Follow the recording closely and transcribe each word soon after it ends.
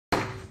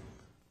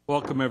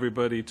Welcome,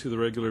 everybody, to the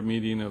regular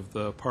meeting of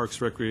the Parks,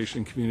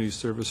 Recreation, Community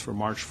Service for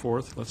March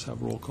 4th. Let's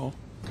have a roll call.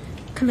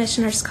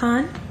 Commissioners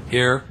Khan,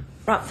 Here.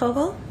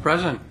 Rockfogle,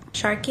 Present.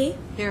 Sharkey,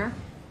 Here.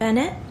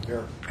 Bennett,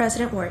 Here.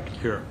 President Ward.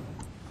 Here.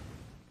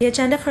 The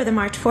agenda for the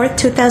March 4th,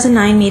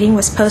 2009 meeting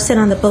was posted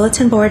on the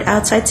bulletin board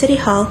outside City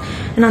Hall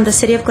and on the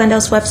City of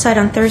Glendale's website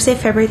on Thursday,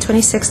 February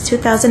 26,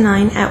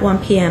 2009 at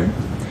 1 p.m.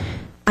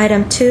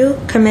 Item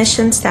 2,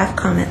 Commission Staff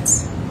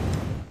Comments.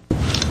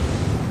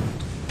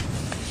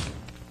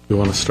 You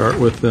want to start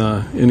with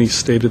any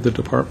state of the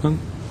department?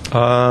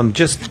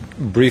 Just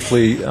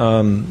briefly,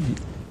 I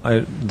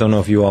don't know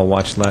if you all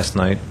watched last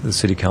night. The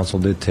City Council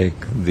did take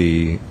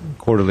the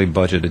quarterly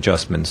budget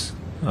adjustments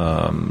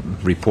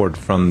report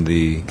from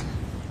the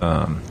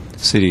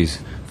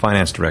city's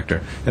finance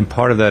director, and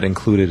part of that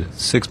included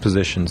 6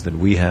 positions that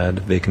we had,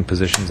 vacant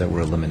positions that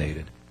were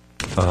eliminated.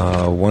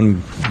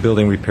 1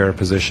 building repair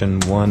position,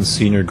 1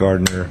 senior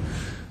gardener,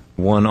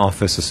 1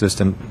 office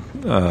assistant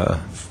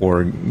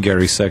for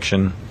Gary's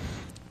section,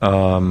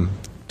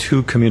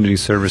 2 community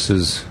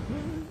services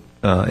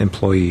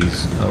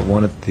employees,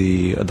 1 at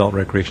the Adult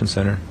Recreation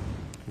Center,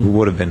 who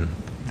would have been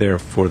there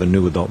for the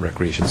new Adult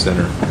Recreation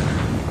Center,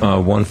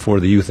 1 for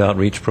the Youth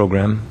Outreach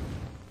Program,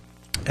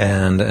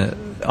 and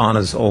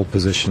Anna's old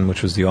position,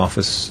 which was the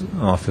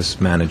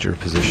office manager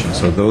position.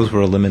 So those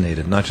were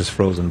eliminated, not just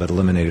frozen, but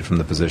eliminated from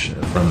the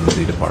position, from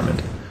the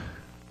department,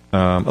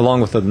 along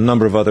with a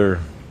number of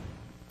other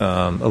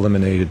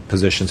eliminated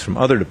positions from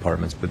other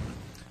departments, but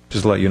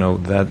just to let you know,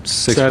 that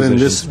 6 Is that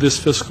positions. in this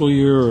fiscal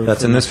year? Or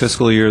That's in this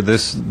fiscal year.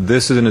 This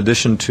is in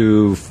addition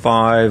to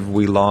 5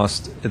 we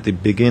lost at the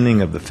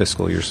beginning of the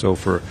fiscal year. So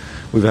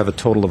we have a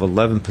total of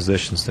 11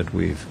 positions that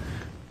we've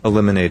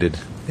eliminated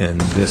in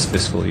this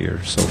fiscal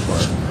year so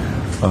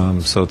far.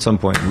 So at some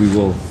point we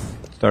will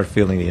start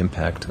feeling the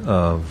impact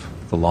of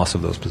the loss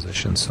of those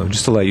positions. So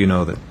just to let you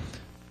know that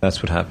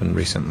that's what happened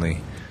recently.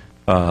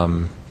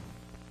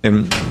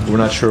 And we're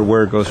not sure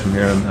where it goes from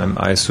here.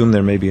 I assume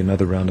there may be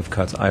another round of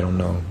cuts. I don't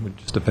know. It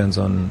just depends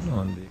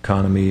on the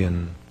economy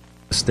and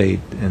the state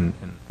and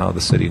how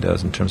the city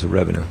does in terms of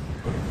revenue.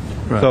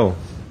 Right. So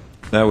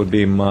that would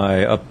be my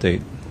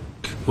update.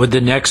 Would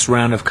the next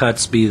round of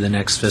cuts be the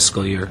next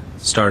fiscal year,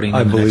 starting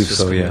I in the believe next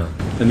so, fiscal yeah. year?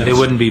 And It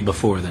wouldn't be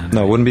before then.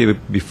 No, it wouldn't be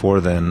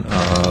before then,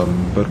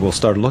 but we'll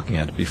start looking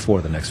at it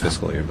before the next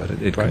fiscal year. But it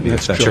could Right, be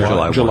that's effective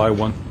July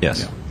 1.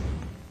 Yes.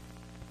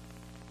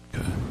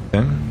 Yeah.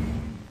 Okay.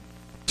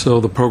 So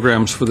the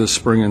programs for this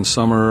spring and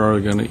summer are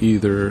going to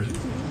either,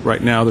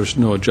 right now there's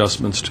no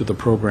adjustments to the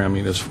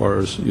programming as far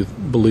as you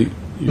believe.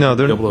 No,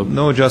 there are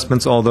no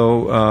adjustments,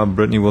 although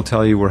Brittany will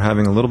tell you we're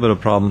having a little bit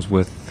of problems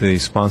with the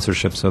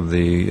sponsorships of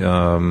the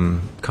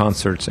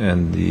concerts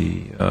and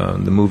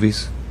the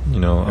movies. You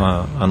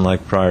know,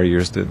 unlike prior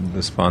years, the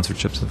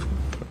sponsorships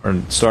are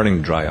starting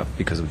to dry up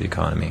because of the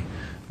economy.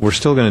 We're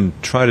still going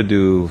to try to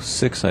do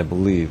 6, I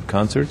believe,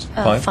 concerts?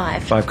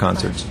 5? 5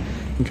 concerts.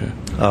 Okay.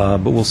 But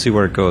we'll see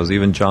where it goes.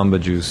 Even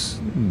Jamba Juice,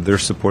 they're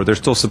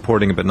still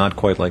supporting it, but not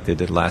quite like they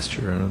did last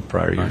year and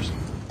prior years.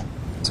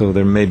 So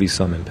there may be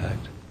some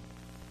impact.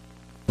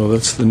 Well,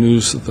 that's the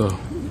news of the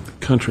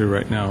country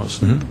right now,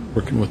 is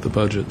working with the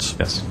budgets.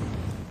 Yes.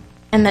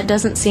 And that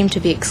doesn't seem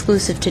to be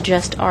exclusive to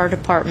just our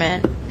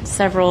department.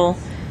 Several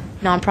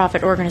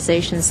nonprofit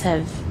organizations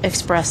have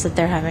expressed that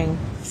they're having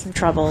some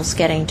troubles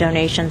getting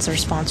donations or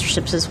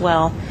sponsorships as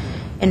well.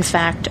 In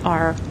fact,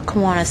 our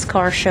Kiwanis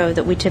Car Show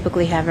that we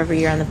typically have every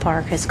year in the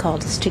park has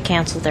called us to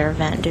cancel their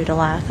event due to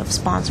lack of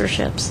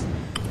sponsorships.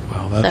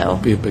 Wow, that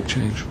would be a big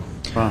change.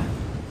 Wow.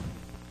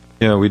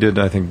 Yeah, we did.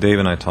 I think Dave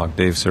and I talked.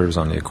 Dave serves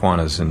on the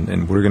Kiwanis,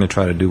 and we're going to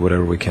try to do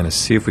whatever we can to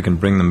see if we can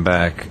bring them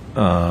back.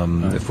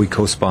 If we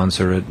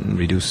co-sponsor it and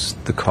reduce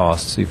the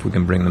cost, see if we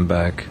can bring them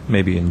back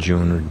maybe in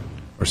June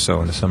or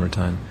so in the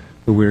summertime.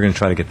 But we're going to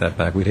try to get that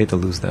back. We'd hate to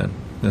lose that.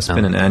 It's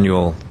been an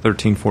annual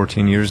 13,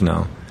 14 years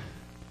now.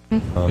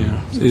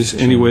 Is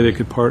any way they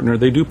could partner?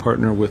 They do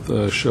partner with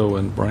a show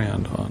and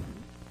brand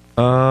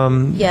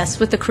on. Yes,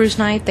 with the cruise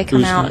night, they come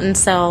Cruise out night. and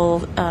sell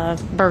burgers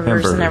and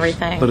Hamburgers.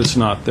 everything. But it's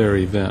not their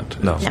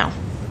event. No. No.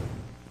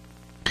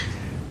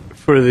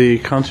 For the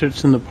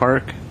concerts in the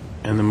park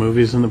and the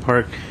movies in the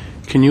park,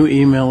 can you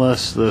email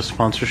us the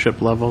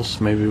sponsorship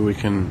levels? Maybe we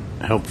can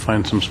help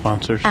find some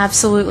sponsors.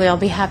 Absolutely, I'll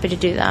be happy to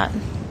do that.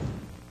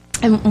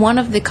 And one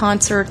of the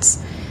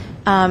concerts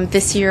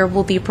this year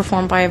will be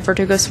performed by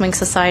Vertigo Swing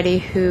Society,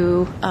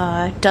 who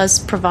does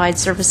provide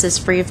services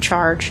free of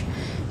charge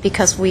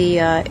because we,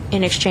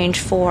 in exchange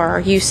for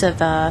use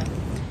of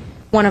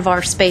one of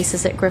our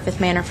spaces at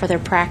Griffith Manor for their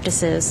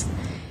practices.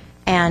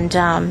 And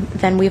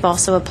then we've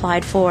also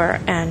applied for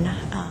an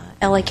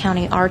LA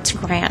County Arts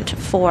grant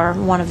for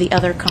one of the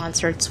other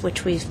concerts,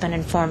 which we've been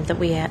informed that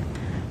we are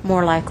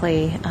more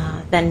likely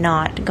than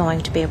not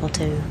going to be able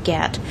to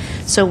get.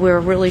 So we're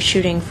really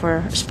shooting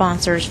for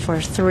sponsors for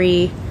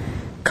 3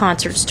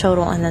 concerts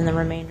total, and then the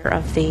remainder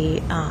of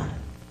the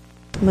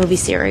movie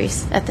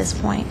series at this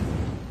point.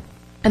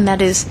 And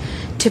that is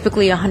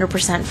typically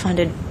 100%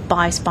 funded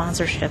by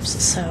sponsorships,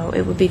 so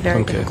it would be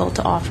very difficult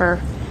to offer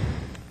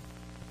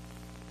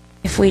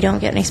if we don't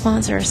get any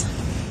sponsors.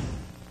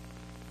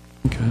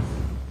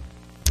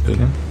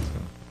 Good.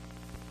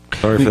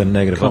 Sorry for the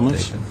negative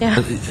Comments? update.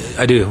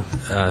 Yeah. I do.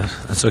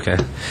 That's okay.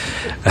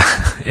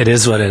 It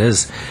is what it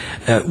is.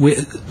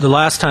 The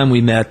last time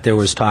we met, there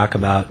was talk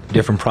about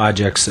different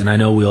projects, and I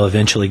know we'll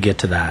eventually get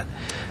to that.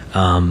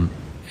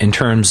 In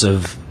terms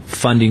of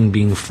funding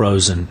being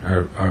frozen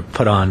or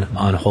put on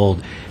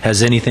hold,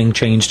 has anything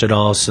changed at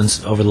all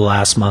since over the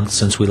last month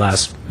since we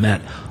last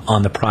met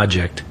on the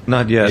project?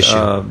 Not yet.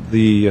 issue?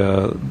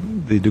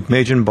 The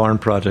Duke-Majan Barn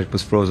project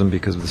was frozen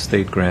because of the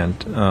state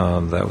grant.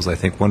 That was, I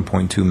think,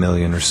 $1.2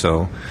 million or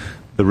so.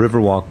 The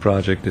Riverwalk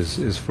project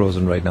is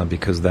frozen right now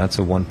because that's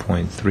a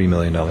 $1.3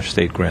 million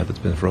state grant that's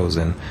been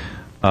frozen.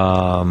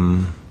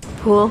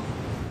 Pool?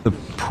 The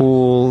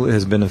pool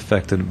has been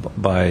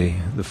affected by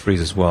the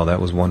freeze as well. That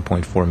was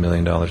 $1.4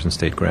 million in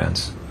state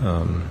grants.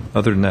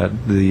 Other than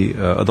that, the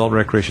Adult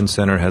Recreation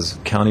Center has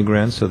county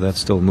grants, so that's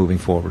still moving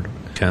forward.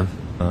 Okay.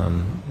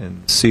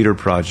 And Cedar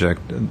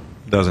project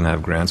doesn't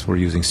have grants. We're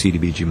using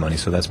CDBG money,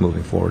 so that's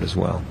moving forward as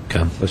well.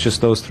 Okay. So it's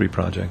just those three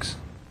projects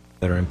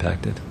that are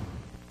impacted.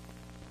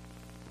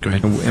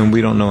 Great. And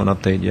we don't know an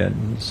update yet,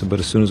 but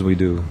as soon as we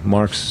do,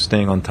 Mark's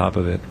staying on top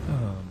of it.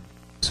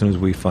 As soon as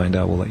we find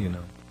out, we'll let you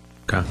know.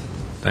 Okay.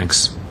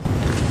 Thanks.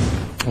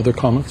 Other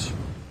comments?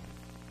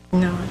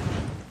 No.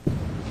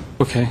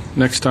 Okay,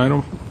 next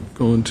item,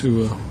 go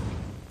into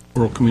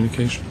oral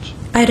communications.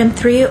 Item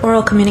 3,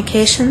 oral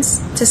communications.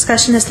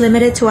 Discussion is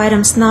limited to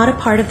items not a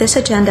part of this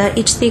agenda.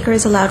 Each speaker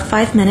is allowed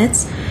 5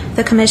 minutes.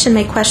 The commission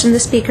may question the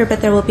speaker, but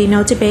there will be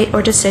no debate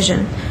or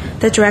decision.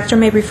 The director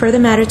may refer the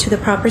matter to the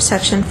proper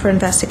section for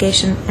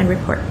investigation and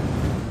report.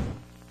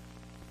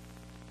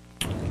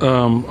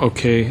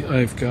 Okay,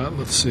 I've got,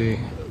 let's see,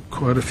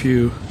 quite a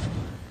few.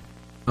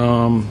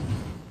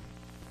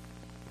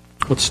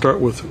 Let's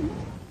start with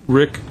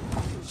Rick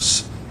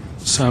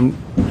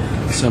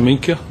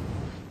Saminka.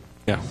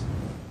 Yeah.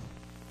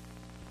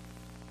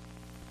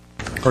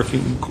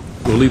 Parking,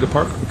 Goleta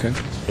Park, okay.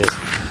 Yes.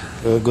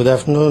 Good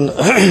afternoon.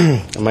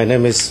 My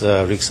name is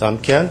Rick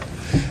Samkian.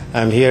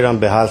 I'm here on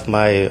behalf of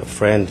my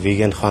friend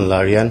Vigen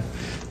Khanlarian.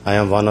 I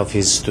am one of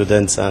his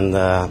students, and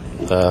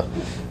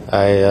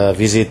I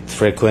visit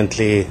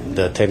frequently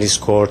the tennis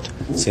court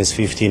since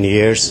 15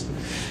 years.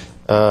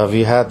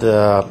 We had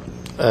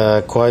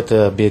quite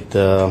a bit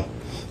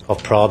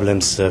of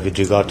problems with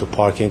regard to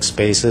parking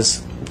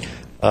spaces.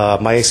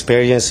 My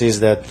experience is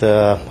that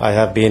I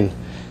have been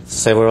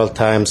several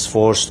times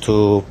forced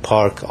to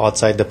park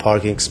outside the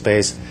parking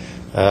space,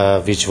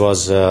 which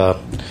was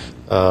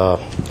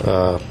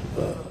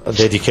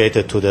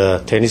dedicated to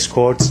the tennis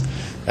courts,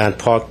 and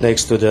park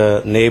next to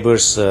the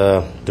neighbors'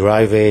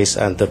 driveways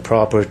and the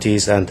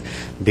properties, and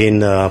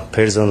been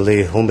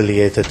personally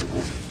humiliated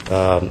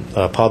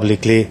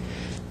publicly,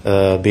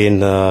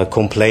 been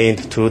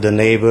complained to the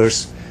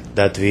neighbors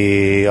that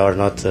we are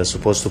not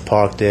supposed to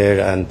park there,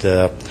 and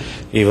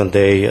even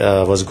they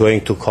was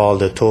going to call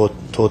the tow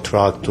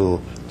truck to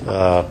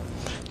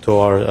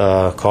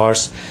our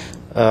cars.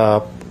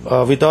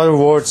 With other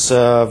words,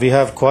 we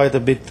have quite a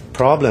bit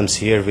problems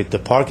here with the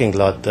parking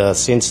lot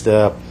since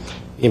the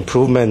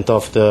improvement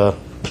of the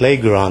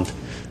playground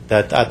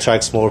that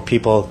attracts more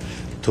people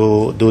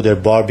to do their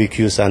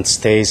barbecues and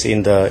stays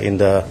in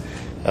the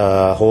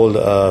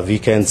whole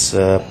weekends,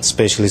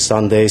 especially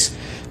Sundays,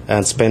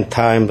 and spend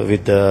time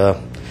with a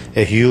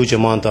huge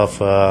amount of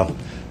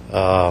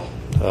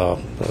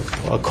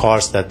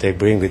cars that they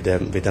bring with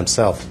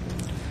themselves.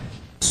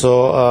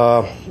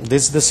 So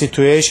this is the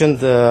situation.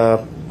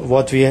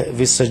 What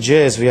we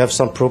suggest, we have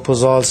some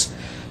proposals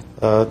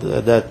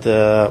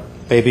that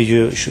maybe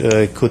you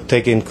could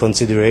take in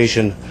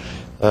consideration,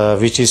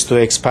 which is to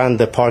expand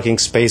the parking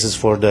spaces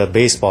for the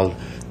baseball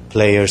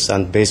players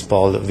and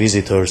baseball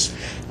visitors,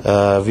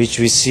 which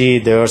we see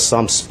there are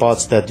some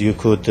spots that you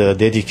could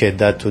dedicate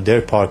that to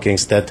their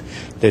parkings, that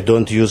they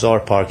don't use our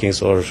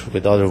parkings, or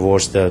with other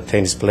words, the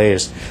tennis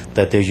players,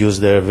 that they use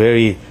their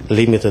very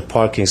limited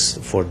parkings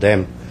for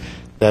them,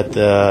 that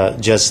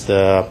just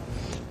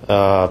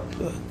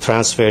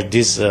transfer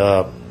this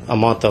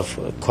amount of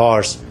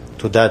cars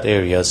to that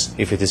areas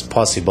if it is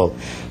possible.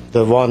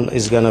 The one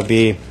is going to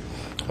be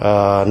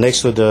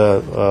next to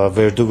the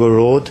Verdugo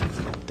Road.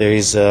 There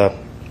is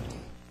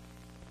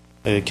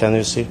can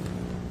you see?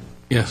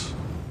 Yes.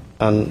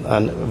 And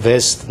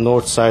west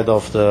north side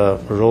of the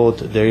road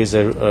there is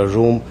a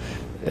room.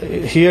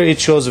 Here it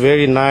shows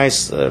very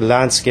nice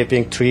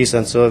landscaping, trees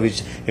and so,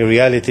 which in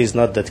reality is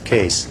not that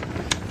case.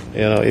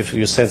 You know, if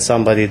you send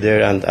somebody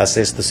there and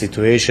assess the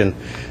situation,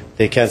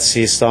 they can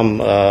see some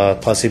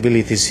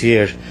possibilities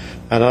here.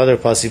 Another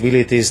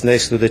possibility is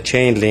next to the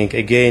chain link.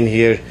 Again,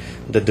 here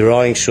the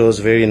drawing shows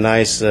very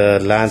nice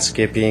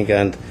landscaping,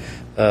 and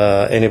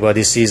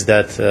anybody sees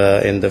that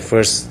in the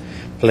first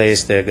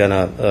place, they're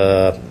gonna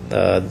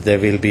they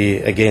will be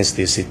against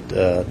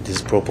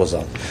this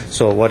proposal.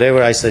 So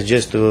whatever I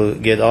suggest, to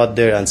get out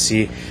there and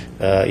see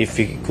if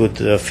we could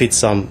fit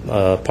some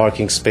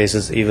parking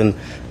spaces even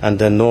on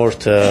the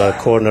north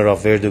corner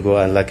of Verdugo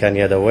and La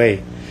Cañada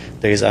Way.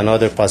 There is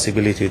another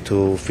possibility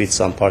to fit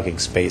some parking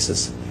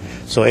spaces.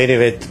 So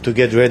anyway, to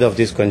get rid of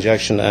this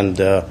congestion and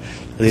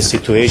this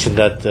situation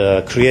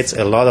that creates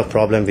a lot of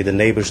problem with the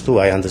neighbors too.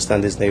 I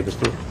understand these neighbors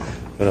too.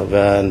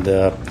 And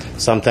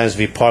sometimes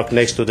we park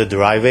next to the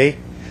driveway,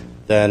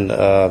 then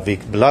we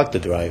block the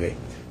driveway,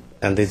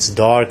 and it's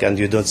dark, and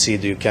you don't see,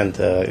 you can't,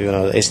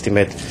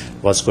 estimate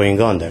what's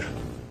going on there.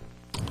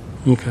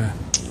 Okay.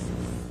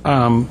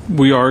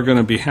 We are going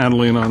to be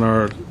handling on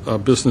our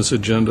business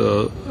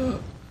agenda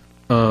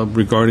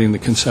regarding the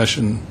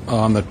concession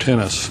on the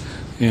tennis,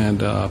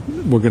 and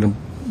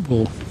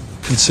we'll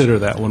consider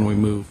that when we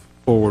move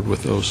forward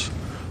with those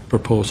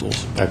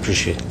proposals. I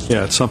appreciate it.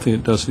 Yeah, it's something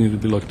that does need to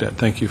be looked at.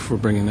 Thank you for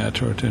bringing that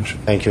to our attention.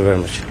 Thank you very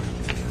much.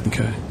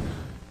 Okay.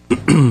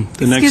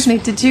 Excuse me,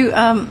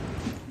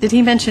 did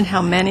he mention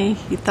how many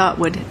he thought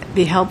would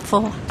be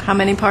helpful? How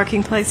many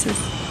parking places?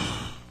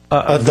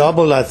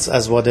 Double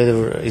as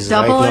whatever is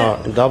Double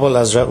right now. Double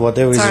as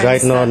whatever Sorry, is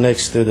right now sir.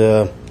 next to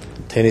the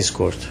tennis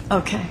court.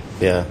 Okay,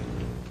 Yeah.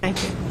 thank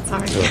you.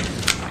 Sorry. Sure.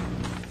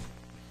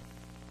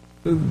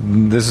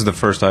 This is the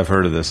first I've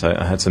heard of this.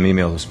 I had some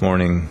email this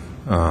morning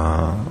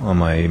on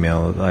my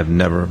email. I've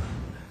never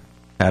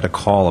had a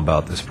call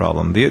about this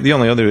problem. The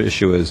only other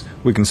issue is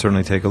we can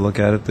certainly take a look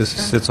at it. This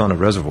sits on a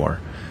reservoir,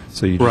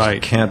 so you just Right.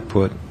 can't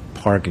put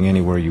parking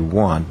anywhere you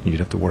want. You'd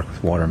have to work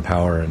with water and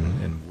power,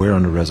 and we're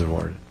on a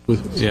reservoir.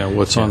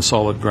 What's on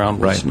solid ground,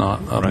 what's Right.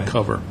 not out Right. of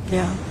cover.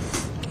 Yeah.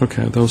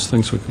 Okay, those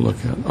things we can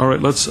look at. All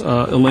right, let's,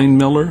 Elaine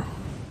Miller.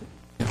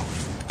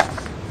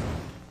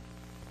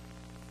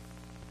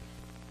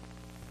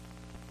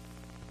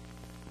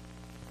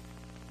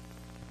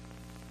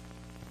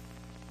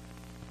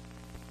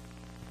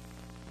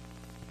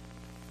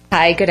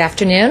 Hi, good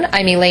afternoon.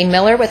 I'm Elaine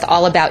Miller with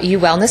All About You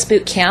Wellness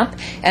Boot Camp,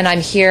 and I'm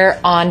here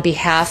on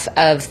behalf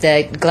of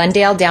the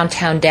Glendale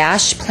Downtown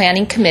Dash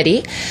Planning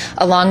Committee.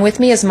 Along with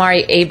me is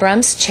Mari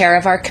Abrams, chair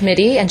of our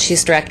committee, and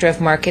she's director of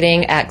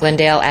marketing at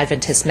Glendale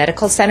Adventist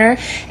Medical Center,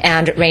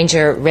 and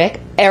Ranger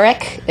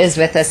Eric is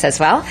with us as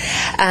well.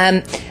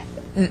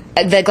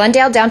 The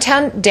Glendale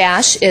Downtown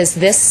Dash is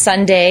this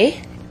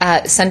Sunday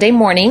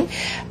morning,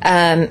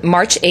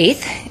 March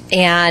 8th.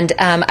 And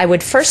I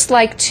would first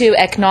like to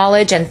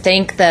acknowledge and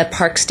thank the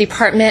Parks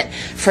Department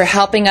for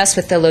helping us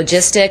with the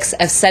logistics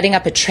of setting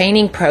up a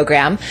training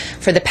program.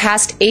 For the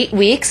past 8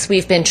 weeks,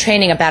 we've been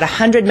training about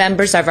 100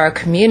 members of our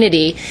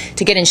community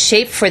to get in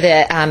shape for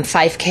the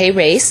 5K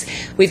race.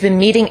 We've been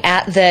meeting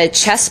at the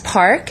Chess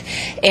Park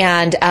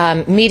and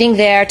meeting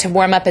there to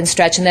warm up and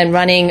stretch, and then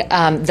running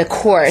the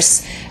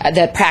course,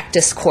 the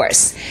practice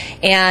course.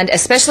 And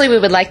especially we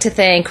would like to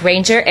thank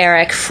Ranger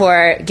Eric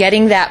for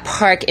getting that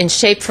park in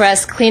shape for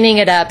us, cleaning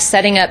it up,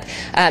 setting up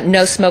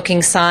no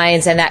smoking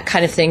signs and that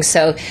kind of thing,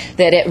 so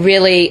that it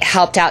really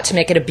helped out to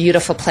make it a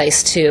beautiful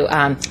place to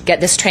get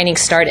this training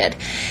started.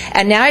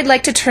 And now I'd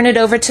like to turn it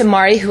over to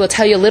Mari, who will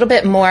tell you a little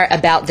bit more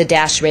about the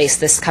Dash race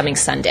this coming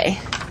Sunday.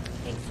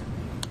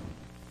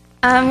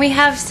 We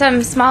have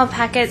some small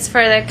packets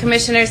for the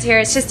commissioners here.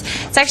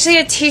 It's actually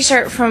a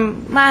t-shirt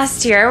from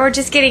last year. We're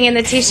just getting in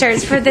the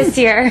t-shirts for this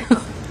year.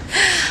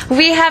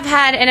 We have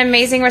had an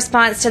amazing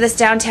response to this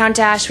Downtown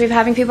Dash. We've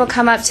having people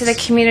come up to the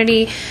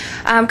community,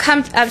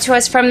 come up to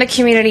us from the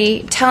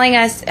community, telling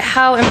us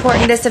how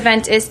important this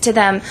event is to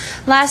them.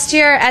 Last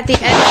year, at the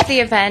end of the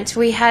event,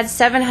 we had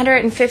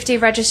 750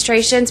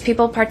 registrations,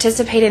 people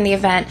participate in the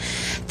event.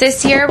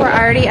 This year, we're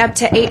already up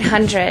to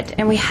 800,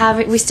 and we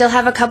still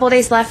have a couple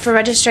days left for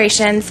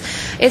registrations.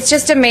 It's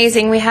just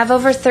amazing. We have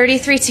over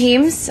 33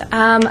 teams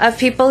of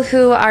people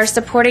who are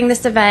supporting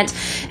this event,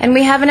 and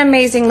we have an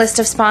amazing list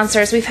of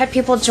sponsors. We've had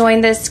people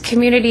join this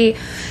community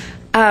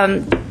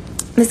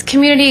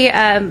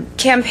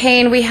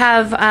campaign. We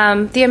have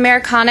the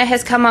Americana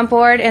has come on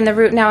board, and the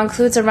route now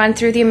includes a run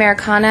through the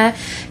Americana.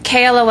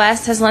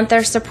 KLOS has lent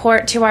their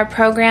support to our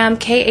program.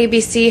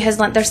 KABC has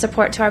lent their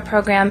support to our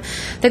program.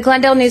 The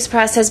Glendale News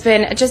Press has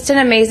been just an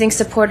amazing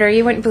supporter.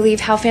 You wouldn't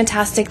believe how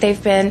fantastic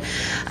they've been.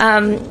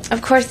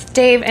 Of course,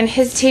 Dave and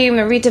his team,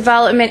 the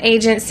redevelopment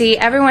agency,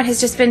 everyone has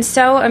just been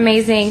so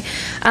amazing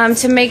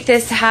to make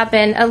this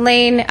happen.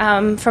 Elaine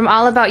from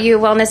All About You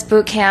Wellness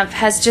Boot Camp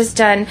has just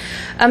done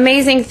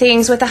amazing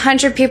things with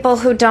 100 people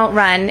who don't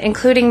run,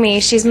 including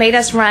me. She's made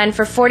us run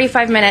for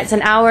 45 minutes,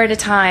 an hour at a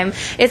time.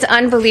 It's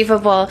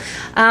unbelievable.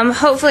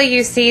 Hopefully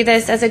you see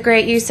this as a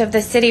great use of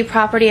the city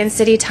property and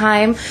city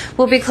time.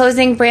 We'll be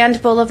closing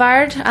Brand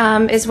Boulevard,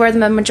 is where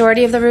the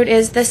majority of the route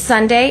is this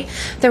Sunday.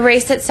 The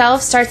race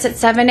itself starts at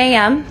 7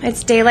 a.m.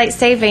 It's daylight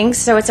savings,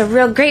 so it's a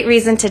real great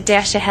reason to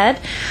dash ahead.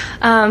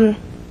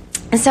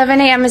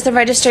 7 a.m. is the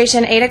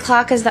registration, 8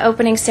 o'clock is the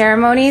opening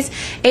ceremonies,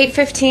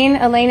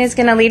 8:15 Elaine is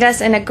going to lead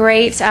us in a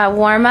great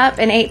warm-up,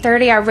 and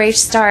 8:30 our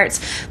race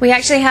starts. We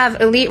actually have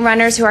elite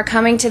runners who are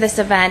coming to this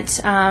event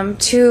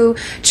to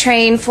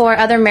train for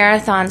other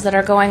marathons that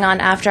are going on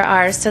after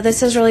ours. So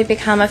this has really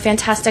become a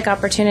fantastic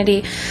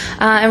opportunity,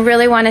 and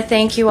really want to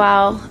thank you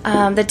all.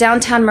 The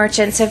downtown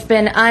merchants have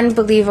been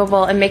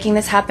unbelievable in making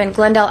this happen.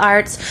 Glendale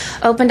Arts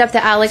opened up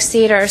the Alex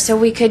Theater so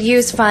we could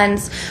use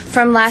funds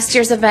from last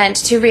year's event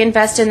to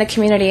reinvest in the community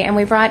community. And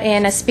we brought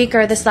in a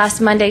speaker this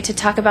last Monday to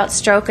talk about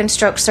stroke and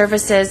stroke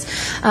services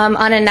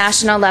on a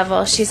national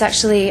level. She's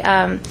actually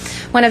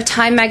one of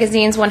Time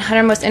Magazine's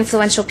 100 most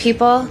influential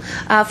people.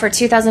 For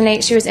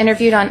 2008, she was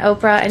interviewed on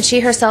Oprah, and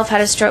she herself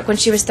had a stroke when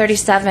she was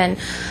 37.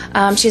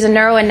 She's a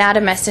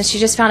neuroanatomist, and she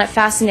just found it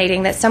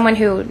fascinating that someone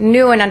who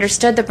knew and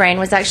understood the brain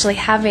was actually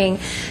having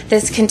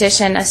this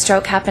condition, a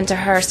stroke, happen to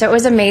her. So it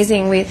was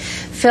amazing. We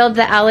filled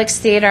the Alex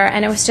Theater,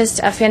 and it was just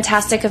a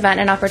fantastic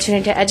event, an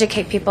opportunity to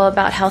educate people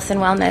about health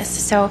and wellness.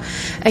 So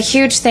a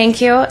huge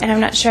thank you, and I'm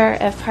not sure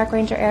if Park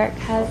Ranger Eric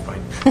has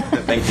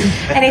Thank you.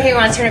 anything. I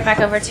want to turn it back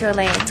over to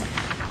Elaine.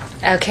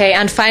 Okay,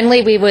 and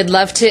finally, we would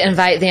love to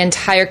invite the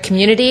entire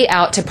community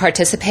out to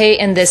participate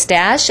in this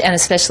dash, and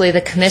especially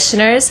the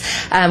commissioners.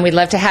 We'd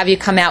love to have you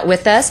come out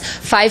with us.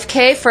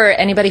 5K, for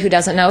anybody who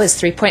doesn't know, is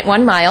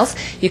 3.1 miles.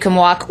 You can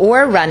walk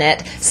or run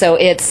it, so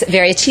it's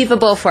very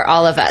achievable for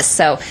all of us.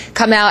 So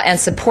come out and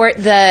support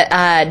the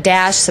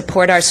dash,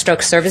 support our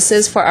stroke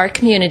services for our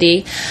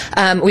community.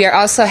 We are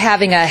also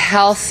having a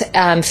health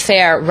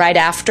fair right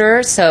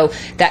after, so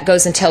that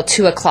goes until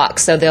 2 o'clock.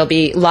 So there'll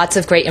be lots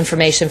of great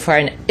information for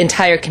our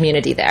entire community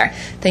there.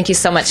 Thank you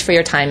so much for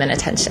your time and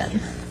attention.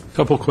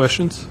 Couple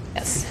questions?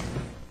 Yes.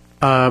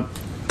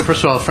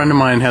 First of all, a friend of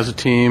mine has a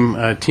team,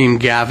 Team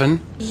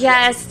Gavin.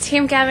 Yes,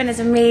 Team Gavin is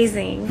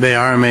amazing. They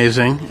are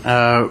amazing.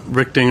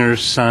 Rick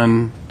Dinger's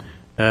son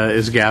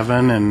is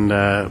Gavin, and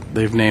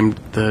they've named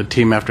the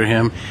team after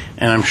him.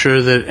 And I'm sure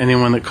that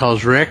anyone that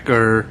calls Rick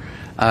or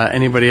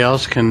anybody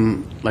else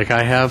can, like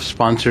I have,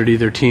 sponsored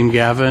either Team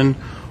Gavin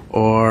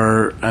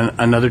or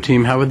another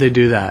team. How would they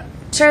do that?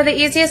 Sure, the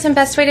easiest and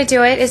best way to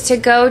do it is to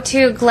go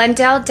to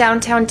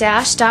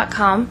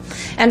GlendaleDowntownDash.com,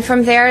 and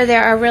from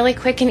there are really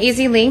quick and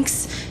easy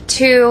links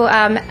to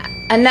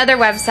another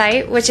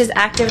website, which is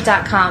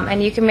active.com,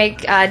 and you can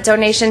make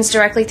donations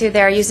directly through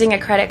there using a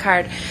credit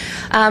card.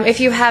 If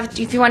you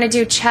want to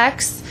do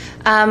checks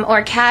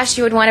or cash,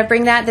 you would want to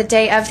bring that the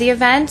day of the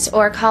event,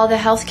 or call the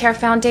Healthcare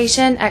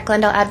Foundation at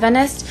Glendale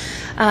Adventist,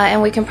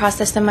 and we can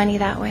process the money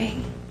that way.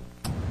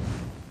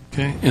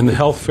 Okay. And the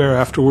health fair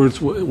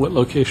afterwards, what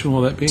location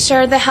will that be?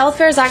 Sure. The health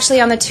fair is actually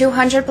on the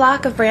 200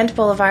 block of Brand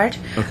Boulevard.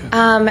 Okay.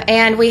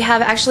 And we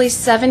have actually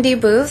 70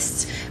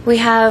 booths. We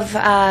have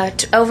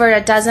over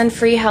a dozen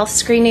free health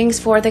screenings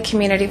for the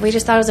community. We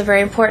just thought it was a very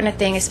important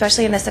thing,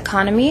 especially in this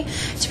economy,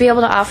 to be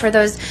able to offer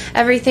those,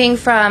 everything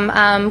from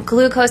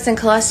glucose and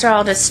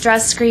cholesterol to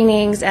stress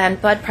screenings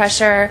and blood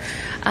pressure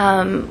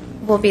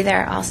will be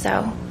there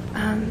also.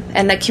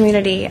 And the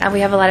community,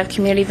 we have a lot of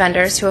community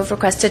vendors who have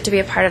requested to be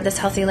a part of this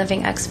Healthy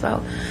Living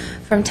Expo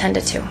from 10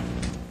 to 2.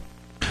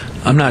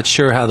 I'm not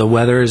sure how the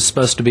weather is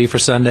supposed to be for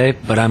Sunday,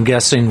 but I'm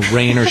guessing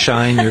rain or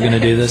shine, you're going to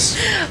do this?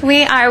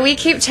 We are. We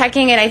keep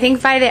checking it, I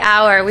think, by the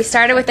hour. We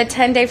started with a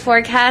 10-day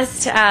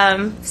forecast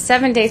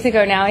 7 days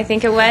ago now, I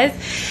think it was.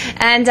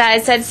 And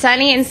it said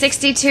sunny and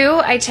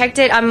 62. I checked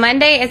it on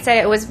Monday. It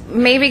said it was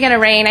maybe going to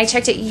rain. I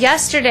checked it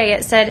yesterday.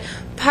 It said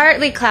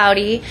partly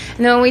cloudy.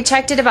 And then when we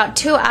checked it about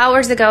 2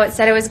 hours ago, it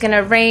said it was going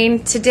to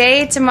rain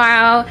today,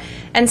 tomorrow,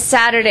 and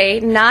Saturday,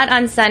 not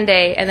on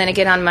Sunday, and then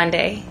again on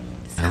Monday.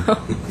 But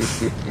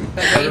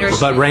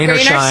rain or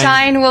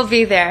shine will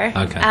be there.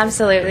 Okay.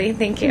 Absolutely.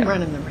 Thank you.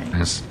 Run in the rain.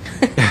 Yes.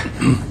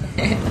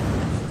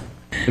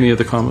 Any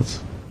other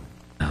comments?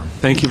 No.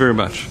 Thank you very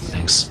much.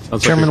 Thanks. Sounds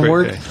like a Chairman great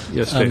Ward? day.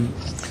 Yes, Dave.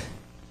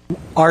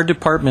 Our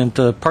department,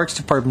 the Parks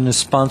Department, is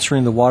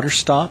sponsoring the Water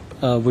Stop,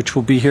 which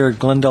will be here at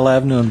Glendale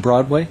Avenue and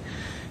Broadway.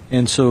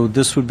 And so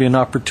this would be an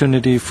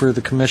opportunity for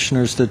the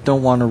commissioners that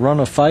don't want to run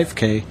a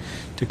 5K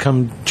to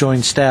come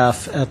join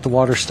staff at the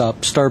Water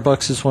Stop.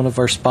 Starbucks is one of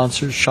our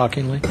sponsors,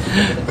 shockingly,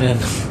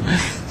 and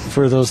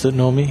for those that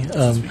know me.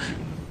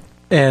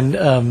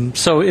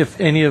 So if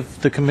any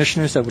of the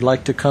commissioners that would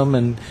like to come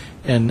and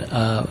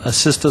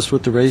assist us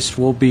with the race,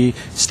 we'll be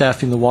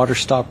staffing the Water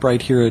Stop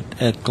right here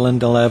at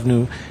Glendale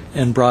Avenue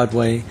and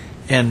Broadway.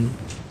 And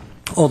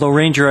although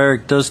Ranger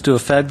Eric does do a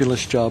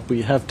fabulous job,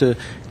 we have to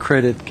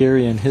credit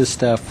Gary and his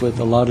staff with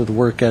a lot of the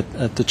work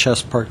at the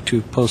Chess Park,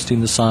 too,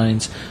 posting the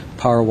signs,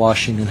 power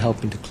washing, and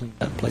helping to clean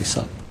that place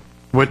up.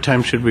 What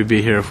time should we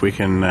be here if we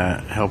can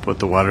help with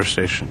the water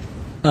station?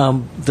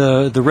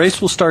 The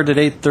race will start at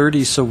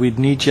 8:30, so we'd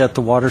need you at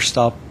the Water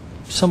Stop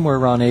somewhere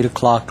around 8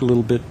 o'clock, a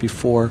little bit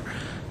before.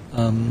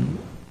 The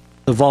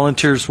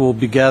volunteers will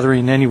be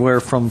gathering anywhere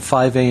from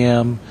 5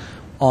 a.m.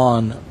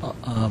 on.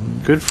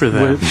 Good for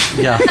them.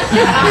 Yeah.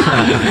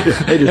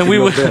 And we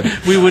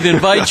would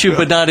invite you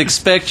but not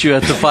expect you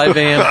at the 5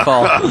 a.m.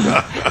 call.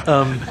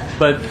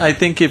 But I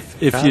think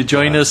if you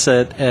join us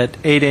at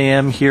 8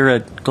 a.m. here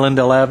at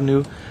Glendale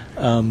Avenue,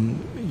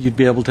 you'd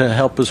be able to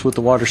help us with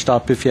the Water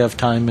Stop if you have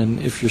time and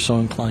if you're so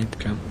inclined.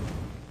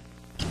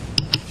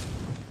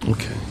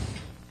 Okay.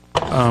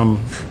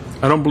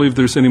 I don't believe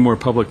there's any more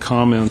public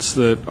comments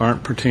that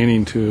aren't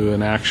pertaining to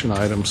an action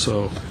item,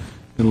 so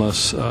why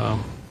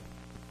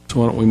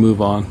don't we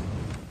move on?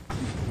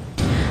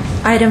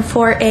 Item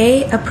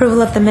 4A,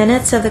 approval of the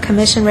minutes of the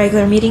Commission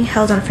regular meeting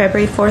held on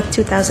February 4th,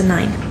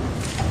 2009.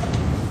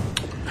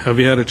 Have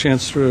you had a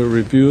chance to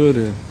review it?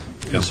 And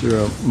is there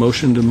a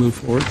motion to move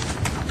forward?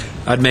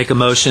 I'd make a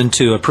motion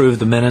to approve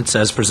the minutes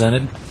as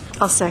presented.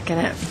 I'll second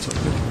it.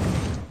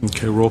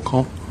 Okay, roll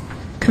call.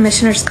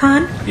 Commissioners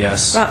Khan,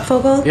 Yes.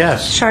 Rockfogle,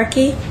 Yes.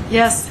 Sharkey,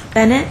 Yes.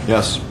 Bennett,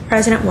 Yes.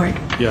 President Ward.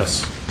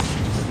 Yes.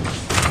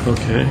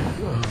 Okay,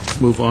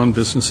 move on,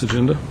 business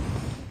agenda.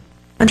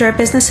 Under our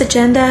business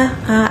agenda,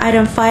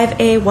 item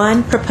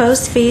 5A1,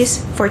 proposed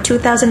fees for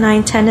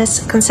 2009 tennis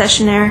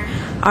concessionaire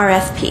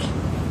RFP.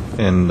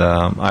 And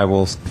I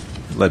will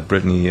let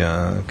Brittany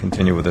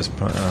continue with this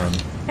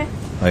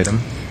item.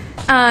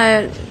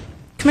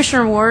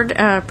 Commissioner Ward,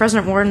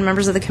 President Ward, and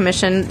members of the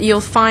Commission,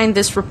 you'll find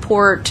this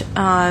report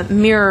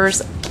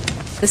mirrors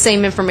the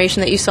same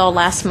information that you saw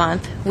last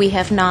month. We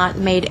have not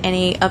made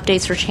any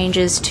updates or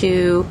changes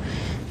to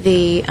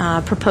the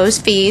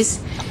proposed fees.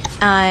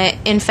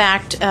 In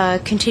fact,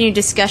 continued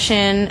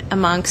discussion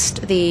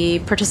amongst the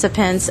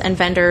participants and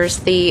vendors.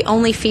 The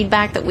only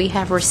feedback that we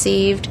have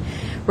received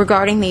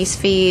regarding these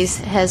fees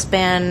has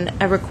been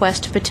a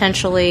request to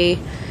potentially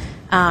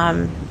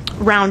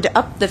round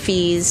up the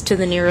fees to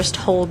the nearest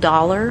whole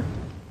dollar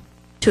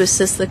to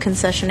assist the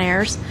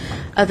concessionaires.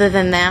 Other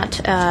than that,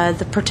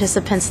 the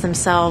participants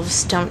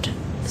themselves don't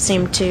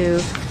seem to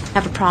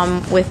have a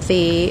problem with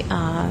the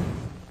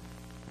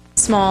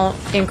small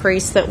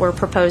increase that we're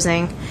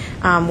proposing,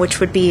 which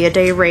would be a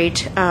day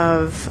rate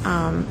of,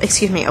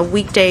 a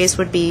weekdays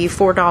would be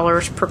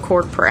 $4 per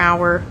court per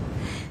hour.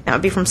 That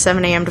would be from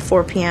 7 a.m. to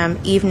 4 p.m.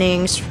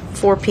 Evenings,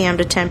 4 p.m.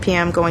 to 10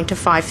 p.m., going to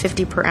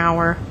 $5.50 per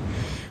hour.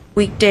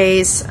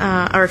 Weekdays,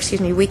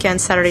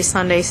 weekends, Saturday,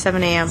 Sunday,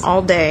 7 a.m.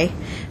 all day,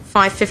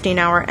 $5.50 an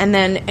hour. And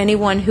then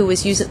anyone who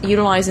was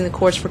utilizing the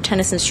courts for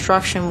tennis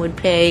instruction would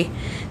pay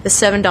the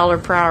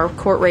 $7 per hour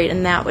court rate,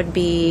 and that would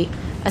be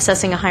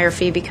assessing a higher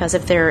fee because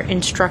if they're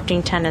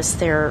instructing tennis,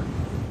 they're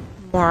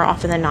more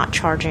often than not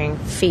charging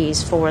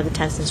fees for the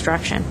tennis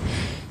instruction.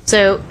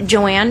 So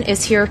Joanne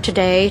is here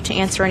today to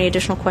answer any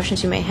additional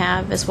questions you may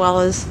have, as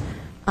well as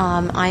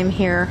I'm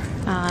here.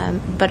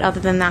 But other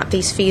than that,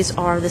 these fees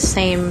are the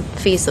same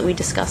fees that we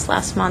discussed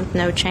last month,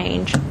 no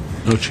change.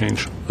 No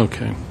change,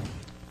 okay.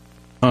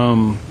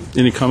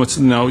 Any comments?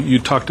 Now, you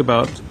talked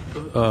about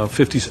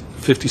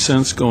 50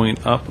 cents going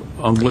up.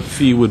 What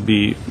fee would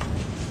be?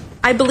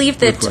 I believe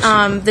that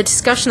the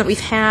discussion that we've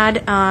had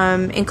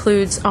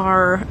includes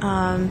our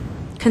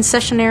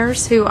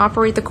concessionaires who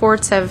operate the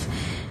courts have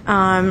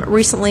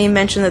recently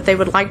mentioned that they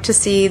would like to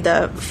see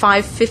the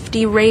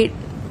 $5.50 rate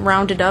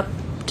rounded up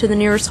to the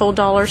nearest whole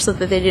dollar so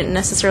that they didn't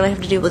necessarily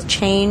have to deal with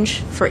change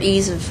for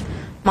ease of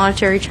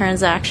monetary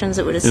transactions.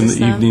 It would assist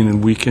them. In the evening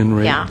and weekend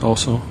rate Yeah.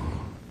 also?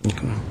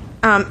 Okay.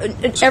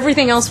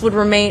 Everything else would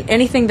remain,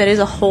 anything that is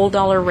a whole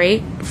dollar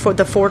rate, for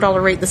the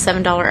 $4 rate, the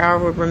 $7 hour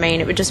would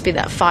remain. It would just be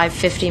that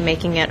 $5.50,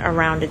 making it a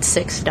rounded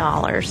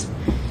 $6.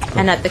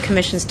 And at the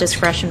Commission's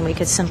discretion, we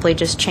could simply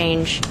just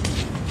change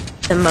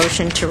the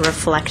motion to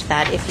reflect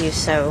that if you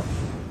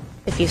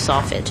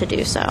saw fit to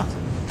do so.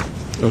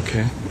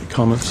 Okay,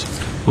 comments?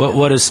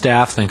 What does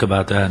staff think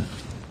about that?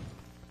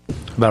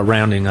 About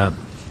rounding up?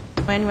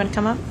 Joanne, you want to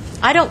come up?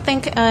 I don't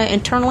think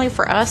internally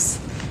for us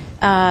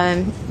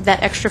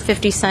that extra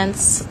 50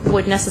 cents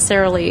would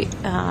necessarily,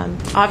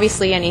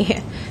 obviously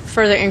any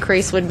further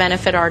increase would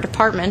benefit our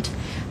department,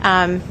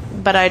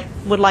 but I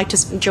would like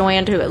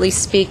Joanne to at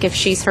least speak if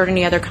she's heard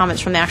any other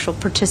comments from the actual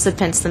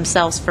participants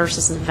themselves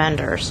versus the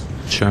vendors.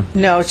 Sure.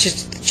 No, it's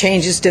just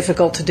change is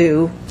difficult to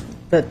do,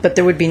 but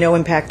there would be no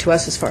impact to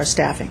us as far as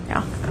staffing.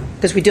 Yeah.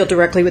 Because we deal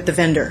directly with the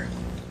vendor.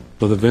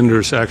 So the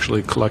vendor's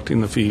actually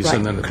collecting the fees Right.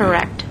 and then...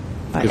 Correct.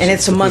 And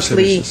it's a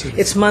monthly.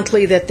 It's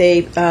monthly that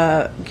they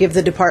give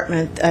the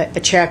department a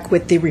check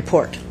with the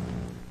report.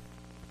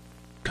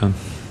 Okay.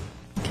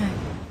 Okay.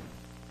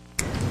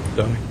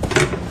 Donnie?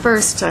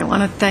 First, I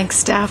want to thank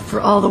staff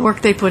for all the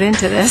work they put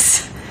into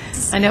this.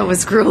 I know it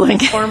was grueling.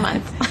 4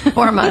 months.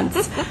 4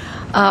 months.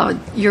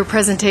 Your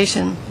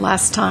presentation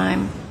last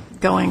time,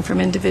 going from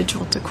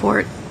individual to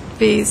court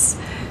fees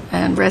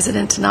and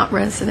resident to not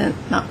resident,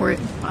 not worried.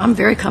 I'm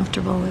very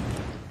comfortable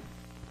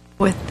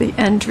with the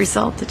end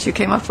result that you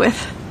came up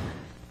with.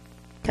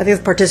 I think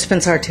the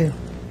participants are too.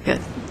 Good.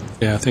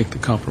 Yeah, I think the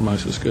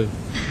compromise is good.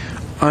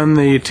 On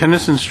the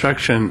tennis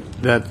instruction,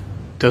 that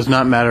does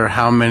not matter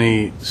how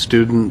many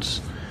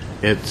students,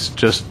 it's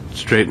just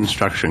straight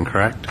instruction,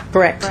 correct?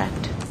 Correct.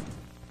 Correct.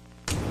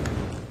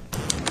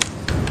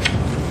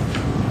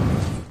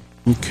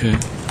 Okay.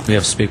 We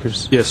have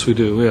speakers? Yes, we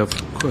do. We have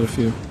quite a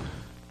few.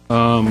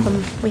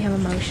 We have a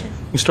motion.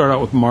 We start out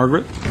with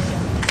Margaret.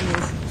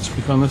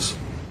 Speak on this.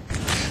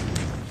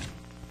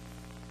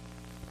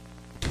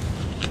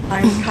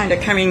 I'm kind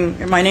of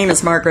coming, my name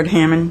is Margaret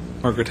Hammond.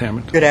 Margaret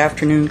Hammond. Good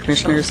afternoon,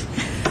 Commissioners.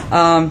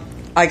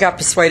 I got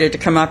persuaded to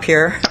come up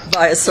here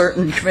by a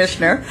certain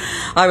commissioner.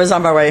 I was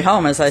on my way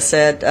home, as I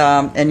said,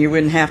 and you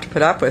wouldn't have to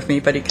put up with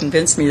me, but he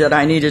convinced me that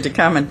I needed to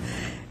come,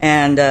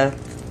 and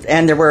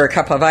there were a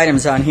couple of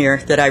items on here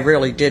that I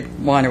really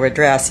did want to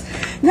address.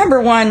 Number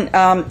one,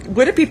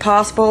 would it be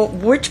possible,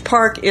 which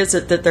park is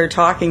it that they're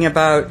talking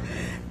about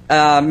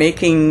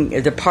making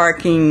the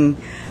parking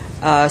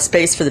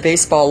space for the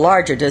baseball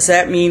larger? Does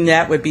that mean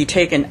that would be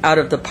taken out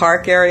of the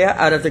park area,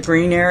 out of the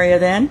green area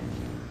then?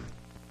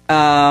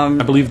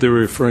 I believe they were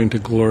referring to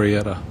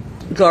Glorietta.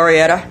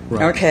 Glorietta.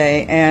 Right.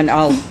 Okay, and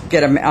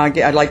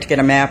I'd like to get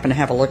a map and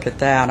have a look at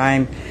that.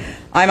 I'm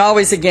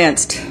always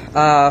against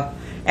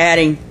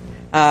adding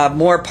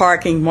more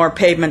parking, more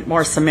pavement,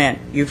 more cement.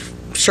 You've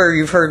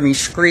heard me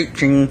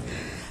screeching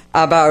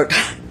about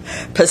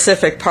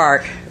Pacific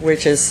Park,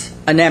 which is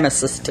a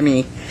nemesis to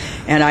me,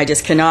 and I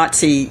just cannot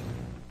see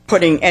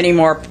putting any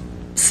more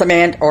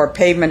cement or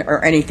pavement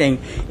or anything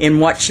in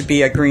what should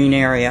be a green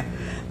area.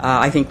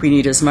 I think we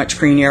need as much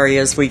green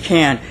area as we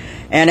can.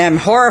 And I'm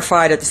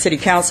horrified at the City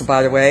Council,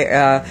 by the way,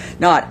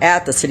 not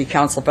at the City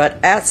Council,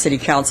 but at City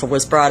Council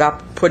was brought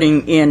up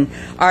putting in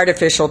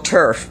artificial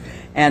turf.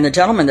 And the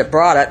gentleman that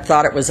brought it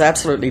thought it was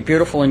absolutely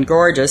beautiful and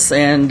gorgeous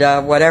and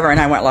whatever, and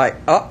I went like,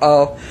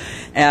 uh-oh.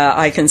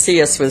 I can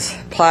see us with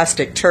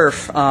plastic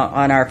turf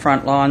on our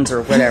front lawns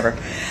or whatever.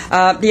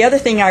 The other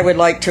thing I would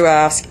like to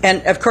ask,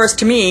 and of course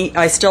to me,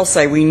 I still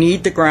say we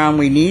need the ground,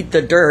 we need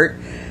the dirt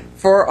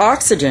for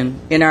oxygen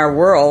in our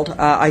world.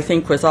 I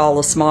think with all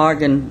the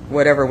smog and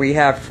whatever we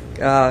have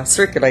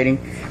circulating,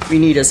 we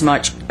need as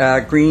much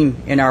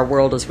green in our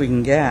world as we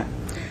can get.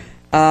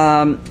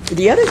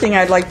 The other thing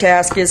I'd like to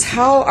ask is,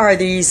 how are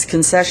these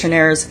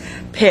concessionaires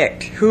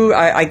picked?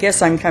 I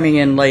guess I'm coming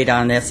in late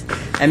on this,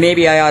 and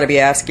maybe I ought to be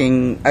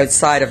asking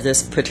outside of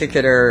this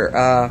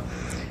particular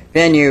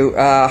venue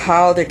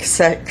how the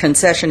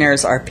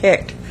concessionaires are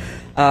picked.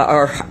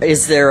 Or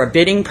is there a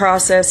bidding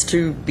process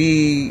to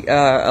be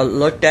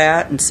looked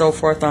at and so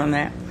forth on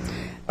that?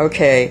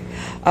 Okay.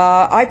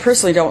 I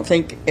personally don't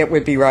think it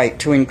would be right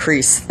to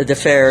increase the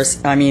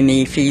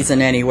fees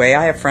in any way.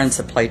 I have friends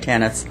that play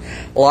tennis,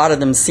 a lot of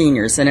them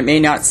seniors, and it may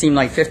not seem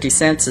like 50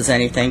 cents is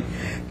anything,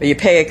 but you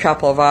pay a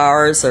couple of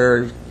hours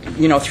or,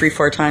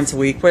 3-4 times a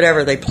week,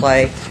 whatever they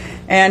play,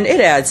 and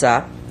it adds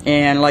up.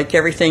 And like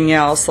everything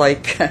else,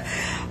 like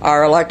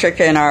our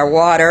electric and our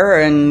water,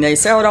 and they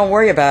say, oh, don't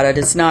worry about it,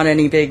 it's not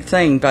any big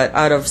thing, but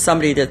out of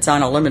somebody that's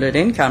on a limited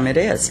income, it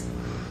is.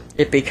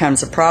 It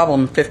becomes a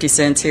problem, 50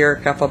 cents here,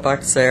 a couple of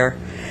bucks there.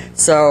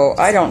 So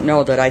I don't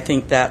know that I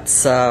think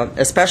that's,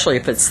 especially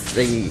if it's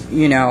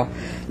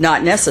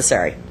not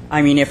necessary.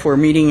 I mean, if we're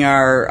meeting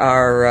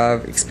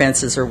our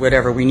expenses or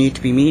whatever we need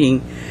to be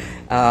meeting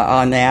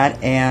on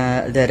that,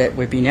 and that it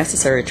would be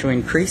necessary to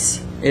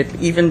increase it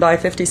even by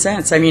 50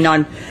 cents. I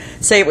mean,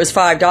 say it was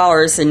 $5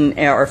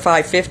 or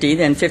 $5.50,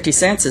 then 50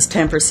 cents is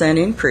 10%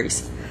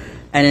 increase.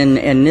 And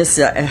in this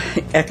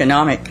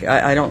economic,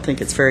 I don't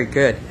think it's very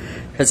good,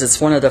 because it's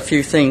one of the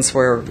few things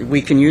where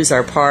we can use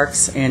our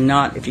parks and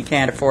not, if you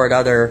can't afford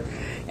other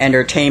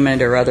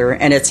entertainment or other,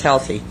 and it's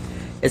healthy.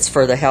 It's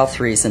for the health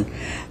reason.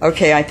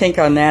 Okay, I think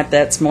on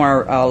that's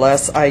more or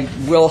less. I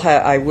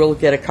will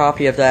get a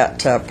copy of that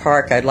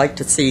park. I'd like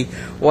to see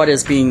what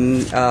is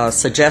being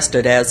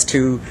suggested as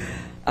to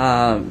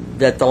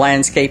that the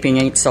landscaping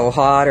ain't so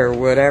hot or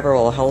whatever.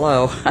 Well,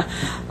 hello.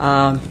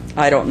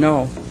 I don't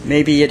know.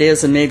 Maybe it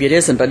is and maybe it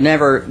isn't, but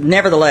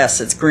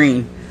nevertheless, it's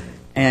green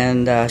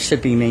and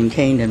should be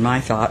maintained in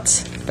my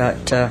thoughts.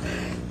 But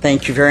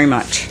thank you very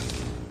much.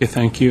 Okay,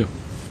 thank you.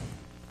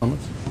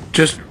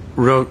 Just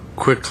real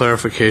quick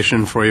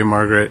clarification for you,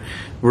 Margaret.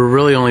 We're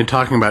really only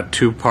talking about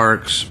 2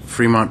 parks,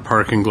 Fremont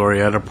Park and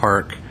Glorietta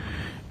Park,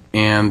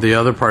 and the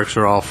other parks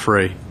are all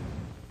free.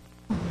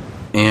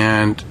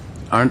 And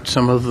aren't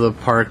some of the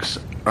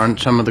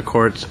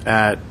courts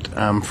at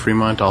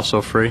Fremont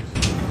also free?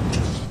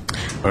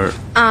 Or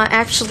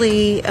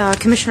Actually,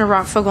 Commissioner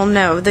Rockfogle,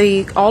 no.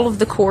 All of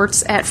the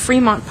courts at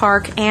Fremont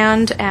Park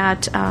and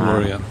at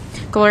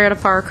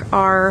Glorietta Park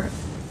are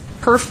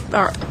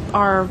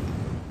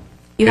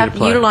you have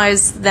to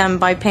utilize them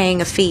by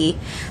paying a fee.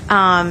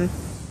 And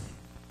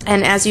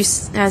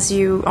as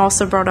you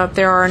also brought up,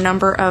 there are a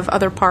number of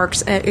other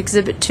parks.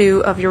 Exhibit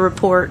 2 of your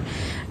report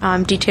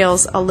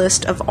details a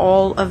list of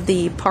all of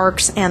the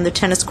parks and the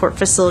tennis court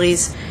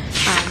facilities,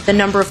 the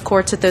number of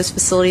courts at those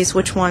facilities,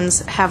 which ones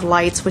have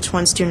lights, which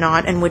ones do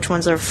not, and which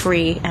ones are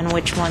free, and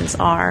which ones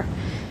are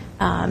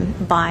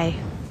by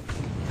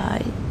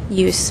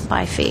use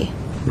by fee.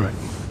 Right.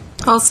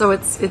 Also,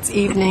 it's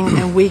evening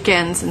and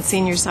weekends, and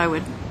seniors, I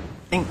would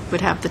think,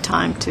 would have the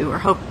time to, or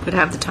hope would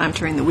have the time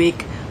during the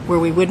week where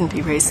we wouldn't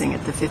be racing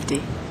at the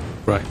 50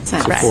 right.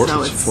 cents. It's So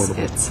affordable.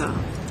 it's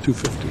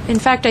 $2.50. In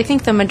fact, I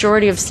think the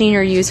majority of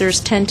senior users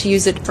tend to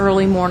use it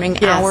early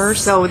morning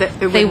hours. So that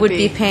it they wouldn't would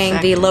be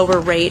paying the affected. lower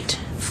rate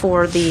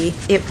for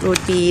it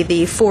would be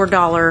the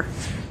 $4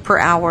 per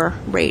hour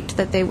rate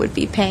that they would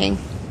be paying.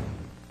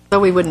 So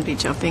we wouldn't be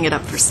jumping it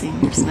up for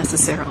seniors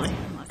necessarily.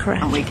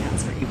 Correct. On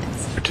weekends or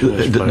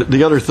evenings.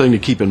 The other thing to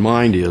keep in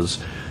mind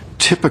is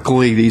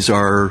typically these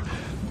are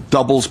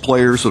doubles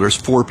players, so there's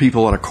 4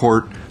 people on a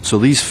court, so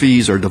these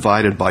fees are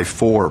divided by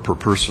 4 per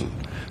person.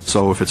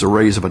 So if it's a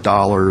raise of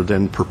 $1,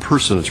 then per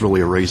person it's really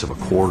a raise of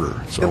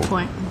 $0.25. So Good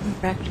point.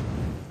 Correct.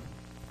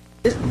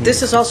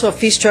 This is also a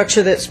fee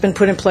structure that's been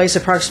put in place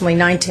approximately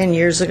 9-10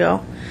 years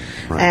ago.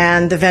 Right.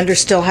 And the vendors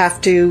still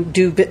have to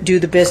do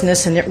the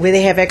business, and we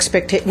have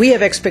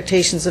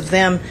expectations of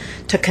them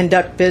to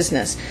conduct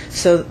business.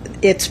 So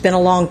it's been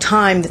a long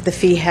time that the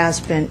fee has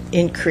been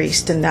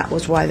increased, and that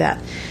was why that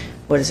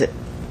what is it?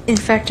 In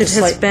fact, it It's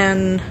has like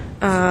been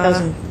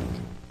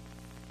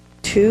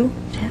 2002?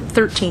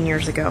 13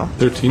 years ago.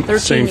 13, 13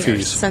 same years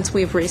fees. since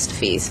we've raised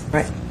fees.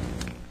 Right.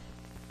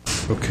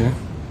 Okay.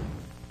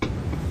 All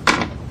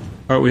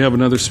right, we have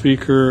another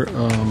speaker,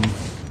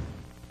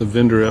 the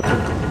vendor rep,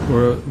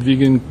 or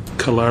Vegan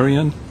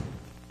Kalarian.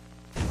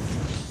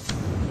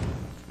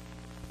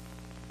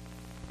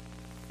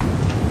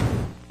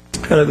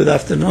 Hello, good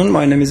afternoon.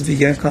 My name is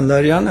Vigan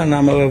Kandarian, and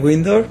I'm a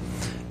vendor,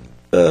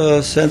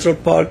 Central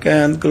Park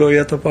and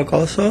Glorieta Park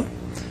also.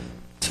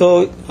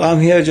 So I'm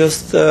here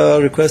just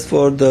request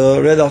for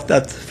the rid of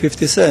that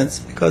 50 cents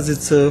because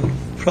it's a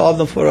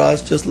problem for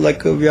us. Just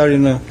like we are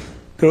in a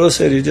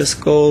grocery,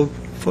 just go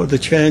for the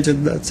change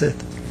and that's it.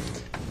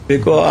 We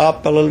go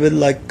up a little bit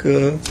like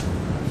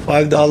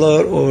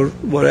 $5 or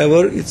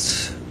whatever.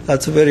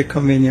 That's very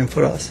convenient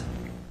for us.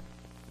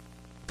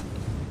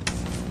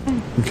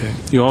 Okay.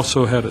 You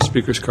also had a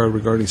speaker's card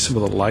regarding some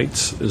of the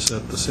lights. Is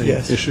that the same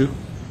Yes. issue?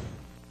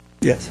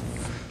 Yes.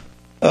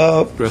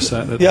 Address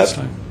that at this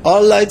time.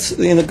 All lights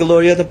in the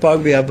Glorieta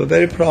Park, we have a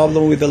very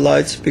problem with the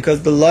lights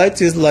because the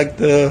lights is like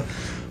the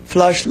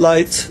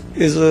flashlights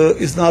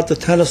is not the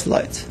tennis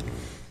lights.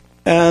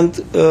 And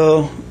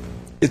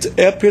it's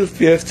April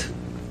 5th,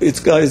 it's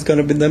going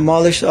to be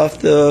demolished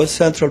of the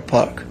Central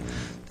Park.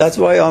 That's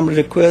why I'm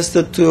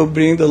requested to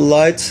bring the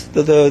lights,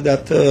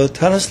 that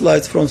tennis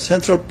lights from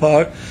Central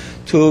Park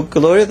to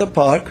Glorieta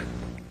Park,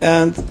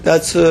 and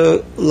that's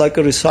like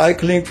a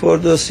recycling for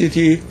the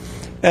city.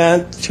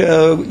 And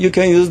you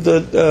can use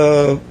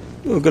the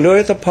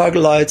Glorieta Park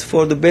lights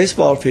for the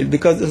baseball field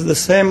because it's the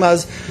same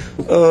as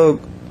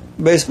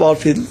baseball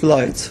field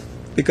lights.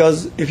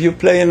 Because if you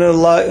play in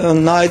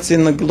nights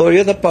in the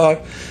Glorieta Park,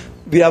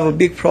 we have a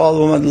big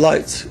problem with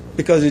lights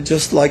because it's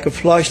just like a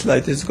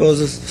flashlight. It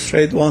goes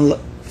straight one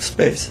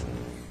space.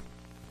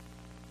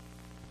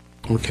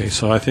 Okay,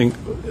 so I think,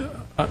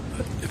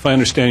 if I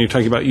understand, you're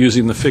talking about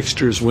using the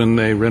fixtures when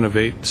they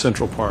renovate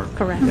Central Park.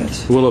 Correct.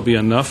 Yes. Will it be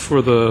enough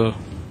for the?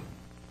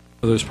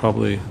 There's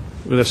probably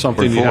that's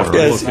something you have to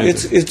Yes, look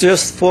into. it's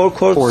just 4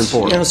 courts 4 and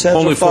 4. in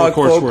Central Only 4 Park,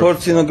 courts 4 worth.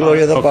 courts in the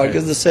Glorieta Okay. Park.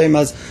 It's the same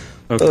as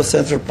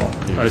Central Park.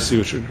 I see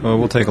what you're. Well,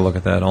 we'll take a look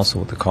at that also,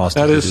 what the cost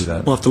That is is- to do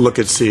that. We'll have to look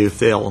and see if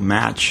they'll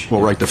match.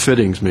 Well, right, the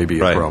fittings may be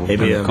a Right. problem.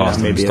 Maybe And the cost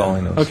of maybe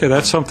installing those. Okay,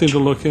 that's something to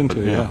look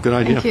into. Yeah. Good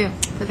idea. Thank you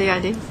for the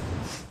idea.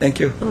 Thank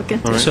you. Look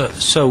into it.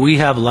 So we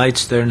have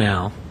lights there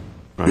now.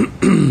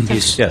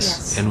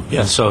 Yes.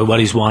 And so what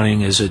he's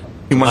wanting is it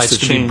He wants lights to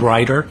to be change-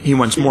 brighter? He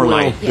wants more Well,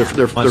 light.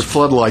 they're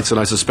floodlights, and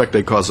I suspect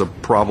they cause a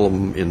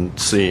problem in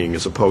seeing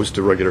as opposed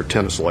to regular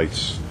tennis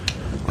lights.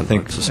 I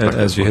think suspect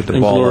as you hit the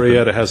And ball up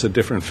Glorieta has a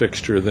different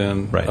fixture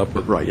than Right. up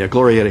at Right, yeah,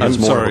 Glorieta has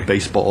I'm more sorry. of a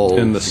baseball,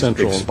 In the these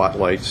central- big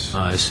spotlights.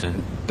 I see.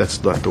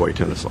 That's not the way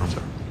tennis lights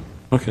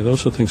are. Okay,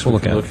 those are things We'll we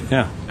look can at look.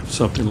 Yeah,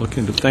 something to look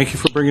into. Thank you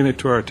for bringing it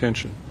to our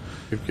attention.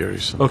 Give Gary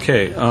some.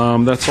 Okay,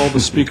 that's all the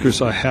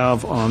speakers I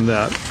have on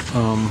that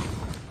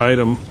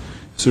item.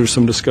 Is there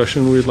some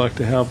discussion we'd like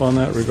to have on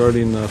that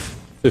regarding the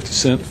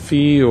 50-cent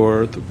fee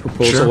or the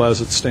proposal Sure. as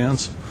it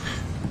stands?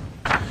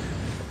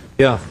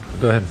 Yeah,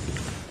 go ahead.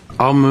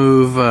 I'll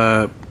move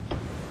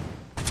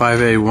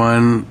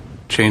 5A1,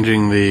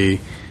 changing the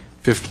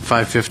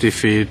 550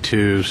 fee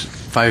to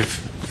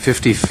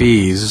 550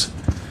 fees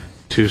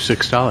to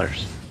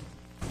 $6.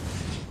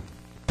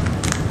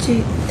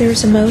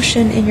 There's a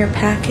motion in your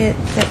packet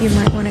that you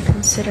might want to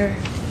consider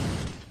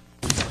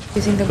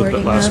using the Flip that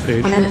wording last of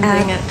page. and Amending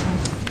add.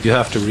 it. You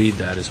have to read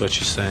that, is what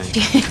she's saying.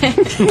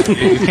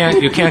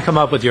 You can't come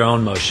up with your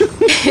own motion.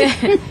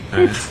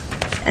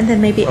 And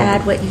then maybe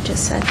add what you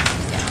just said.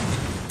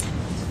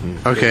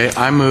 Okay,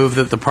 I move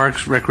that the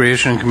Parks,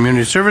 Recreation, and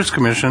Community Service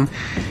Commission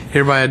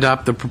hereby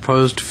adopt the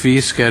proposed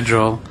fee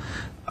schedule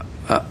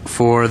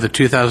for the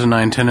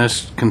 2009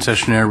 tennis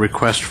concessionaire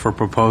request for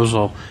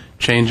proposal,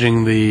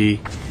 changing the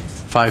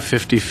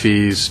 550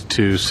 fees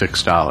to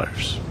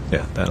 $6.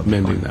 Yeah, that'll be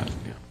Amending fine.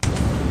 that.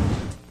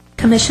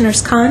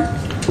 Commissioners Khan?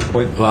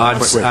 Well,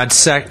 I'd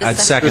second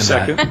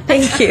that.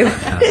 Thank you.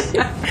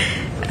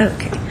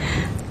 Okay.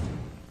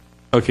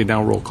 Okay,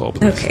 now roll call,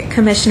 please. Okay.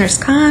 Commissioners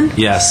Khan?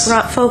 Yes.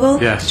 Rotfogel?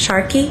 Yes.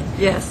 Sharkey?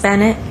 Yes.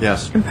 Bennett?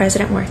 Yes. And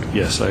President Ward.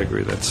 Yes, I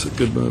agree. That's a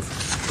good move.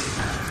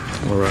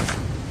 All right.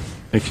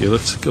 Thank you.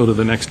 Let's go to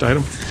the next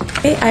item.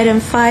 Okay, item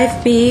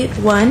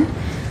 5B1,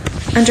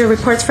 under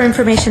Reports for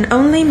Information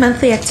Only,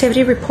 Monthly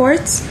Activity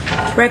Reports,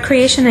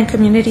 Recreation and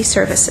Community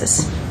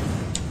Services.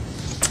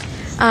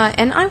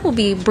 And I will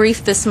be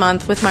brief this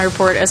month with my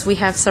report as we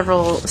have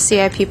several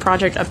CIP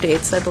project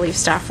updates I believe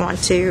staff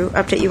want to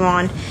update you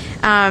on.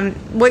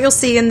 What you'll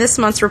see in this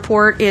month's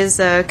report is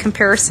a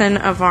comparison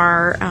of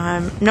our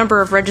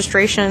number of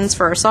registrations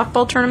for our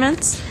softball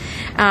tournaments.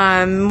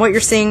 What you're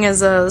seeing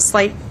is a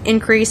slight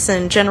increase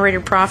in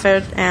generated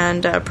profit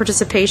and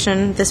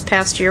participation this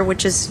past year,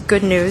 which is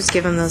good news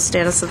given the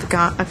status of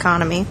the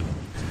economy.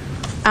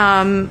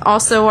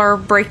 Also, our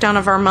breakdown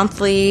of our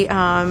monthly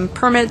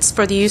permits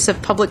for the use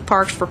of public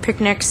parks for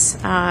picnics,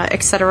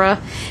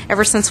 etc.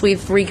 Ever since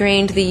we've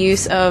regained the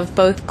use of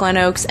both Glen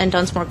Oaks and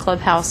Dunsmore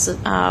Clubhouse,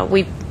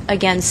 we've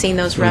again seeing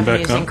those Going back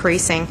revenues up.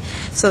 increasing.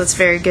 So that's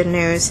very good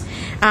news.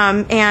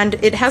 And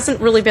it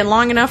hasn't really been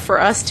long enough for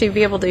us to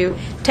be able to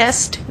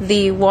test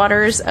the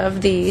waters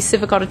of the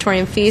Civic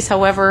Auditorium fees.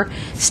 However,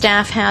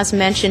 staff has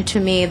mentioned to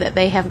me that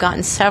they have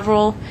gotten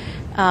several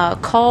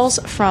calls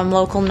from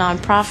local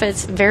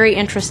nonprofits very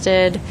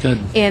interested Good.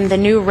 in the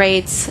new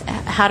rates.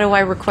 How do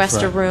I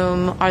request a Right.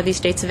 room? Are these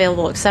dates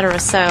available, et cetera?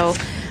 So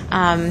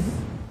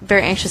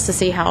very anxious to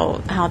see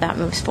how that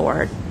moves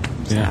forward.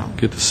 Yeah,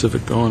 get the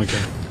Civic going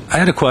again. I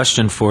had a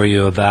question for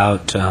you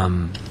about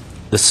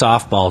the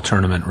softball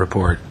tournament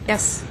report.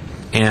 Yes.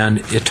 And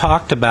it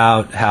talked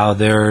about how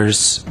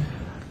there's,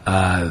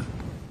 I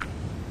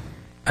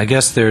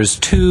guess there's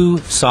 2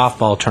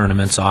 softball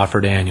tournaments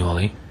offered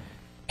annually,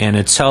 and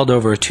it's held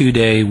over a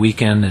 2-day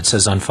weekend, it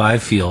says, on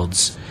 5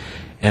 fields.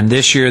 And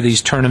this year,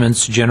 these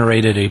tournaments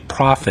generated a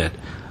profit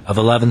of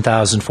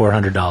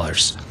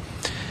 $11,400.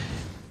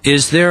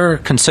 Is there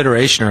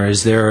consideration, or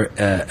is there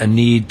a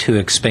need to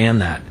expand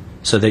that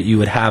so that you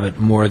would have it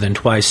more than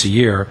twice a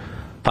year,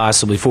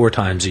 possibly 4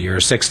 times a year or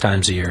 6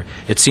 times a year?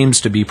 It seems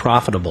to be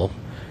profitable,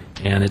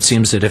 and it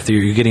seems that if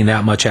you're getting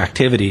that much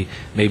activity,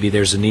 maybe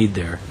there's a need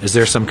there. Is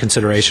there some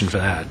consideration for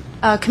that?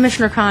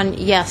 Commissioner Khan,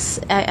 yes,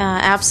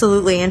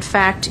 absolutely. In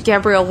fact,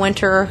 Gabrielle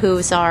Winter,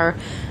 who's our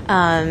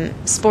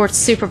sports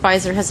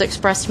supervisor, has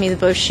expressed to me that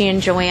both she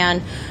and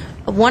Joanne,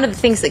 one of the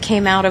things that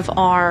came out of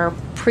our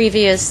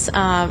previous,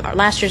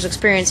 last year's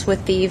experience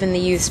with even the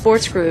youth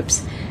sports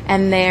groups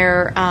and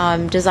their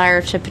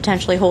desire to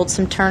potentially hold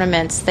some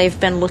tournaments, they've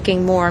been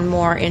looking more and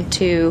more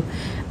into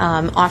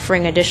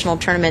offering additional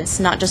tournaments,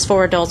 not just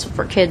for adults, but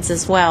for kids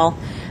as well.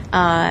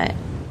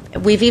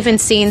 We've even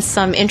seen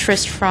some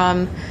interest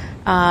from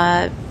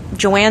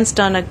Joanne's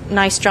done a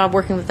nice job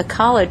working with the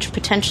college.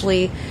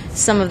 Potentially,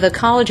 some of the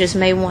colleges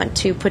may want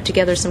to put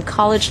together some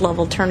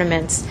college-level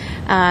tournaments.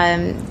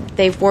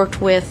 They've worked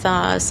with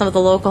some of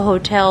the local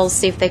hotels,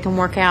 see if they can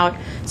work out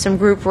some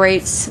group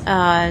rates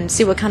and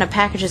see what kind of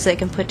packages they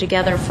can put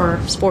together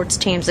for sports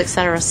teams, et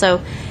cetera.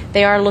 So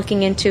they are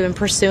looking into and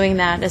pursuing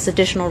that as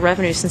additional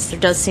revenue, since there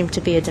does seem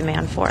to be a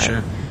demand for it.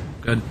 Sure.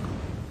 Good.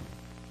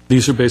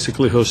 These are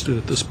basically hosted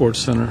at the Sports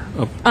Center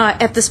up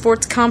At the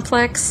sports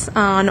complex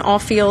on all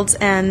fields,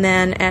 and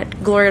then at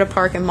Glorieta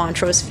Park and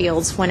Montrose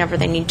Fields whenever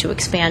they need to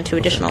expand to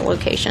additional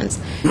locations.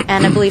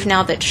 And I believe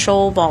now that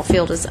Shoal Ball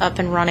Field is up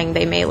and running,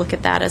 they may look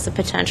at that as a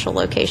potential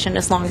location,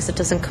 as long as it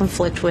doesn't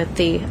conflict with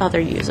the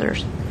other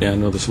users. Yeah, I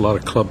know there's a lot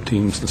of club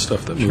teams and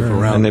stuff that move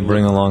around. And they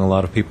bring along a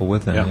lot of people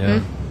with them. Yeah.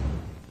 Yeah.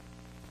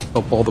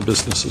 Help all the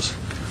businesses.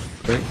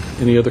 Great.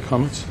 Any other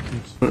comments?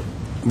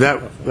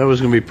 That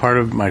was going to be part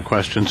of my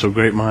question. So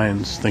great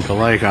minds think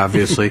alike,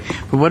 obviously.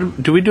 But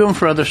what do we do them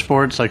for other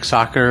sports like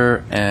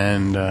soccer,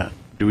 and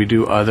do we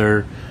do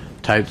other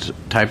types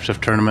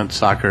of tournaments,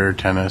 soccer,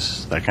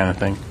 tennis, that kind of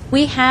thing?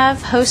 We have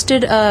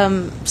hosted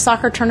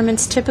soccer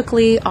tournaments.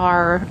 Typically,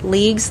 our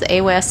leagues, the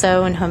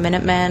AWSO and Home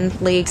Minutemen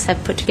leagues,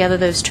 have put together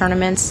those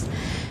tournaments.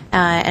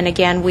 And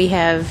again, we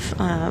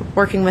have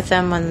working with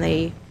them on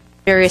the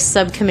various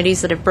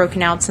subcommittees that have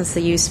broken out since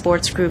the youth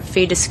sports group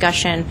fee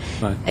discussion.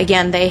 Right.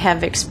 Again, they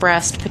have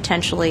expressed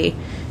potentially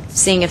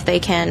seeing if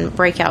they can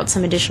break out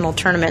some additional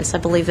tournaments. I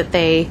believe that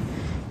they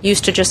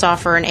used to just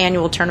offer an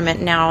annual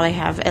tournament. Now they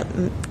have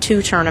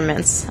 2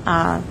 tournaments.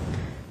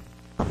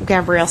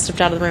 Gabrielle stepped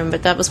out of the room,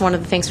 but that was one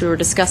of the things we were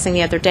discussing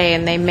the other day,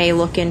 and they may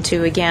look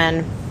into,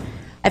 again,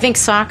 I think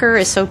soccer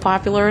is so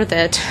popular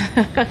that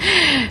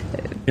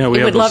Yeah, we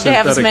they would those love to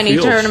have as synthetic many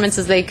fields. tournaments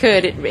as they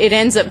could. It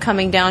ends up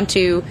coming down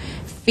to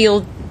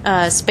field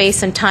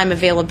space and time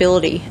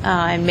availability,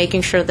 and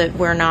making sure that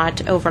we're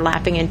not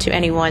overlapping into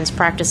anyone's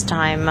practice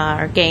time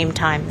or game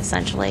time,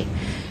 essentially.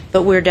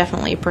 But we're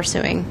definitely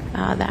pursuing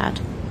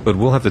that. But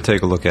we'll have to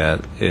take a look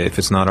at, if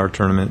it's not our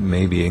tournament,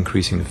 maybe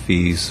increasing the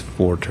fees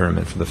for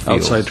tournament for the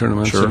fields. Outside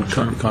tournaments Sure. and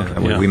contract,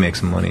 That way yeah. we make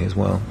some money as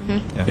well.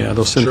 Yeah,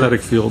 those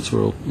synthetic fields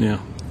will,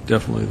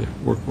 definitely they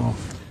work well.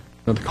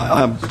 Another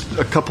comment?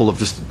 A couple of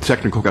just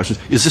technical questions.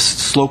 Is this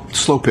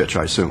slow pitch,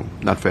 I assume,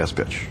 not fast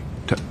pitch,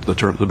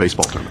 the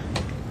baseball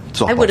tournament?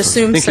 I would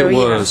assume I think so, it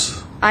yeah.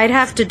 was. I'd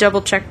have to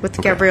double check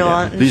with Gabrielle.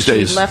 Yeah. These She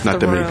days, left not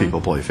the that many room.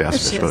 people play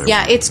fast pitch. But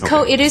Yeah,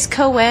 it is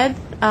co-ed.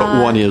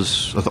 But one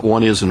is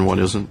and one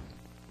isn't.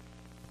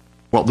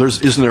 Well,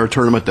 isn't there a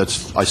tournament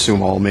that's, I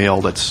assume, all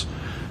male? That's.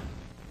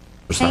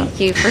 Thank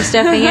you for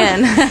stepping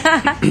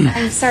in.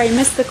 I'm sorry, I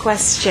missed the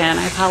question.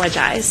 I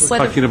apologize.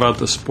 Talking about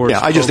the sports.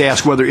 Yeah, I just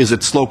asked whether is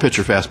it slow pitch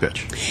or fast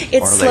pitch. It's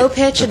Or are slow they-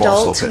 pitch they're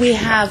all adult. slow pitch? We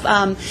have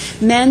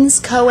men's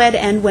co-ed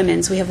and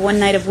women's. We have one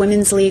night of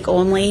women's league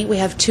only. We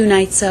have 2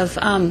 nights of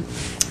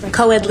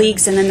co-ed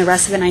leagues, and then the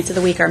rest of the nights of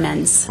the week are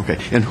men's. Okay,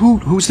 and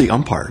who's the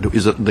umpire?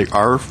 Is it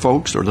our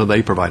folks, or do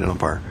they provide an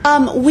umpire?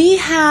 We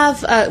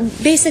have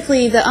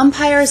basically the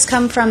umpires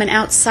come from an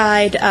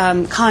outside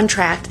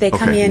contract. They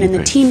come Okay, in, and the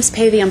okay. teams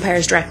pay the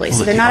umpires directly.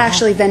 So they're not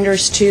actually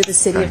vendors to the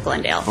city of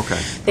Glendale. Okay.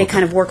 They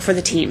kind of work for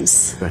the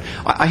teams. Okay.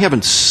 I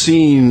haven't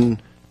seen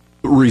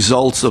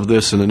results of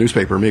this in the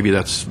newspaper. Maybe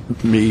that's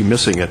me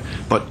missing it.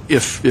 But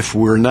if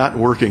we're not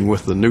working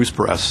with the news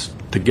press,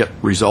 to get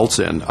results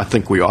in, I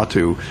think we ought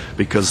to,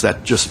 because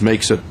that just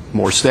makes it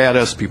more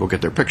status. People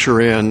get their picture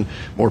in,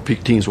 more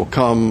peak teams will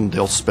come,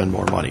 they'll spend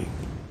more money.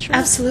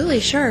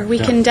 Absolutely, sure. We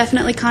Yeah. can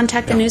definitely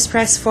contact the news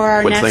press for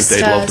our Would next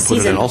think they'd love to put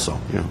season. it in also.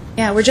 Yeah.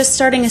 Yeah, we're just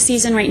starting a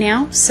season right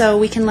now, so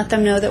we can let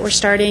them know that we're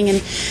starting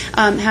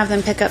and have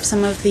them pick up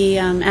some of the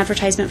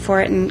advertisement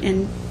for it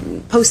and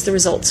post the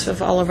results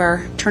of all of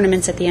our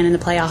tournaments at the end in the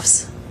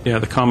playoffs. Yeah,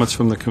 the comments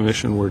from the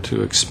commission were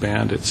to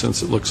expand it,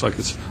 since it looks like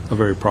it's a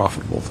very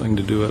profitable thing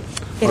to do at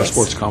It our is.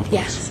 sports complex.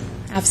 Yes,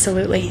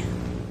 absolutely.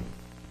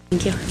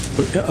 Thank you.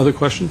 Other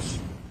questions?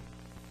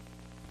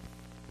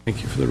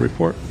 Thank you for the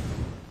report.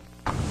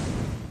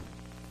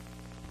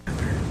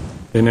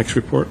 Okay, next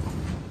report.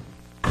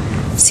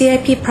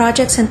 CIP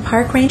projects and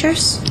park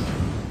rangers.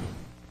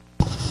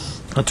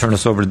 I'll turn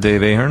us over to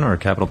Dave Ahern, our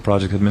Capital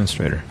Project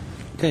Administrator.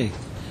 Okay.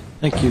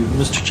 Thank you,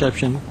 Mr.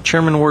 Chepchen.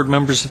 Chairman Ward,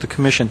 members of the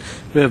Commission,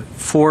 we have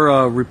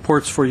 4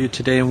 reports for you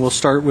today, and we'll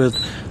start with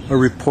a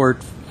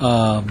report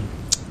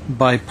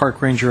by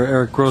Park Ranger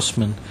Eric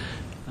Grossman.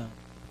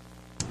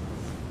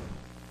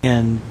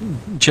 And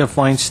Jeff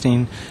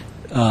Weinstein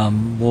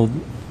will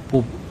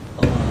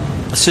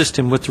assist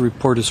him with the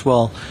report as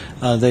well.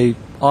 They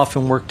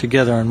often work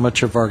together on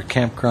much of our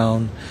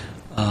campground,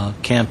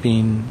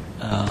 camping,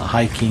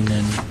 hiking,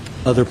 and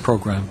other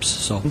programs.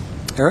 So,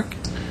 Eric?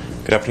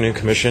 Good afternoon,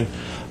 Commission.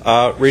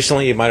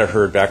 Recently, you might have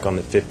heard back on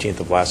the 15th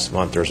of last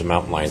month, there was a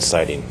mountain lion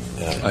sighting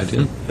I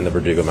did. in the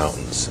Verdugo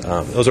Mountains.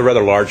 It was a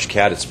rather large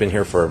cat. It's been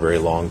here for a very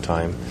long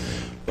time.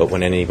 But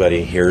when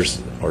anybody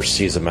hears or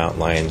sees a mountain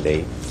lion,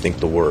 they think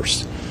the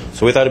worst.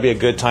 So we thought it'd be a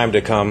good time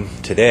to come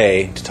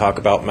today to talk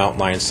about mountain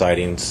lion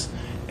sightings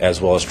as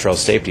well as trail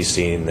safety,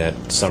 seeing that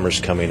summer's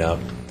coming up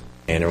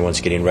and everyone's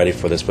getting ready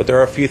for this. But there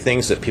are a few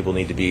things that people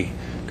need to be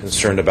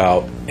concerned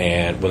about,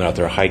 and when they're out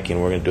there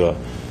hiking, we're going to do a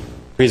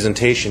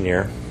presentation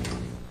here.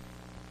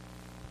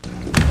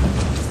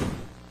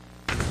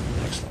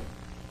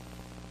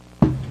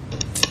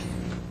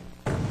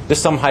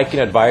 Just some hiking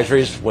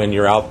advisories when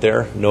you're out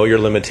there. Know your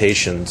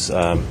limitations.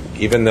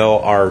 Even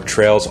though our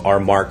trails are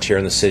marked here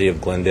in the city of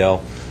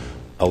Glendale,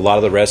 a lot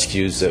of the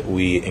rescues that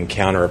we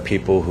encounter are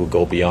people who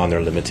go beyond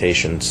their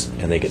limitations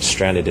and they get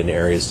stranded in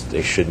areas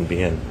they shouldn't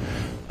be in.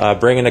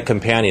 Bring in a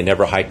companion.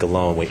 Never hike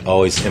alone. We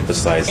always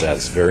emphasize that.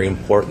 It's very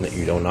important that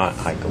you do not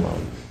hike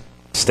alone.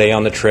 Stay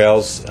on the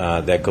trails.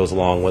 That goes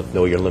along with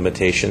know your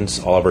limitations.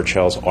 All of our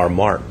trails are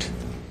marked.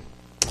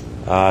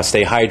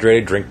 Stay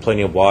hydrated. Drink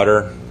plenty of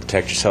water.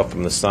 Protect yourself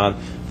from the sun.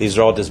 These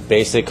are all just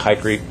basic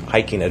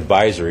hiking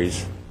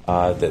advisories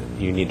that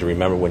you need to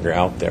remember when you're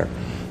out there.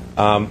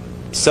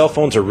 Cell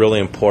phones are really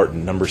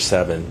important. Number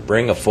 7,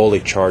 bring a fully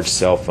charged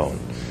cell phone.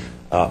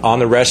 On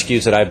the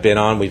rescues that I've been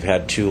on, we've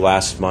had 2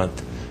 last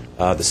month,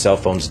 the cell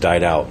phones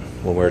died out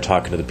when we were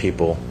talking to the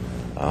people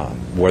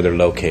where they're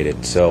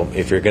located. So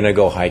if you're going to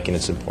go hiking,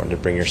 it's important to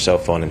bring your cell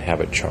phone and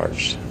have it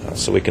charged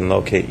so we can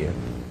locate you.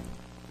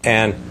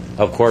 And,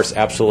 of course,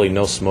 absolutely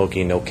no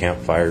smoking, no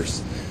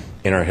campfires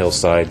in our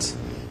hillsides,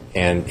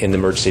 and in the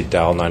emergency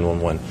dial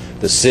 911.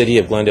 The city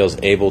of Glendale is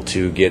able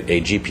to get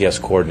a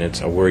GPS coordinates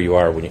of where you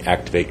are when you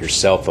activate your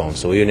cell phone.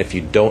 So even if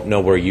you don't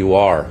know where you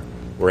are,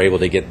 we're able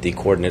to get the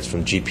coordinates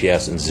from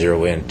GPS and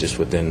zero in just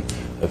within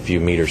a few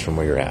meters from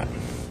where you're at.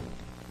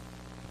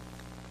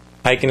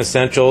 Hiking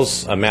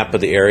essentials, a map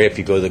of the area. If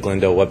you go to the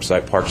Glendale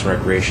website, Parks and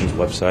Recreation's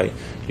website,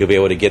 you'll be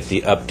able to get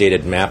the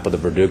updated map of the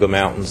Verdugo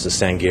Mountains, the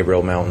San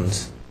Gabriel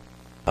Mountains.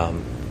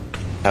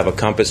 Have a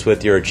compass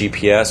with you or a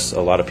GPS. A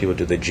lot of people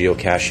do the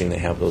geocaching. They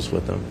have those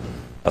with them.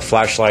 A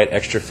flashlight,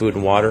 extra food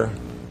and water,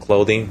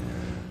 clothing,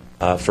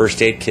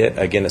 first aid kit,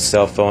 again, a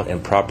cell phone,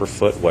 and proper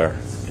footwear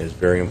is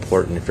very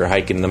important. If you're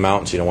hiking in the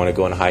mountains, you don't want to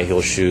go in high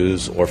heel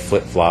shoes or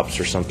flip-flops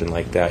or something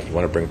like that. You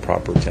want to bring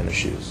proper tennis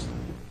shoes.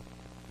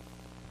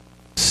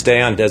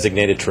 Stay on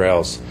designated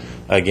trails.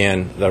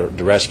 Again, the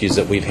rescues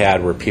that we've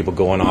had were people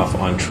going off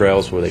on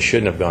trails where they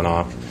shouldn't have gone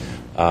off.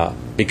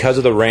 Because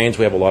of the rains,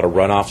 we have a lot of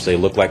runoffs. They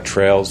look like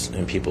trails,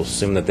 and people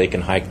assume that they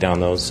can hike down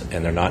those,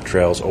 and they're not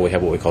trails. Or we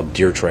have what we call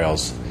deer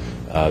trails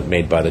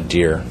made by the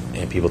deer,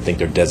 and people think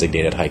they're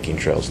designated hiking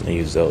trails, and they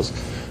use those.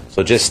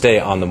 So just stay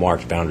on the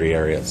marked boundary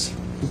areas.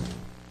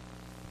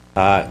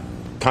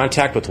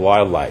 Contact with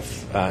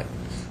wildlife.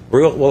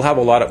 We'll have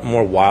a lot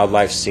more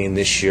wildlife seen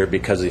this year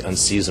because of the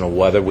unseasonal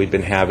weather we've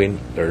been having.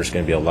 There's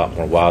going to be a lot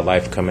more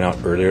wildlife coming out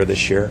earlier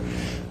this year.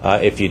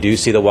 If you do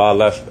see the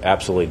wildlife,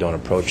 absolutely don't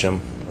approach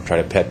them. Try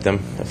to pet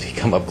them if you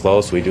come up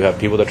close. We do have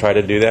people that try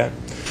to do that.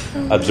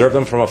 Observe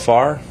them from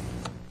afar,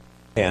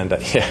 and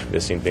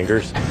missing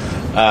fingers.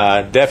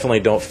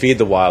 Definitely don't feed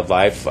the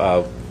wildlife.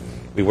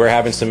 We were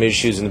having some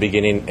issues in the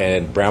beginning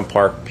at Brown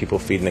Park, people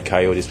feeding the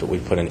coyotes, but we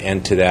put an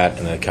end to that,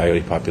 and the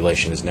coyote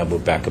population has now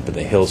moved back up in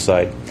the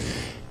hillside.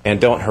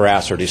 And don't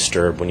harass or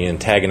disturb. When you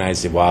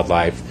antagonize the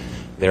wildlife,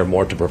 they're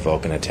more to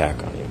provoke an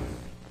attack on you.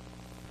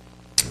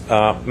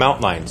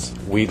 Mountain lions.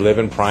 We live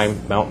in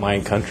prime mountain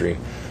lion country.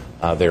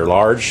 They're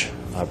large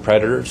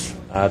predators.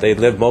 They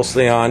live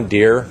mostly on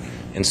deer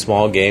and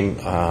small game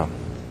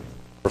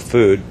for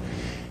food.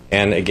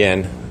 And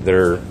again,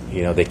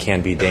 they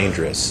can be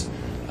dangerous.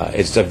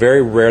 It's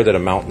very rare that a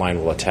mountain lion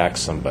will attack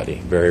somebody,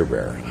 very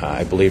rare.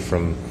 I believe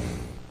from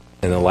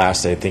in the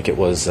last, I think it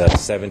was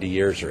 70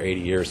 years or 80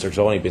 years, there's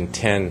only been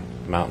 10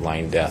 mountain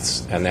lion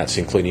deaths, and that's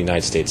including the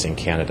United States and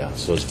Canada.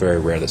 So it's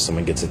very rare that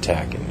someone gets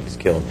attacked and is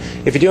killed.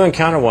 If you do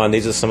encounter one,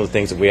 these are some of the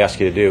things that we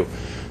ask you to do.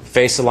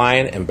 Face the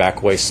lion and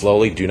back away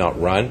slowly. Do not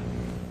run.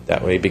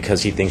 That way,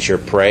 because he thinks you're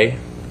prey,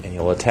 and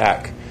he'll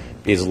attack.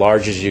 Be as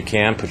large as you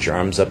can. Put your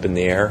arms up in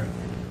the air.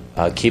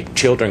 Keep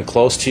children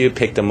close to you.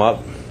 Pick them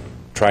up.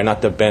 Try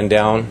not to bend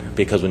down,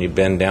 because when you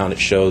bend down, it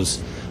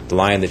shows the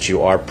lion that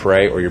you are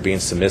prey or you're being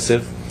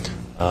submissive.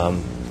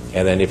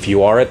 And then if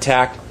you are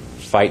attacked,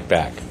 fight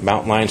back.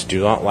 Mountain lions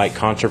do not like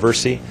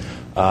controversy.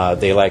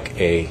 They like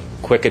a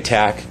quick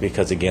attack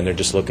because, again, they're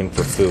just looking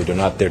for food. They're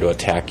not there to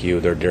attack you.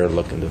 They're there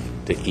looking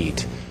to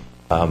eat.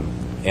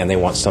 And they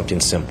want something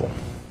simple.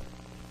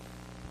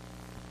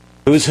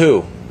 Who's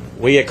who?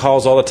 We get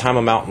calls all the time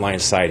of mountain lion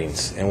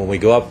sightings. And when we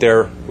go up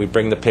there, we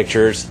bring the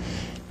pictures.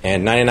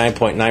 And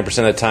 99.9% of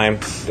the time,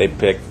 they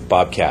pick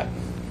bobcat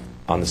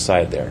on the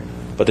side there.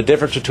 But the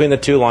difference between the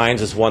two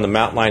lions is, one, the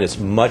mountain lion is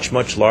much,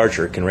 much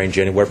larger. It can range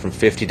anywhere from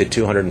 50 to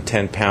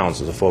 210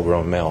 pounds as a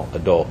full-grown male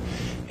adult.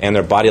 And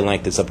their body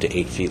length is up to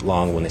 8 feet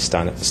long when they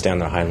stand on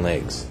their hind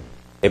legs.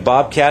 A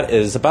bobcat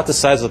is about the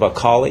size of a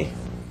collie.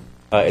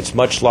 It's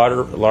much much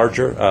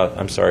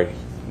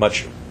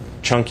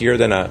chunkier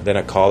than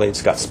a collie.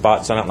 It's got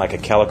spots on it like a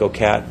calico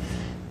cat.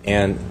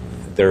 And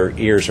their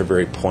ears are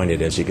very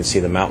pointed. As you can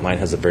see, the mountain lion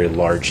has a very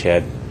large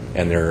head,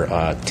 and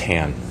they're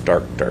tan,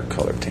 dark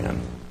color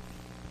tan.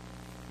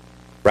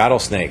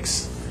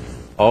 Rattlesnakes.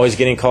 Always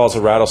getting calls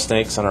of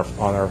rattlesnakes on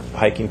our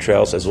hiking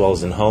trails as well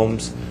as in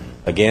homes.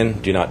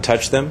 Again, do not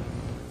touch them.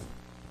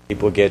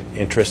 People get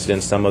interested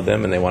in some of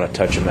them and they want to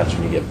touch them. That's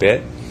when you get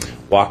bit.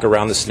 Walk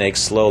around the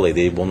snakes slowly.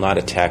 They will not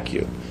attack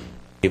you.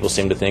 People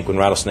seem to think when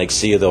rattlesnakes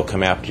see you, they'll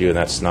come after you, and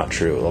that's not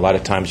true. A lot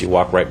of times you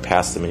walk right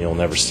past them and you'll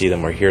never see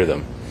them or hear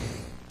them.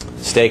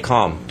 Stay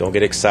calm. Don't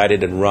get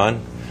excited and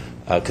run,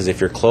 because if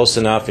you're close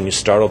enough and you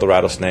startle the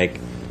rattlesnake,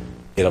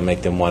 it'll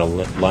make them want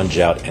to lunge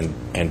out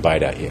and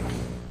bite at you.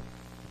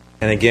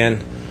 And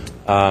again,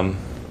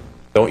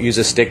 don't use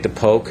a stick to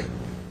poke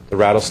the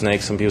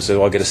rattlesnake. Some people say,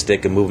 well, I'll get a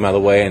stick and move them out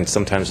of the way, and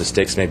sometimes the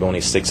stick's maybe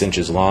only 6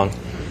 inches long,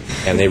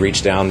 and they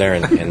reach down there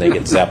and they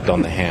get zapped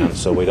on the hand.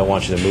 So we don't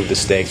want you to move the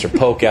stakes or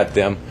poke at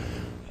them,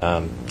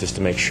 just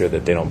to make sure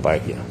that they don't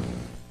bite you.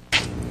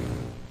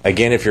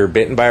 Again, if you're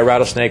bitten by a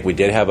rattlesnake, we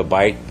did have a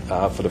bite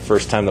for the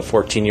first time in the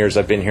 14 years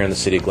I've been here in the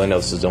city of Glendale.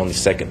 This is the only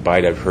second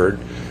bite I've heard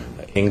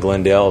in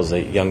Glendale. It was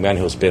a young man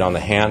who was bit on the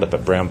hand up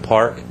at Bram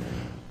Park.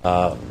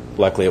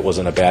 Luckily, it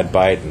wasn't a bad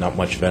bite. Not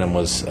much venom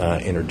was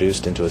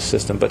introduced into his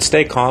system. But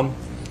stay calm.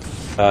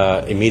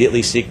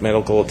 Immediately seek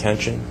medical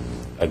attention.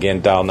 Again,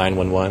 dial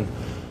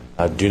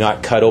 911. Do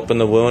not cut open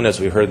the wound.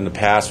 As we heard in the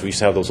past, we used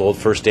to have those old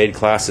first aid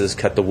classes,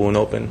 cut the wound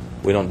open.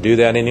 We don't do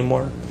that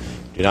anymore.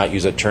 Do not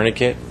use a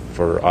tourniquet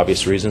for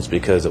obvious reasons,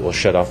 because it will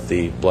shut off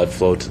the blood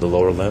flow to the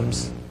lower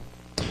limbs.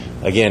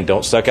 Again,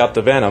 don't suck out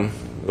the venom.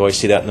 We always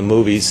see that in the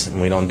movies,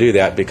 and we don't do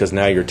that because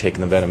now you're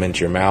taking the venom into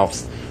your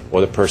mouth, or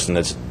the person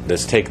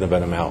that's taking the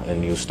venom out,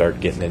 and you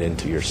start getting it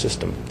into your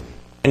system.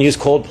 And use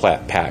cold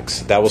packs.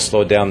 That will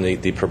slow down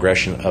the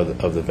progression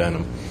of the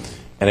venom.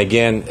 And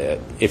again,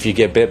 if you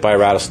get bit by a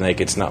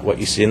rattlesnake, it's not what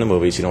you see in the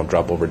movies. You don't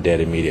drop over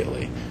dead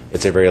immediately.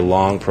 It's a very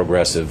long,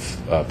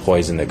 progressive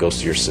poison that goes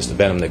through your system,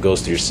 venom that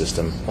goes through your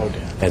system, and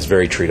it's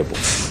very treatable.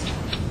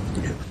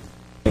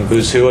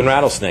 Who's who in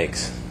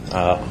rattlesnakes?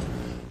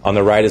 On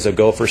the right is a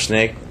gopher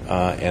snake,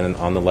 and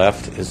on the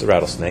left is the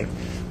rattlesnake.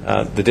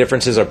 The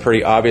differences are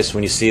pretty obvious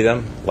when you see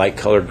them.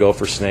 Light-colored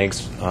gopher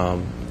snakes,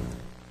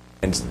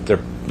 and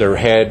their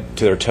head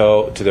to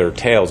their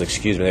tails,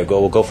 they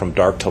will go from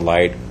dark to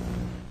light.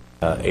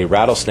 A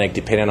rattlesnake,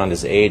 depending on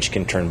his age,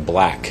 can turn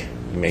black.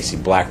 You may see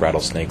black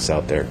rattlesnakes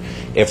out there.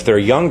 If they're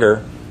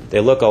younger, they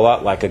look a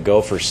lot like a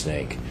gopher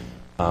snake.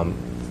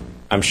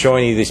 I'm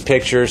showing you these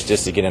pictures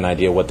just to get an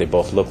idea of what they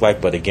both look like,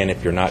 but again,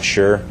 if you're not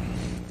sure,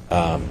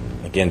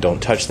 again,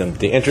 don't touch them.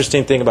 The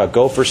interesting thing about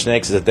gopher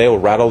snakes is that they will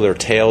rattle their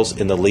tails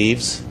in the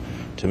leaves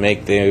to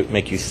make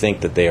you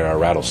think that they are a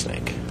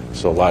rattlesnake.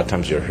 So a lot of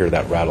times you'll hear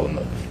that rattle,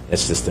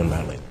 it's just them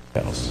rattling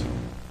their tails.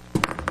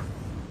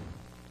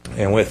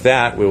 And with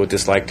that, we would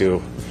just like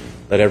to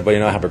let everybody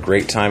know, have a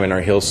great time in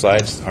our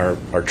hillsides.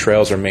 Our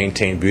trails are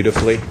maintained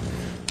beautifully.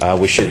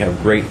 We should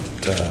have great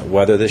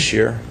weather this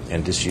year,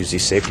 and just use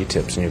these safety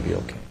tips and you'll be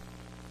okay.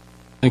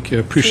 Thank you.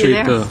 I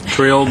appreciate the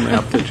trail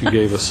map that you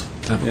gave us.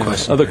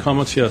 Other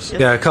comments? Yes.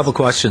 Yeah, a couple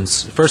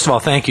questions. First of all,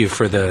 thank you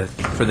for the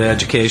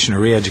education or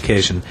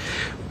re-education.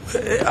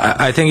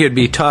 I think it'd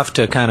be tough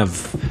to kind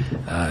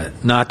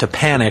of not to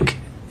panic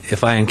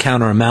if I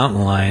encounter a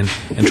mountain lion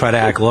and try to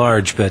act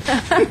large, but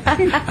I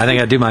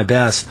think I'd do my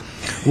best.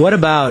 What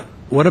about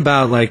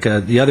like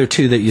the other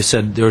two that you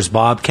said? There's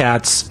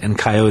bobcats and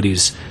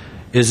coyotes.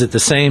 Is it the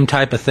same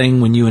type of thing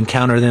when you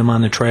encounter them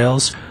on the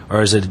trails,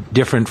 or is it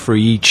different for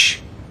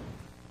each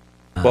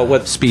Well,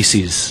 with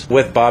species?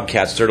 With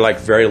bobcats, they're like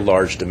very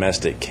large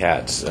domestic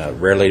cats.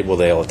 Rarely will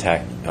they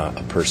attack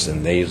a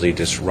person. They usually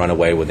just run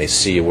away when they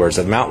see you, whereas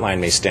a mountain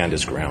lion may stand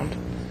his ground.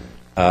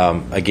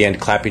 Again,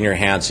 clapping your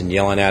hands and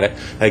yelling at it.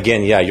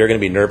 Again, yeah, you're going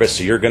to be nervous,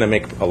 so you're going to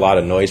make a lot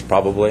of noise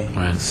probably.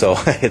 Right. So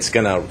it's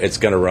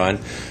gonna run.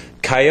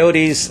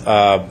 Coyotes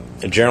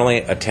generally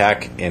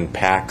attack in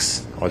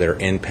packs, or they're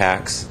in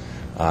packs.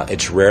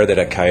 It's rare that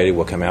a coyote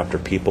will come after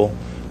people.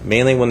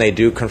 Mainly when they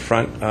do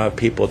confront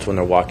people, it's when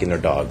they're walking their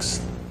dogs.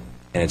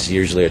 And it's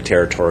usually a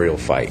territorial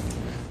fight.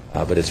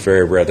 But it's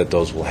very rare that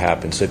those will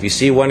happen. So if you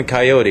see one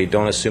coyote,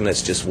 don't assume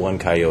that's just one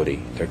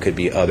coyote. There could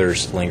be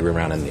others lingering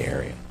around in the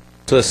area.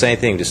 So the same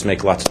thing, just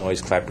make lots of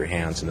noise, clap your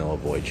hands, and they'll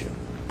avoid you.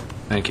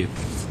 Thank you.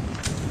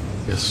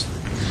 Yes.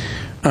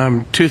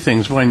 Two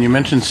things. One, you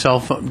mentioned cell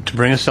phone, to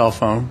bring a cell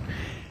phone.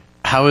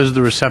 How is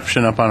the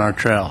reception up on our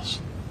trails?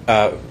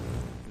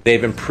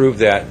 They've improved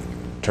that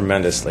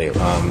tremendously.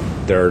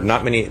 There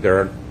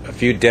are a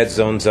few dead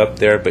zones up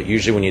there, but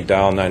usually when you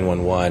dial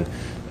 911,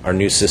 our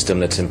new system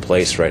that's in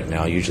place right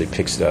now usually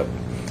picks it up.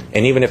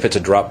 And even if it's a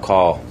drop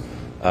call,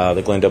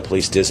 the Glendale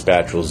Police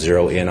Dispatch will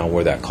zero in on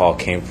where that call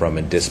came from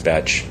and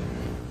dispatch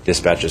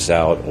us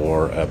out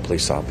or a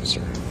police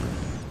officer.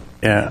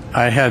 Yeah,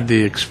 I had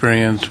the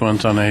experience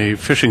once on a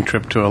fishing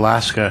trip to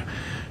Alaska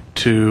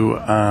to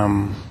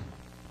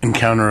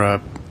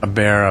encounter a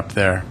bear up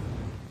there,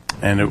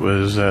 and it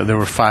was there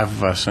were 5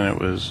 of us, and it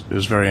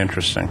was very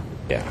interesting.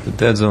 Yeah, the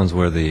dead zone's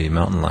where the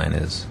mountain lion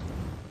is.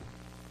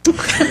 Yeah,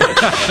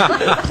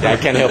 I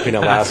can't help you in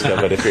Alaska,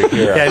 but if you're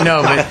here, yeah,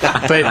 no,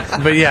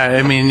 but yeah,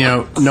 I mean,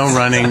 no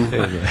running.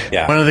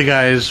 Yeah. One of the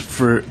guys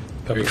for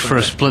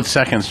a split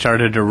second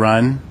started to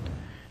run,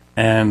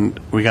 and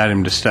we got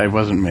him to stop. It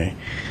wasn't me,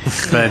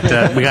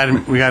 but we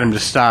got him to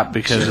stop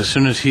because as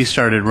soon as he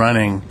started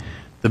running,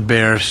 the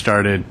bear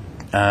started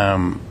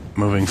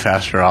moving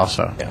faster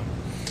also. Yeah.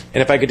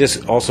 And if I could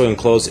just also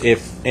enclose,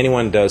 if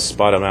anyone does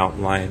spot a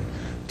mountain lion,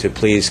 to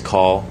please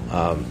call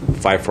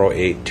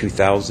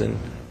 548-2000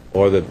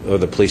 or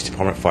the police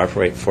department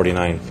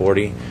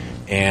 548-4940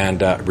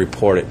 and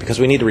report it, because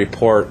we need to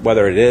report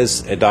whether it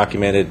is a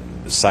documented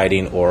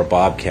sighting or a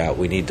bobcat.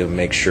 We need to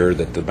make sure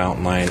that the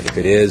mountain lion, if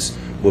it is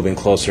moving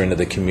closer into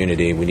the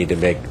community, we need to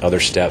make other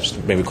steps,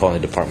 maybe calling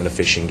the Department of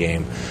Fish and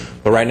Game.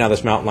 But right now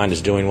this mountain lion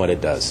is doing what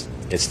it does.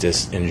 It's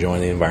just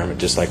enjoying the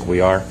environment just like we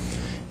are,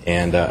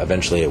 and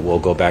eventually it will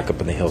go back up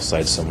in the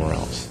hillside somewhere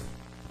else.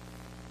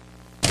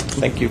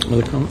 Thank you.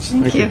 Other comments?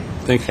 Thank you.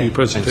 Thank you.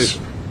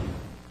 Presentation.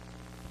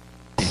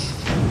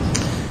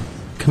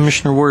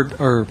 Commissioner Ward,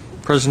 or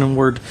President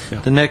Ward,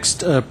 the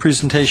next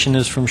presentation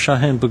is from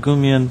Shahin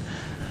Bagumian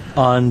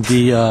on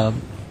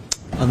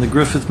the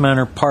Griffith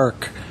Manor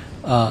Park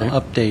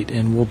update,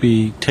 and we'll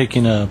be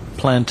taking a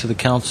plan to the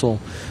council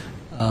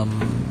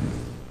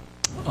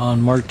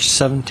on March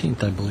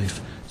 17th, I believe.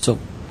 So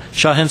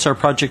Shahin's our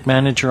project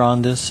manager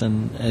on this,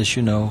 and as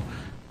you know,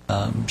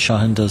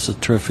 Shahin does a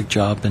terrific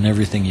job in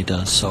everything he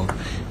does, so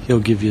he'll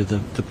give you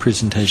the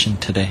presentation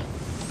today.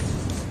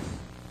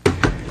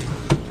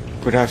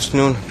 Good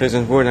afternoon,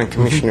 President Ward and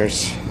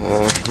Commissioners.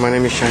 My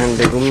name is Shahin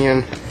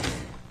Bagumian,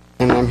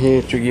 and I'm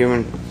here to give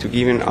an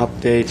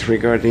update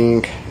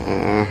regarding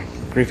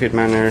Griffith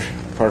Manor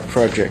Park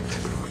project.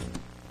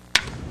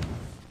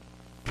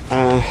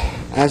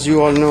 As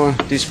you all know,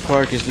 this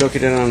park is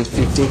located on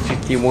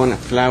 1551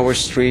 Flower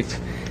Street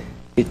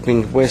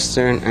between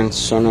Western and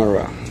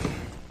Sonora.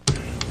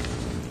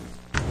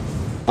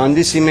 On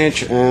this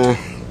image,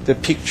 the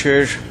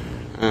picture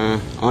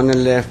on the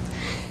left,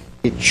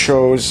 it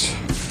shows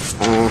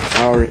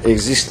our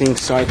existing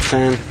site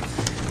plan,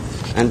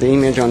 and the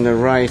image on the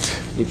right,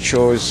 it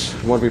shows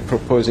what we're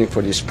proposing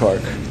for this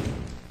park.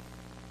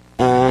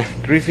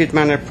 Griffith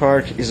Manor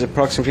Park is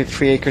approximately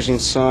 3 acres in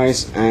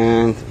size,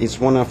 and it's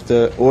one of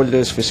the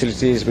oldest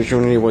facilities which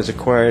originally was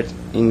acquired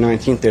in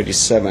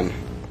 1937.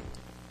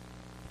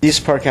 This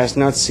park has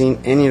not seen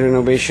any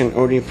renovation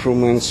or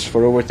improvements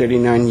for over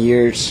 39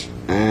 years,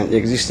 and the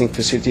existing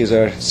facilities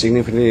are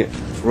significantly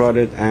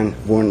rotted and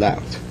worn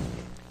out.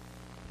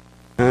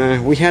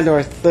 We had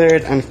our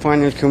third and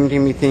final community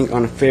meeting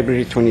on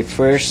February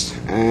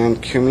 21st,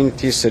 and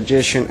community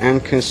suggestion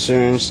and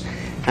concerns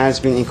has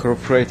been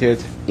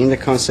incorporated in the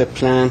concept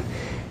plan,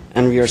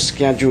 and we are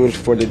scheduled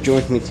for the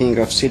joint meeting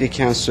of City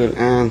Council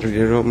and the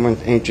Development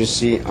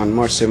Agency on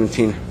March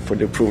 17 for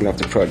the approval of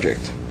the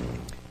project.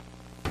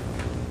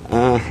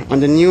 On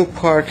the new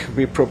park,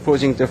 we're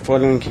proposing the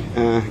following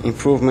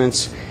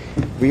improvements.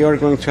 We are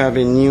going to have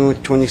a new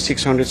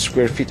 2,600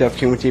 square feet of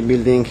community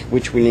building,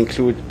 which will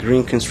include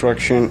green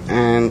construction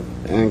and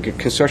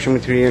construction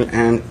material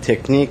and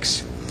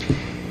techniques.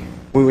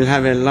 We will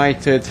have a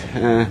lighted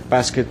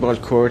basketball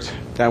court.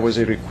 That was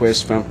a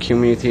request from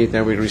community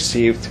that we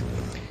received.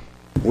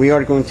 We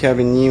are going to have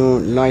a new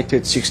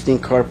lighted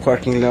 16-car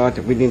parking lot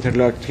with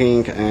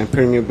interlocking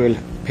permeable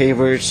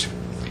pavers.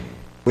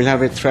 We'll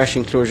have a trash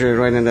enclosure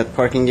right in that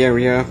parking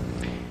area.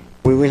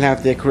 We will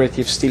have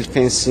decorative steel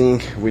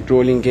fencing with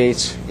rolling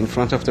gates in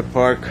front of the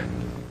park.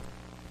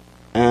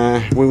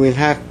 We will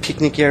have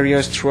picnic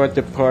areas throughout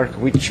the park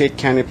with shade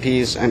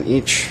canopies, and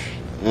each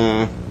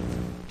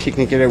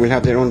picnic area will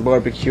have their own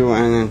barbecue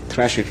and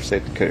trash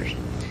receptacles.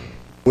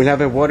 We'll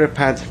have a water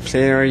pad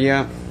play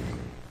area.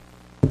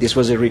 This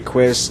was a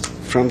request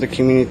from the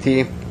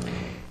community.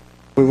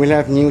 We will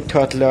have new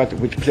tot lot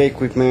with play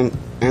equipment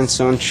and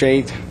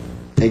sunshade.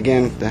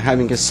 Again,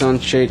 having a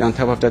sunshade on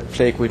top of that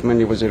play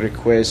equipment, it was a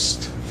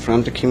request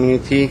from the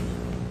community.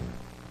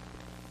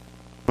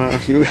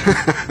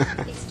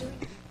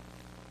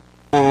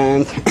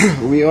 And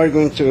we are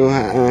going to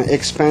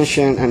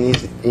expansion and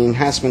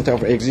enhancement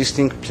of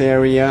existing play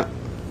area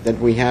that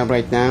we have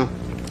right now.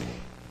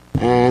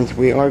 And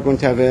we are going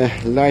to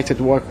have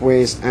lighted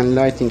walkways and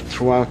lighting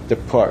throughout the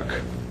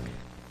park.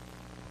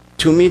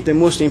 To me, the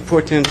most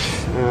important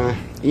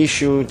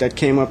issue that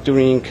came up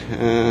during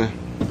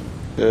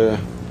the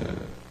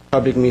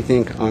public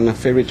meeting on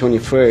February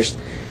 21st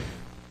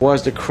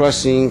was the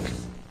crossing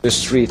the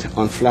street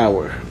on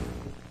Flower.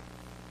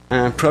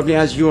 Probably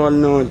as you all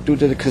know, due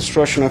to the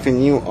construction of a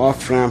new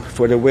off-ramp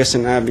for the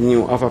Western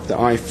Avenue off of the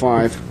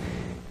I-5,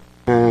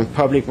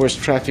 public works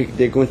traffic,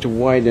 they're going to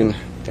widen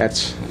that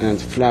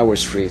Flower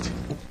Street.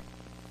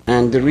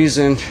 And the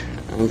reason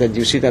that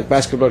you see that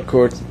basketball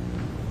court,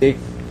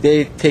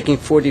 they're taking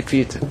 40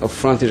 feet of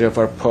frontage of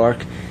our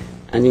park,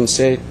 and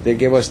instead they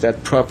gave us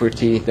that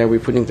property that we're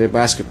putting the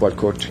basketball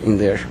court in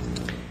there.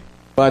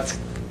 But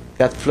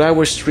that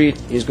Flower Street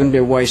is going to be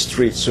a wide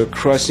street, so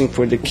crossing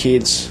for the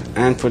kids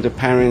and for the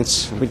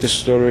parents with the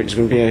store is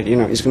going to be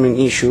it's going to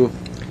be an issue,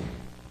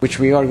 which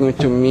we are going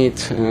to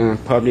meet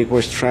public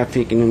works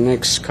traffic in the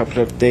next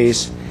couple of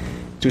days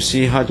to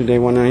see how do they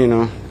want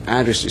to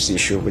address this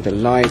issue with the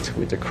light,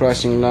 with the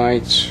crossing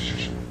lights,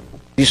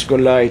 disco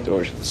light,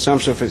 or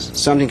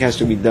something has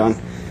to be done.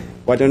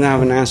 Well, I don't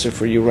have an answer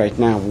for you right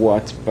now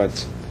what,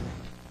 but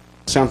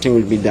something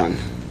will be done.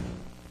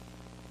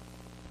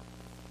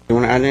 You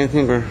want to add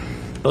anything, or?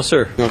 No,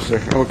 sir. No,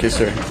 sir. Okay,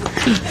 sir.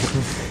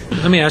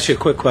 Let me ask you a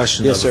quick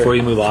question, Yes, though, before sir.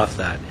 you move off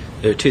that.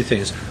 There are two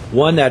things.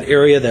 One, that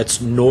area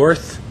that's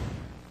north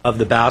of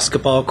the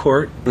basketball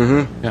court,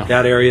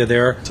 that area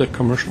there. It's a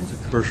commercial.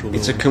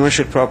 It's a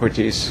commercial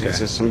properties.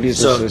 It's some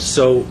businesses.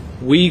 So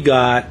we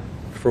got,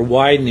 for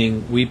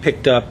widening, we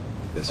picked up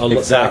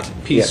that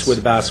piece Yes. where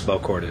the basketball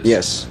court is.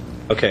 Yes.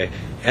 Okay.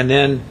 And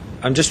then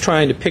I'm just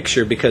trying to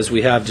picture, because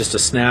we have just a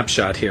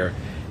snapshot here.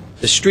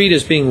 The street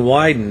is being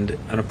widened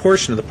on a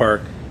portion of the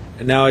park,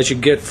 and now as you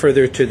get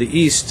further to the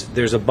east,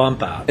 there's a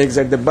bump out.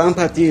 Exactly. The bump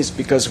out is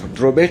because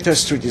Roberta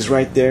Street is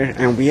right there,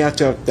 and we have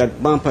to have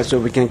that bump out so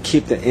we can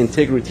keep the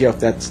integrity of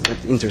that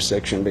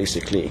intersection,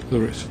 basically.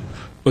 There is.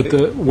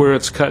 But where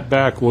it's cut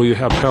back, will you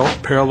have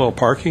parallel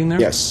parking there?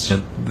 Yes.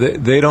 And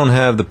they don't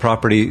have the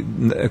property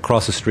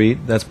across the street.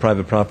 That's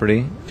private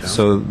property.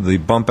 So the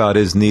bump out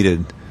is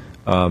needed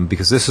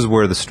because this is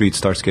where the street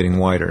starts getting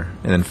wider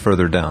and then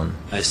further down.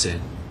 I see.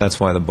 That's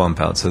why the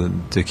bump out, so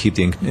to keep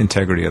the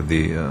integrity of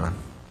the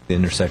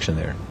intersection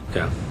there.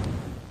 Yeah.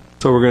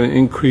 So we're going to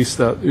increase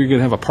that. You're going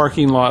to have a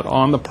parking lot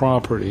on the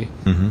property,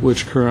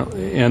 which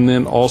currently, and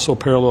then also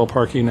parallel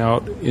parking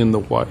out in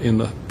the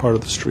part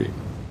of the street.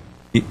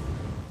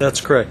 That's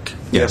correct.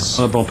 Yes.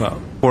 On the bump out.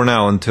 For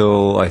now,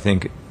 until I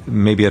think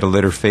maybe at a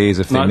later phase,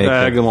 if Not they make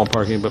diagonal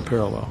parking, but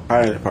parallel.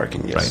 Parallel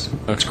parking, yes.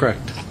 Right. That's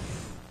correct.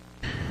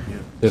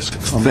 Yes.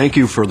 Thank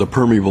you for the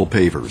permeable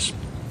pavers.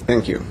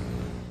 Thank you.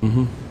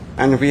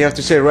 And we have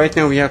to say, right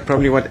now we have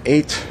probably,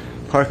 8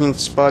 parking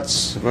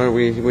spots, where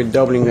we're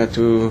doubling that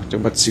to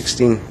about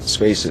 16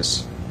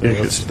 spaces. Yeah,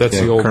 'cause That's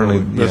the old currently,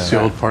 road. that's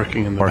the old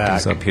parking in the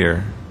parking's back. up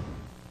here.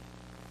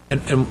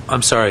 And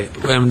I'm sorry,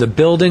 the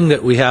building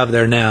that we have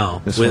there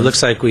now, This it one?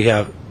 looks like we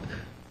have.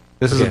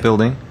 This is a Okay.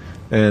 building,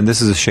 and this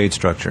is a shade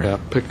structure.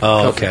 Yeah.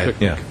 Oh, okay.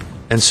 Yeah.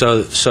 And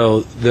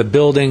so the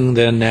building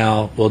then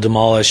now will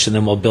demolish, and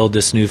then we'll build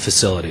this new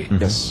facility.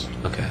 Yes.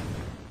 Okay.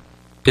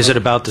 Is it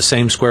about the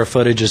same square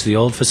footage as the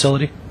old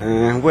facility?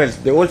 Well,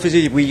 the old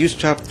facility, we used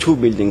to have 2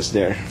 buildings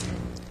there.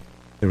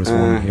 There was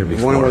one here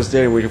before. One was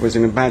there, which was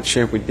in a bad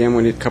shape. We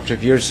demoed it a couple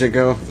of years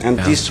ago. And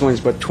Yeah. this one is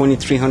about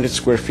 2,300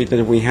 square feet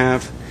that we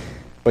have.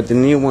 But the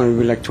new one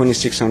will be like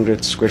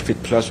 2,600 square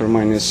feet plus or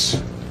minus.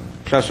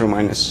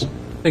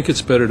 I think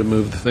it's better to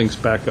move the things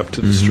back up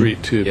to the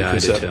street, too, Yeah, I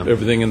because do, too.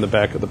 everything in the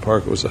back of the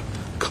park was a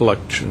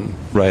collection.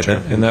 Right,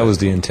 and that was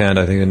the intent.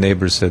 I think the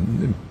neighbors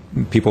said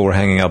people were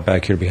hanging out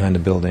back here behind the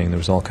building. There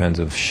was all kinds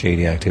of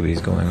shady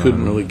activities going on.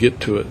 Couldn't really get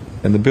to it.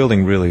 And the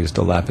building really is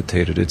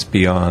dilapidated. It's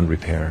beyond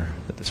repair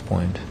at this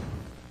point.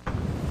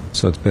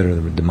 So it's better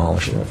to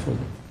demolish it.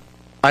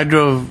 I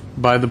drove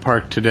by the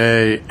park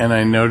today, and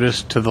I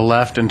noticed to the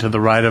left and to the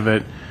right of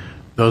it,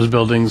 those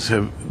buildings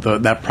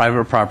that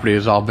private property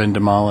has all been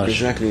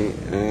demolished. Exactly.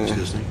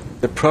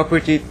 The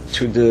property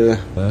to the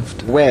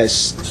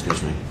west,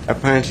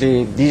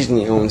 apparently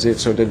Disney owns it,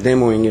 so they're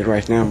demoing it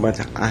right now,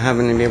 but I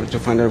haven't been able to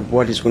find out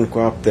what is going to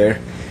go up there.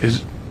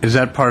 Is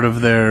that part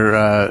of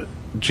their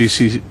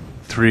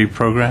GC3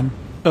 program?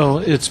 Oh,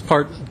 it's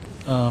part.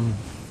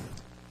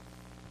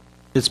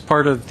 It's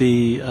part of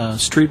the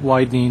street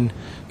widening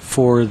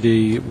for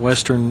the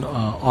western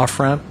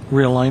off-ramp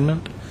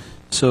realignment.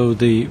 So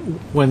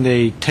when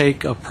they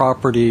take a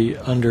property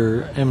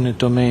under eminent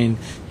domain,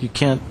 you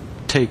can't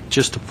take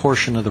just a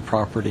portion of the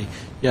property.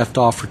 You have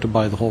to offer to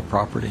buy the whole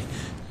property.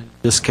 In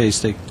this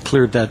case, they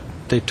cleared that,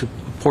 they took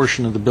a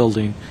portion of the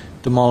building,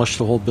 demolished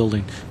the whole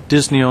building.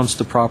 Disney owns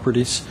the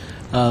properties.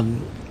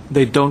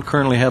 They don't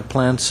currently have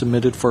plans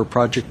submitted for a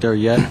project there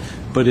yet,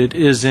 but it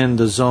is in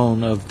the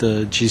zone of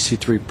the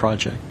GC3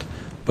 project.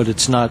 But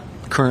it's not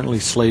currently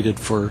slated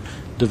for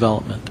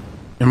development.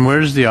 And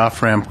where's the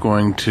off-ramp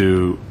going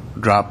to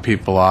drop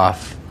people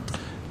off?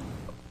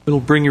 It'll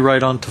bring you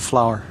right onto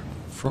Flower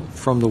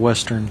from the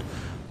western.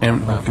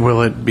 And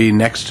will it be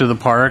next to the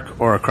park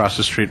or across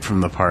the street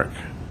from the park?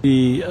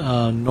 Be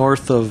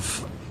north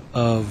of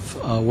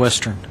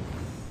Western.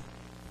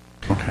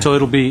 Okay. So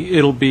it'll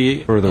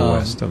be further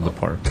west of the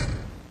park.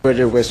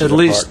 Further west at of the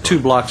least park. 2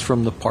 blocks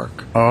from the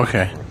park. Oh,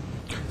 okay.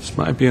 This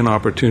might be an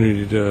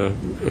opportunity to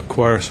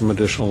acquire some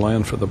additional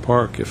land for the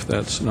park if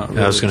that's not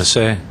really I was going to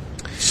say.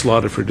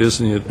 slotted for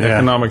Disney. At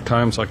economic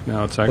times like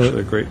now, it's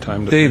actually a great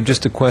time to... Dave,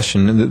 just a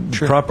question.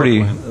 The property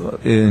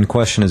in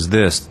question is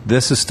this.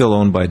 This is still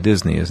owned by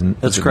Disney, isn't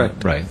it? That's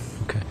correct. Right.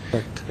 Okay.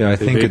 Correct. Yeah, I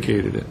They think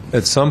vacated it.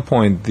 at some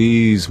point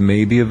these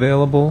may be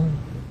available.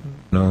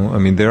 No, I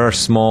mean there are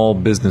small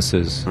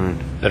businesses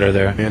that are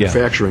there.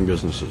 Manufacturing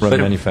businesses. Right,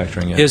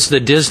 manufacturing. Yeah. Is the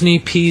Disney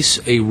piece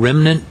a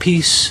remnant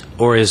piece,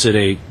 or is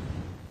it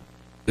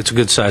it's a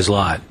good-sized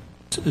lot?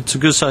 It's a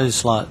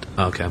good-sized lot.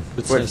 Okay.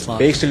 Good-sized lot.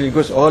 Basically, it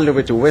goes all the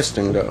way to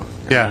Western, though.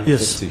 Yeah.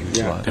 Yes. It's a huge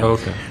lot.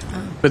 Okay.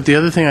 But the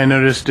other thing I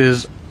noticed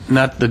is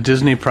not the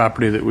Disney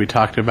property that we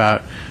talked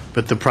about,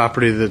 but the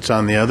property that's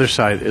on the other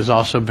side has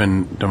also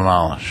been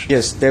demolished.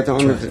 Yes, they're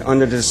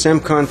under the same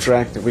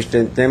contract, which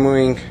they're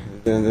demoing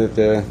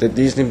the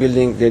Disney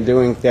building. They're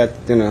doing that,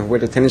 where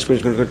the tennis court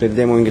is going to go,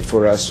 they're demoing it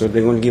for us. So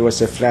they're going to give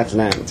us a flat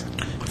land.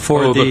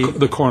 For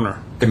the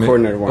corner. The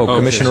corner one. Oh,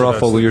 Commissioner so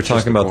Ruffalo, that's you're just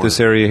talking the about corner. this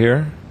area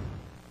here?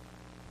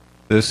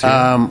 This here?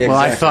 Well, I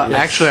Exactly, thought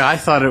yes. I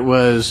thought it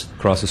was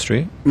Across the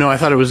street? no, I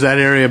thought it was that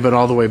area, but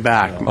all the way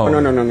back. Oh,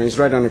 no, it's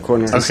right on the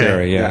corner. This Okay.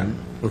 area, yeah.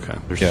 Okay.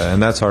 Yeah,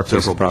 and that's our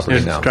piece of property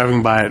It's now.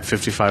 driving by at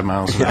 55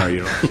 miles an hour, you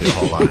don't see a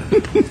whole lot.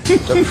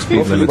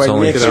 Speed limit's by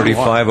only next-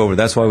 35 over.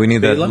 That's why we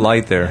need that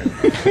light there.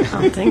 I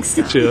don't think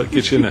so.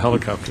 Get you in a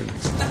helicopter.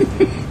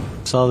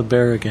 Saw the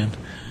bear again.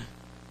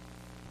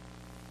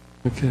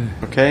 Okay.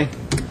 Okay.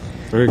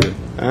 Very good.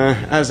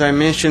 As I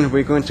mentioned,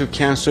 we're going to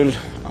cancel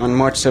on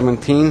March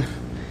 17.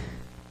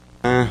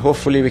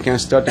 Hopefully, we can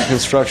start the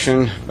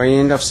construction by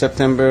end of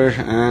September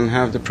and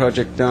have the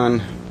project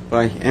done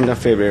by end of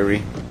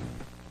February.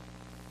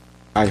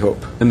 I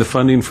hope. And the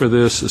funding for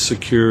this is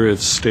secure,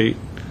 it's state,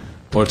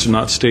 or it's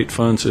not state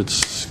funds,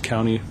 it's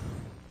county?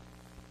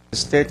 The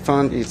state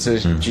fund, it's a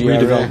GRA.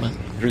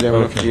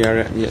 Redevelopment. Okay.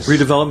 GRA, yes.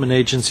 Redevelopment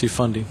agency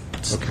funding.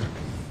 Okay.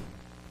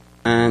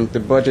 And the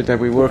budget that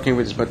we're working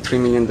with is about $3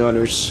 million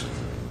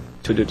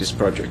to do this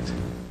project.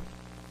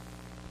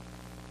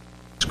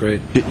 That's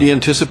great. Do you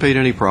anticipate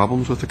any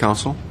problems with the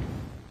council?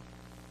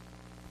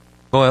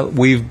 Well,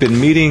 we've been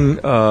meeting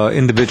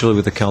individually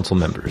with the council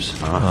members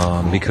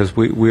because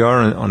we are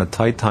on a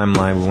tight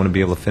timeline. We want to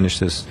be able to finish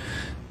this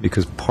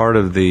because part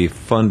of the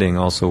funding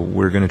also,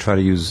 we're going to try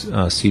to use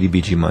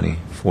CDBG money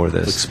for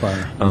this.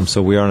 Expire.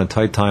 So we are on a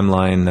tight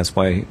timeline. That's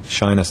why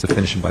Shine has to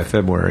finish it by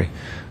February.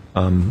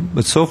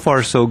 But so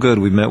far, so good.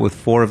 We've met with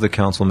 4 of the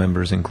council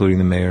members, including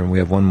the mayor, and we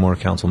have 1 more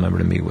council member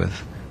to meet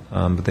with.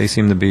 But they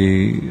seem to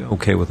be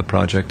okay with the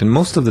project. And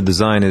most of the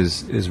design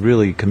is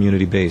really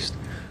community-based.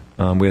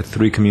 We had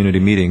 3 community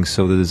meetings,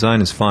 so the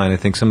design is fine. I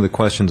think some of the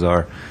questions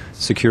are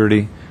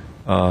security,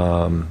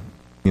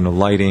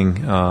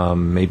 lighting,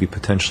 maybe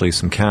potentially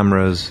some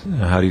cameras.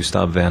 How do you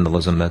stop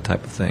vandalism, that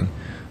type of thing.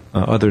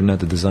 Other than that,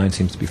 the design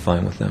seems to be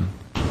fine with them.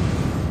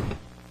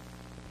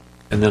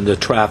 And then the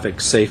traffic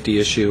safety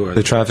issue, or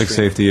The traffic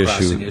safety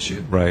crossing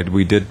issue, right?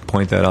 We did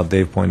point that out.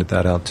 Dave pointed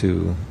that out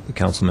to the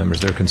council members.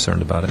 They're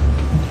concerned about it.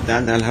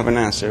 They'll have an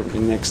answer in the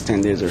next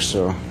 10 days or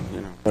so.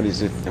 What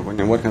is it,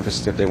 and what kind of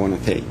step they want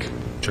to take.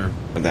 Sure.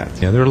 For that.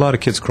 Yeah, there are a lot of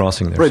kids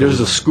crossing there. Right, so-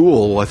 there's a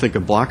school, I think, a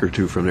block or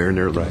 2 from there, and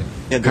they're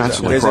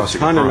constantly There's a crossing.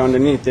 tunnel across.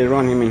 underneath. They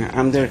run.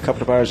 I'm there a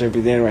couple of hours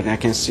every day, right? I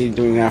can see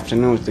during the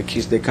afternoons the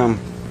kids, they come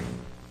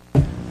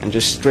and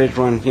just straight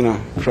run,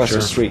 across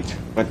the street.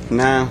 But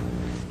now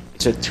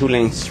it's a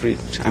 2-lane street.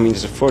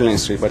 It's a 4-lane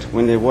street, but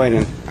when they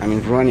widen,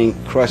 running,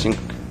 crossing,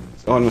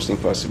 it's almost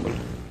impossible.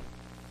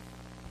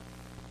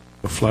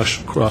 The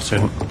flush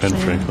crossing. Ben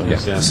Franklin.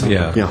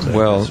 Yeah.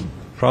 Well,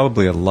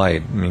 probably a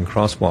light.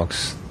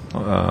 Crosswalks,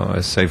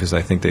 as safe as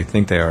I think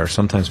they are.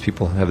 Sometimes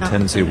people have a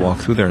tendency to walk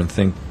through there and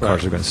think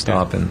cars are going to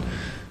stop, and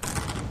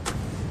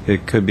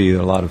it could be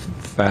a lot of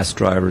fast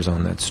drivers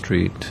on that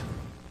street.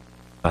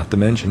 Not to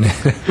mention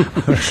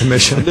our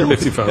commission.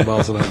 55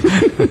 miles an hour.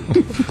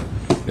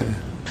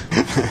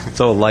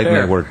 So a light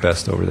Fair. may work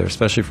best over there,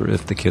 especially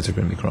if the kids are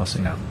going to be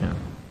crossing. Yeah.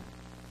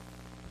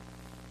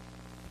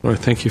 All right,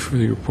 thank you for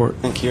your report.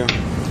 Thank you.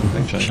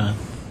 Thanks, Sean.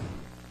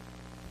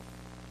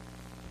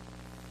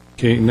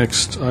 Okay,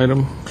 next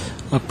item.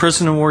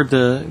 President Ward,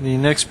 the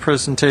next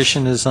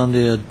presentation is on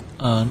the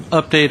an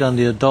update on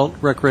the Adult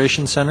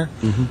Recreation Center.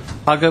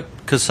 Agap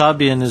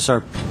Kasabian is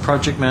our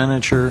project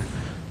manager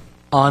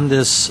on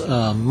this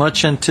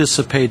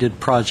much-anticipated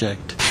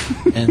project.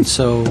 And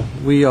so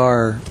we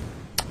are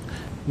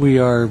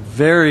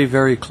very,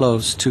 very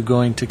close to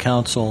going to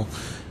council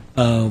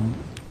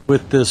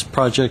with this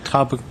project.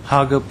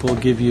 Hagap will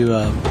give you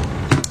a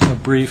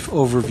brief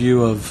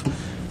overview of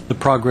the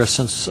progress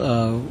since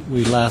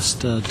we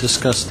last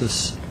discussed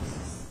this.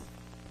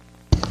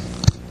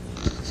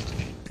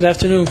 Good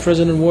afternoon,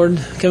 President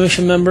Ward,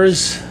 Commission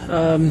members.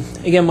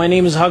 Again, my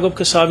name is Hagop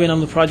Kasabi, and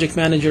I'm the project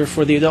manager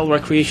for the Adult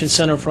Recreation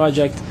Center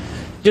project.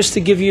 Just to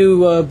give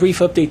you a brief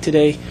update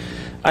today,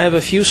 I have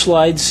a few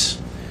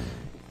slides,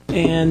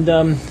 and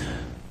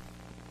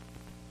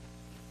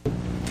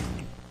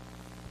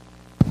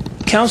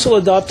Council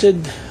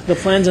adopted the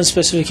plans and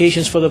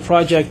specifications for the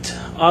project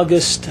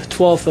August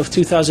 12th of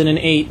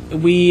 2008.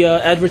 We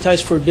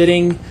advertised for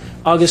bidding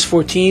August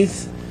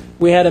 14th.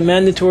 We had a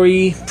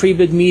mandatory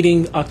pre-bid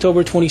meeting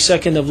October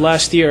 22nd of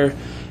last year.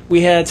 We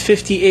had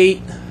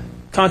 58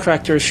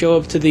 contractors show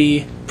up to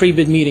the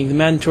pre-bid meeting, the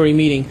mandatory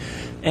meeting.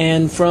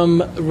 And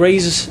from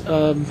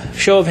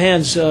show of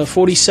hands,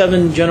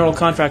 47 general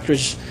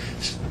contractors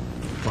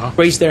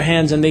raised their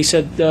hands, and they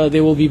said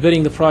they will be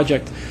bidding the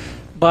project.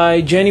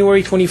 By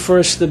January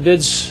 21st, the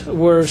bids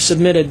were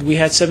submitted. We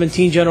had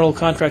 17 general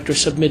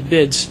contractors submit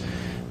bids.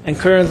 And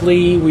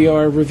currently, we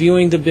are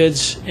reviewing the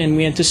bids, and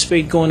we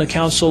anticipate going to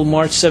council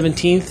March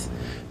 17th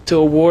to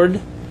award.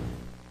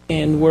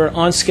 And we're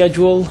on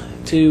schedule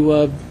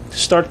to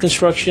start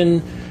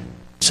construction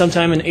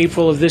sometime in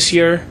April of this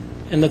year.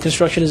 And the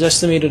construction is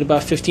estimated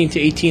about 15 to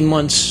 18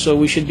 months, so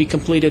we should be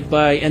completed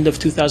by end of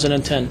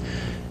 2010.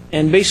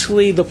 And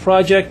basically, the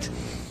project,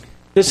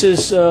 this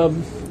is a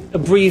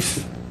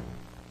brief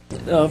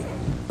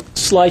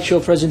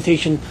slideshow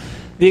presentation.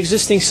 The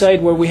existing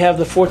site where we have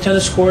the 4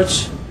 tennis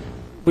courts,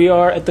 we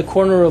are at the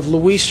corner of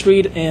Louise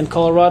Street and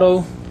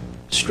Colorado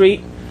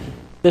Street.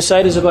 The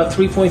site is about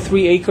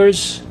 3.3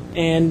 acres,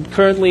 and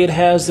currently it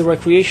has the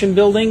recreation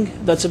building.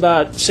 That's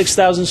about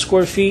 6,000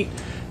 square feet.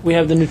 We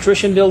have the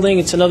nutrition building.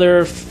 It's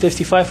another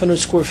 5,500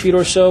 square feet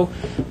or so.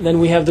 And then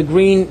we have the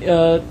green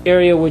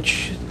area,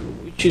 which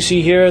you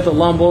see here, the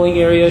lawn bowling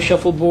area,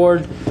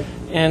 shuffleboard.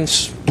 And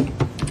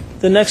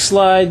the next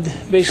slide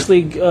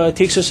basically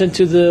takes us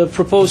into the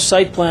proposed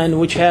site plan,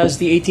 which has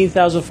the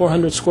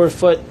 18,400 square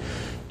foot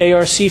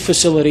ARC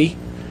facility.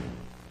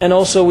 And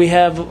also we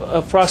have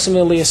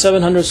approximately a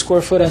 700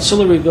 square foot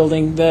ancillary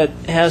building that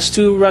has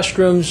 2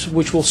 restrooms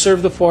which will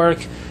serve the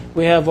park.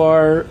 We have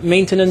our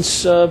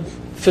maintenance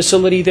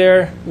facility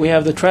there. We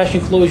have the trash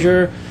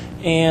enclosure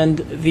and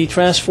the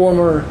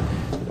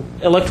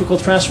electrical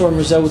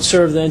transformers that would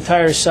serve the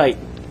entire site.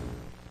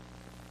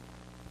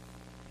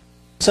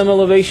 Some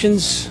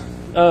elevations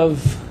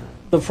of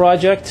the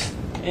project,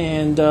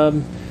 and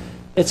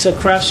it's a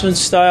craftsman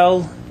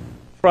style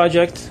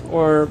project,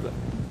 or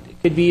it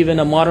could be even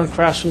a modern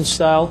craftsman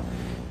style.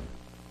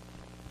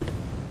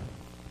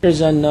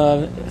 Here's a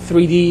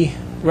 3D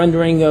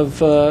rendering of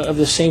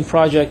the same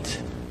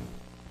project.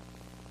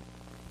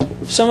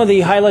 Some of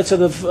the highlights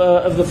of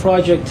the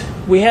project: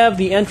 we have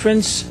the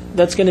entrance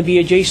that's going to be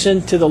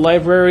adjacent to the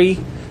library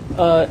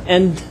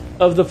end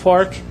of the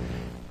park.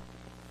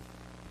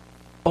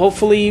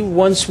 Hopefully,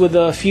 once with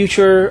a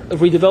future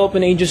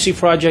redevelopment agency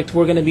project,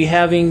 we're going to be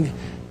having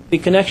the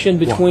connection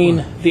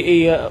between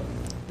the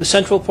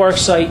Central Park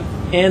site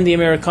and the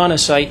Americana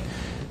site.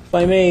 If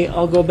I may,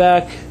 I'll go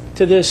back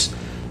to this.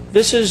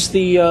 This is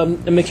the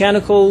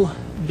mechanical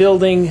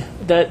building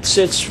that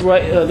sits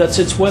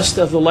west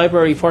of the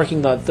library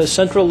parking lot. The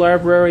central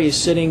library is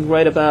sitting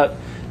right about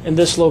in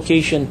this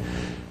location.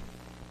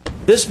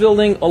 This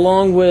building,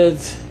 along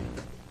with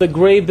the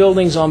gray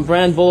buildings on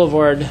Brand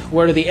Boulevard,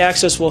 where the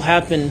access will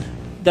happen,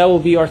 that will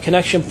be our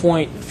connection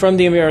point from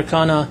the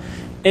Americana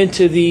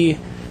into the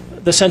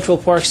Central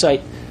Park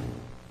site.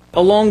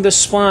 Along the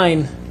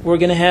spine, we're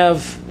going to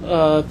have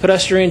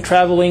pedestrians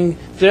traveling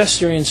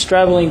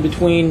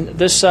between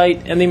this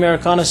site and the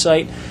Americana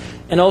site,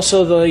 and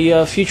also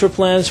the future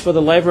plans for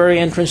the library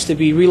entrance to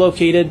be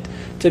relocated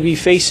to be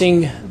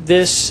facing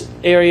this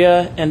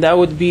area, and that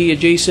would be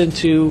adjacent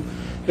to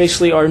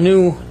basically our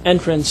new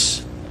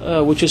entrance,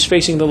 which is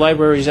facing the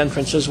library's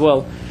entrance as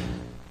well.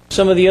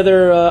 Some of the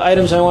other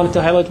items I wanted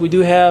to highlight: we do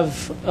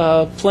have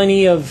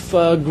plenty of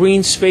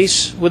green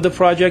space with the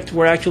project.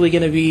 We're actually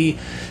going to be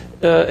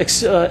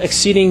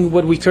exceeding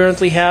what we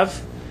currently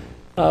have.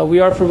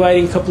 We are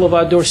providing a couple of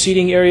outdoor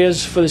seating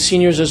areas for the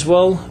seniors as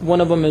well.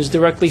 One of them is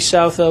directly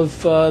south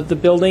of the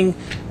building,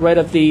 right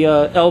at the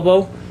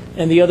elbow,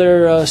 and the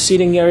other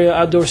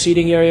outdoor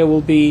seating area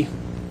will be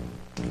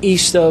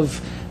east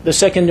of the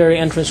secondary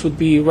entrance, would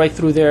be right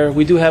through there.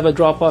 We do have a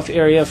drop-off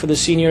area for the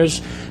seniors.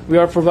 We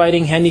are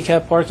providing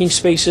handicap parking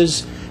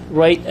spaces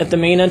right at the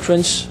main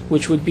entrance,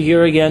 which would be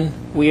here again.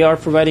 We are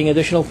providing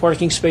additional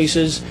parking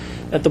spaces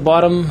at the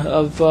bottom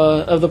of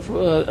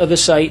the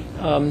site,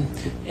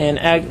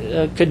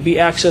 and could be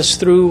accessed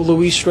through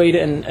Louise Street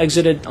and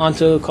exited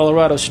onto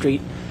Colorado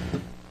Street.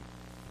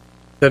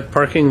 That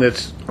parking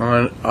that's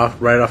right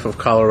off of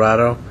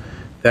Colorado,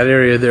 that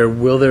area there,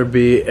 will there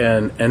be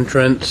an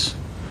entrance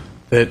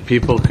that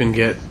people can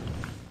get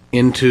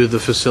into the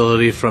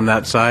facility from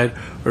that side,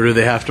 or do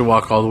they have to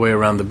walk all the way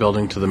around the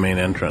building to the main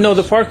entrance? No,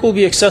 the park will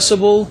be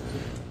accessible.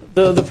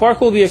 The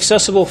park will be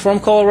accessible from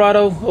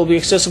Colorado. It will be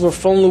accessible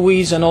from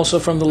Louise and also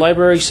from the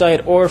library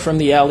side or from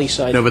the alley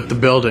side. No, but the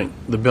building.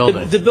 The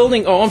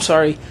building. Oh, I'm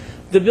sorry.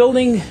 The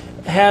building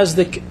has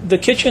the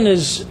kitchen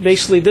is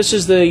basically, this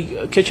is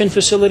the kitchen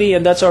facility,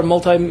 and that's our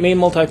main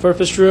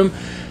multi-purpose room.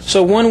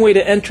 So one way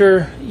to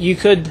enter, you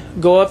could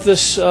go up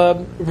this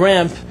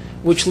ramp,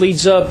 which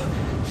leads up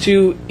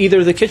to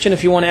either the kitchen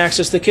if you want to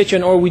access the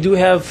kitchen, or we do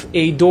have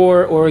a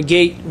door or a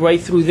gate right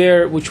through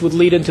there, which would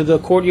lead into the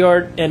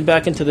courtyard and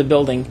back into the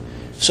building.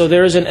 So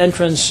there is an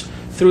entrance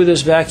through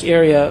this back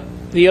area.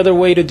 The other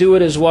way to do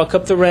it is walk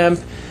up the ramp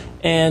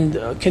and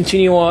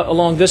continue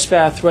along this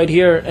path right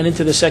here and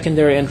into the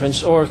secondary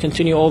entrance, or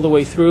continue all the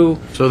way through.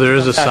 So there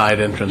is a side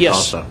entrance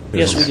also?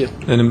 Yes, we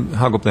do. And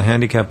how about the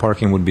handicap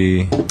parking would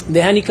be?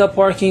 The handicap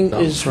parking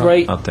is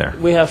right out there.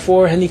 We have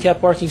 4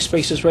 handicap parking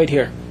spaces right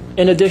here,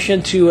 in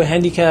addition to a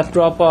handicap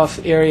drop-off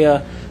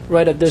area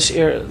right at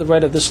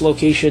this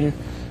location,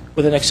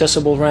 with an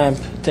accessible ramp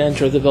to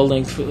enter the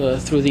building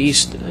through the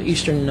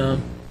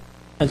eastern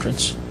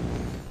entrance.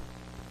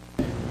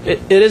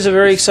 It is a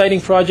very exciting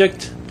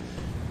project.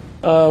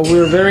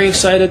 We're very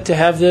excited to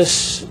have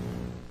this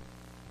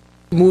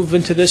move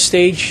into this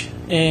stage,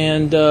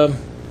 and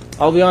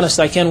I'll be honest,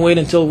 I can't wait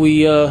until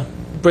we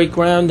break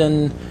ground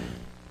and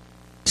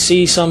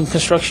see some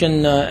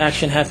construction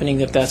action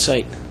happening at that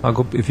site.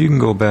 If you can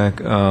go back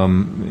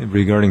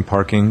regarding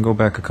parking, go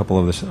back a couple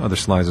of the other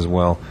slides as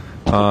well.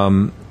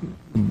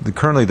 The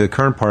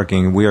current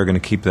parking, we are going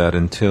to keep that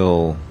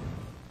until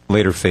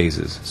later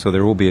phases, so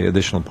there will be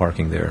additional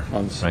parking there,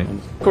 right?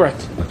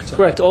 Correct.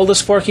 Correct. All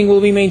this parking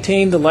will be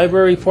maintained. The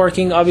library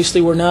parking,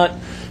 obviously, we're not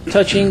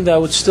touching. That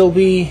would still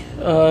be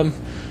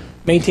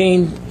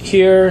maintained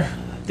here.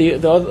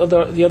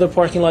 The other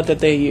parking lot that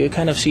they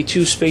kind of see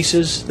 2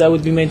 spaces, that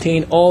would be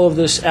maintained. All of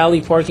this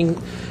alley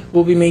parking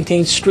will be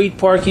maintained. Street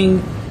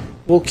parking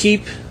will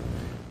keep,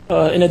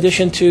 in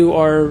addition to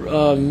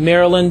our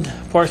Maryland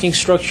parking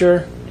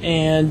structure,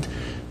 and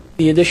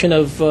the addition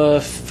of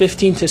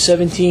 15 to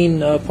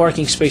 17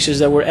 parking spaces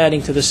that we're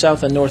adding to the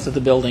south and north of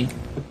the building.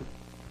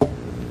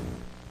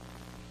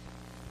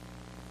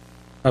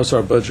 How's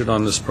our budget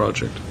on this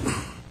project?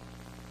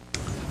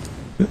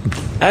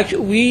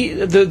 Actually,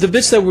 the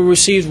bids that we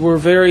received were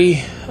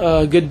very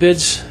good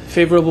bids,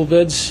 favorable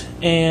bids,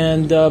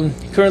 and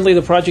currently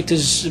the project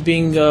is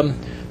being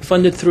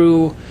funded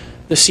through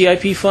the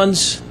CIP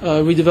funds,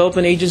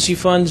 redevelopment agency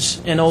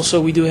funds, and also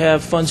we do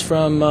have funds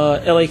from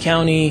LA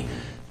County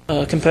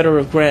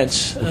competitive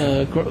grants.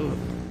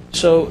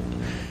 So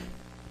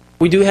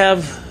we do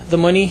have the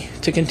money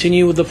to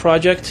continue with the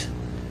project,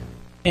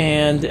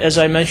 and as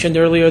I mentioned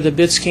earlier, the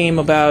bids came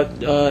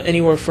about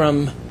anywhere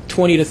from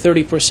 20 to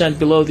 30%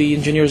 below the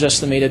engineer's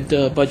estimated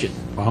budget.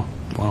 Wow.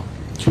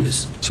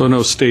 So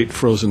no state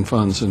frozen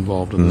funds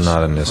involved in this?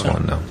 Not in this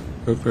one, no.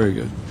 Very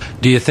good.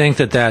 Do you think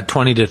that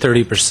 20 to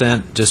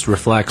 30% just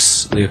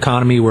reflects the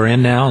economy we're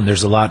in now, and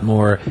there's a lot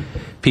more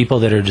people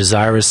that are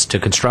desirous to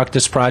construct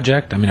this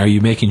project? I mean, are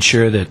you making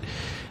sure that,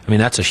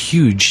 that's a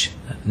huge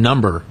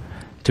number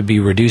to be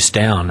reduced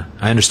down.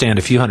 I understand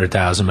a few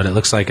 $100,000, but it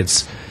looks like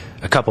it's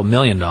a couple $1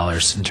 million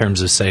in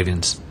terms of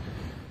savings.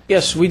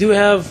 Yes, we do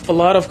have a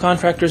lot of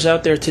contractors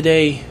out there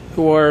today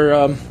who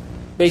are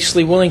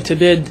basically willing to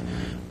bid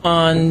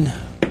on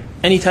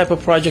any type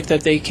of project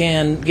that they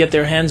can get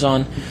their hands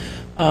on.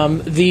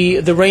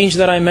 The range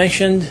that I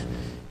mentioned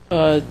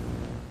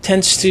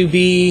tends to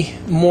be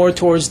more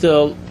towards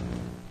the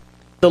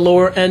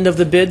lower end of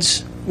the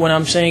bids when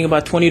I'm saying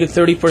about 20 to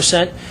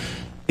 30%.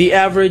 The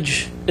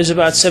average is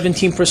about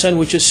 17%,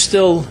 which is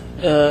still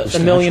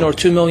 $1 million or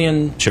 $2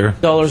 million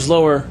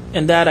lower,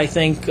 and that I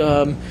think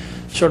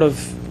sort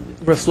of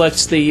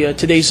reflects the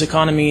today's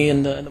economy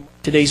and the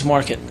today's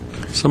market.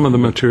 Some of the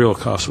material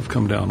costs have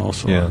come down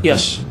also. Yeah.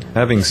 Yes.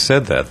 Having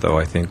said that, though,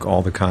 I think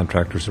all the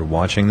contractors are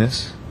watching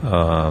this.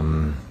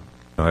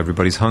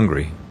 Everybody's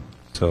hungry.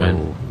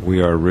 So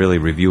we are really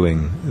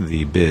reviewing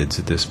the bids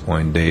at this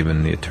point. Dave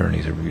and the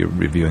attorneys are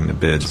reviewing the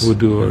bids. So we'll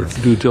do our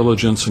due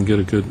diligence and get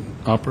a good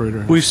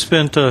operator. We've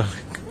spent,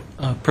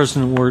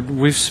 President Ward,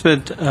 we've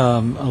spent a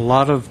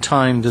lot of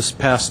time this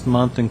past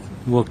month, and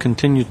will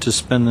continue to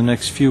spend the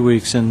next few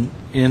weeks in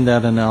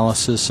that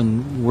analysis,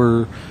 and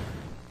we're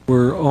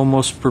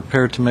almost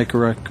prepared to make a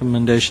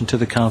recommendation to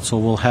the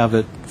council. We'll have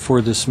it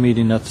for this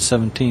meeting at the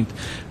 17th.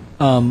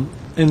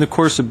 In the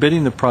course of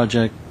bidding the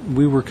project,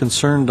 we were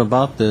concerned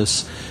about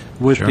this.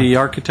 With the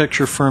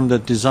architecture firm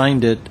that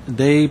designed it,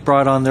 they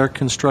brought on their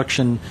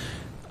construction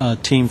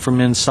team from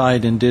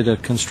inside and did a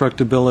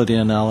constructability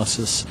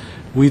analysis.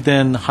 We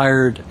then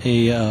hired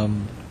a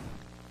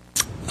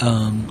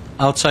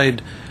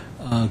outside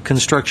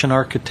construction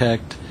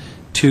architect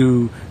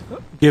to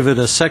give it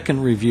a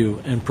second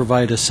review and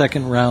provide a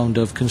second round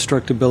of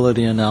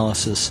constructability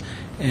analysis,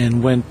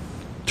 and went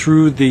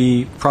through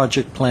the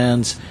project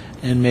plans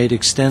and made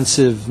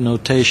extensive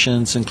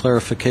notations and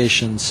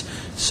clarifications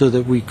so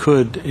that we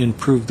could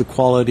improve the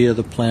quality of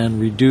the plan,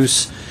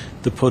 reduce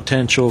the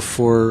potential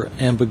for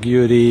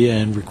ambiguity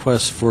and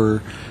requests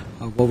for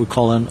what we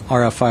call an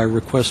RFI,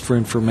 request for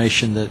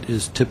information, that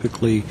is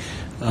typically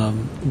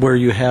where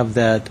you have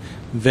that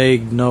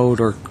vague note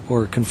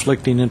or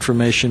conflicting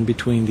information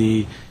between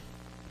the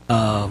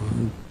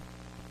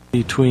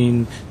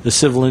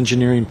civil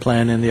engineering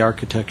plan and the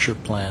architecture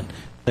plan.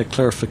 That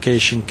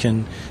clarification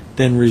can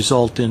then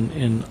result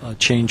in a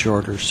change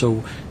order.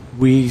 So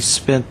we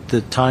spent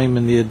the time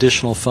and the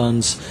additional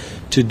funds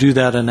to do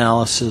that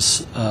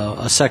analysis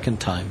a second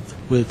time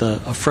with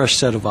a fresh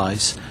set of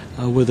eyes,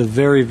 with a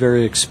very,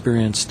 very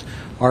experienced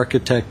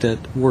architect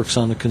that works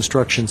on the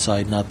construction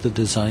side, not the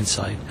design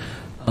side.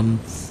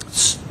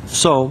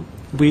 So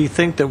we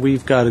think that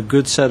we've got a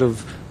good set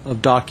of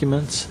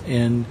documents,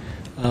 and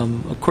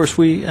of course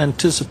we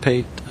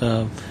anticipate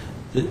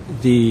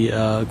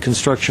the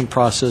construction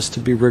process to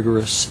be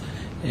rigorous,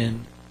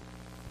 and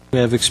we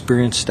have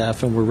experienced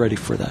staff and we're ready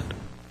for that.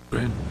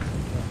 Great.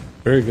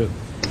 Very good.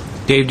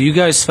 Dave, do you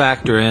guys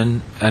factor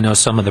in, I know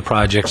some of the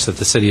projects that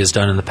the city has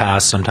done in the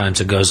past,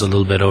 sometimes it goes a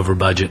little bit over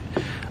budget,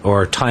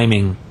 or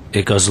timing,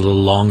 it goes a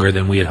little longer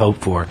than we had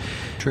hoped for.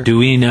 Sure. Do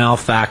we now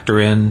factor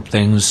in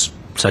things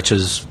such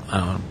as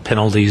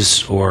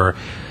penalties or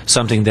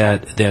something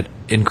that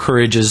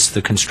encourages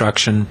the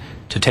construction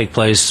to take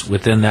place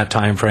within that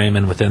time frame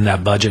and within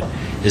that budget?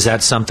 Is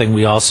that something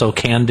we also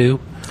can do,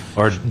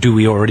 or do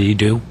we already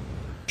do?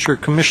 Sure,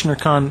 Commissioner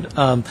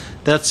Khan,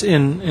 that's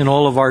in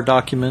all of our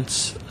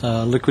documents,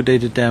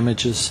 liquidated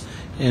damages,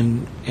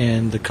 and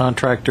the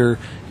contractor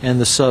and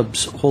the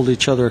subs hold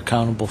each other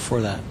accountable for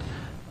that.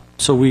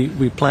 So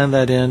we plan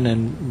that in,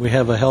 and we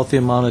have a healthy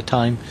amount of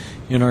time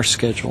in our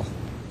schedule.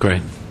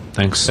 Great.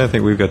 Thanks. I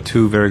think we've got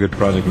two very good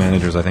project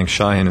managers. I think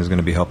Cheyenne is going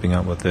to be helping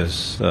out with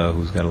this,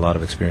 who's got a lot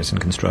of experience in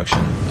construction.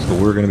 So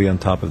we're going to be on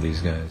top of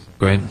these guys.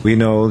 Great. We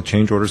know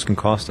change orders can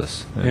cost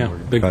us. And Yeah, we're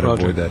gonna big try to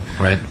project. avoid that.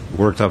 Right.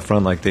 Worked up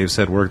front, like Dave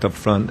said, worked up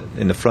front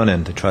in the front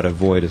end to try to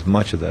avoid as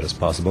much of that as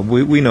possible.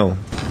 We know,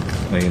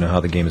 how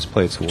the game is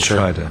played, so we'll Sure.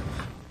 try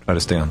to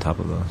stay on top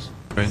of those.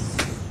 Great.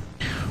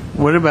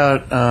 What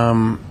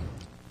about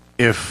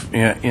if,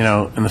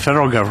 in the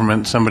federal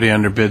government, somebody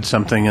underbids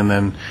something and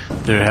then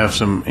they have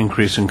some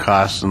increase in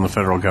costs and the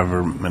federal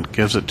government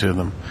gives it to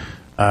them?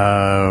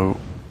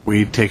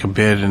 We take a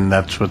bid and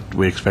that's what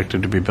we expect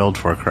it to be billed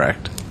for,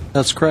 correct?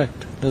 That's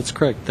correct. That's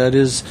correct. That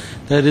is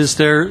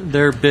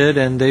their bid,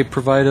 and they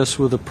provide us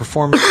with a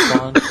performance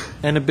bond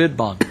and a bid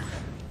bond.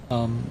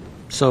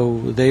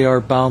 So they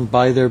are bound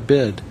by their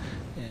bid.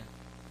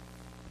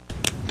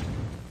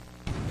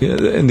 Yeah,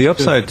 and the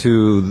upside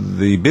to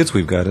the bids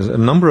we've got is a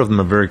number of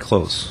them are very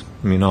close.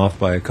 I mean, off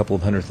by a couple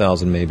of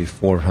 100,000, maybe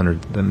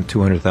 400, then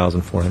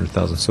 200,000,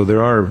 400,000. So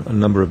there are a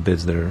number of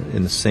bids that are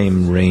in the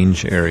same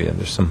range area.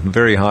 There's some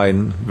very high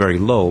and very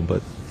low,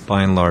 but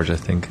by and large, I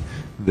think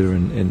they're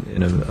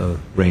in a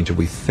range that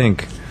we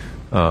think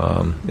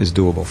is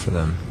doable for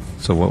them.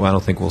 So I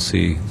don't think we'll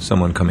see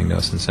someone coming to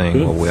us and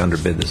saying, well, we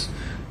underbid this.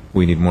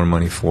 We need more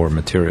money for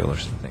material or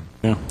something.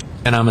 Yeah.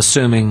 And I'm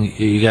assuming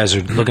you guys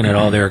are looking at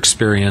all their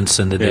experience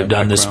and that they've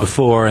done this background.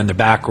 before, and their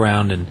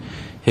background and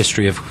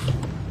history of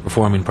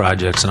performing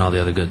projects and all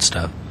the other good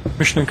stuff.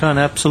 Commissioner Khan,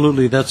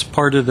 absolutely. That's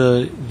part of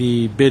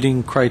the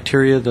bidding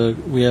criteria.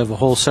 We have a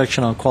whole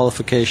section on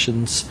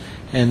qualifications,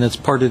 and that's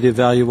part of the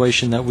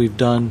evaluation that we've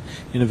done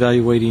in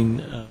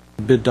evaluating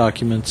bid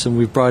documents. And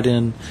we've brought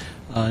in,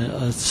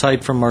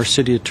 aside from our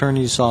city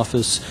attorney's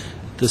office,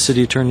 the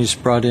city attorney's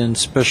brought in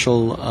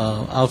special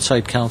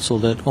outside counsel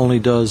that only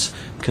does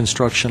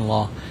construction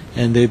law,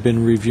 and they've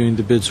been reviewing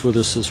the bids with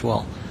us as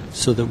well,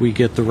 so that we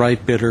get the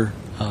right bidder.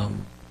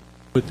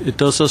 But it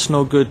does us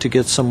no good to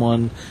get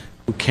someone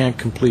who can't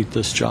complete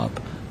this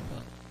job.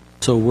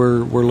 So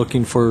we're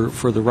looking for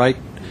the right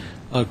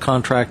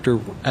contractor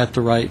at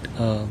the right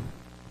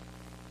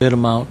bid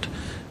amount,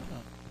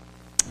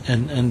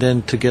 and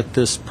then to get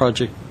this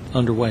project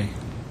underway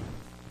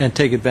and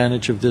take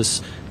advantage of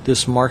this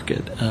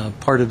market.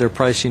 Part of their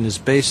pricing is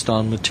based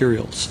on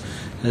materials,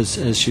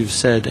 as you've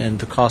said, and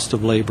the cost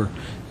of labor.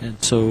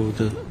 And so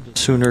the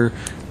sooner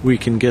we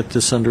can get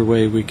this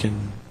underway, we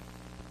can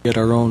get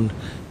our own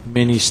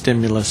mini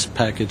stimulus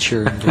package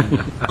here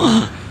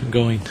and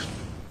going.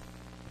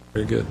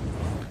 Very good.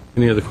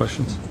 Any other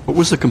questions? What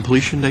was the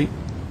completion date?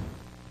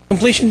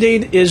 Completion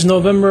date is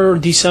November,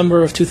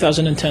 December of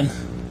 2010.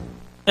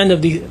 End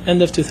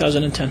of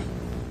 2010.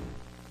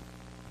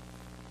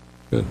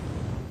 Good.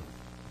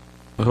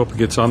 I hope it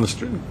gets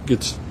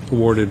gets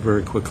awarded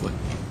very quickly.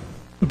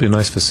 It'll be a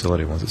nice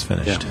facility once it's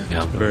finished.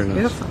 Yeah. Very nice.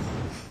 Beautiful.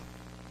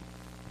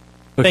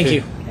 Thank Okay.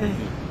 you.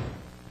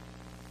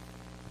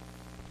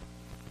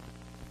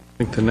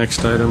 I think the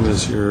next item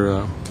is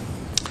your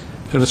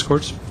tennis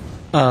courts.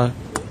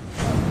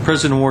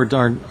 President Ward,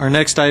 our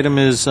next item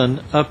is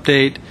an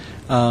update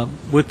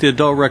with the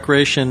Adult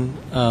Recreation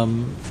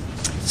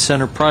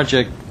Center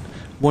project.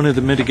 One of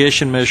the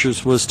mitigation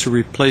measures was to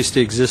replace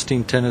the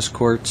existing tennis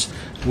courts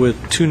with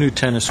 2 new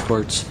tennis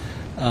courts.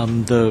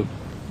 The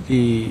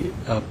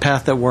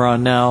path that we're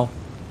on now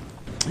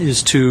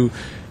is to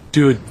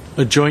do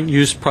a joint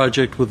use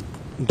project with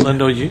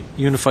Glendale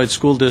Unified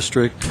School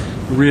District,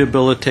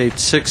 rehabilitate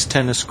 6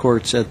 tennis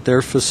courts at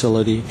their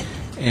facility,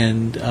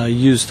 and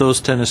use those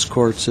tennis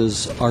courts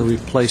as our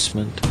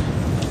replacement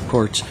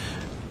courts.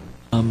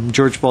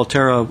 George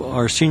Baltera,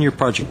 our senior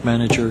project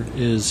manager,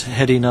 is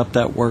heading up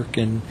that work,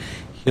 and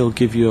he'll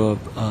give you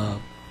a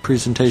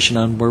presentation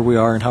on where we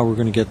are and how we're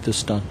going to get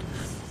this done.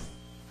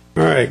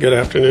 All right, good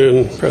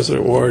afternoon,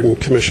 President Ward and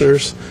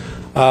Commissioners.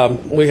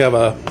 We have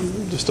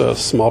just a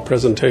small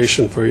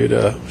presentation for you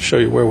to show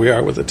you where we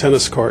are with the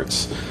tennis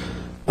courts.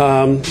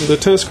 The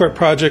tennis court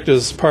project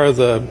is part of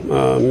the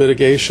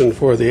mitigation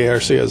for the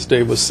ARC, as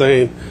Dave was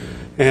saying,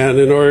 and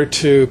in order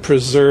to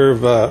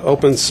preserve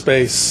open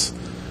space,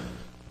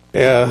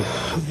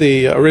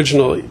 the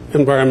original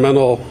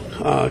environmental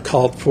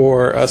called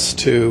for us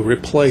to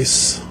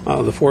replace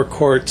the 4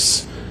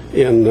 courts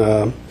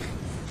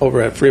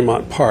over at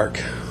Fremont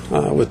Park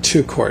with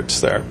 2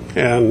 courts there.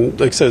 And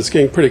like I said, it's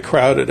getting pretty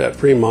crowded at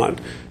Fremont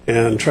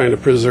and trying to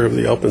preserve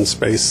the open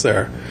space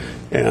there.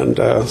 And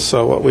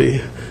so what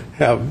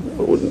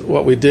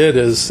we did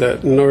is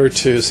that in order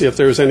to see if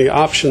there was any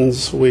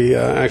options, we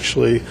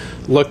actually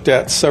looked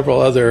at several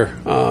other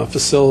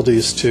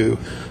facilities to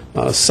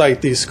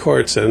site these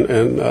courts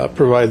and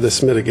provide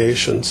this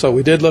mitigation. So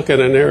we did look at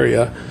an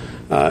area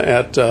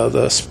at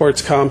the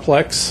sports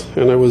complex,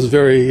 and it was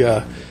very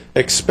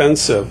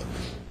expensive.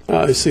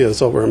 You see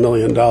it's over $1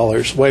 million,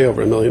 way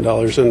over $1 million.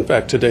 In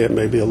fact, today it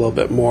may be a little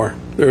bit more.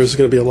 There's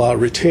going to be a lot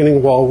of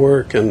retaining wall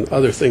work and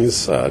other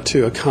things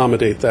to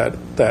accommodate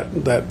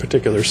that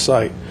particular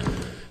site.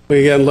 We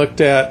again looked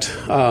at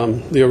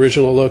the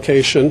original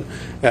location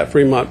at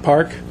Fremont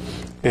Park,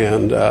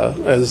 and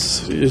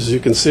as you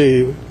can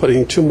see,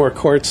 putting 2 more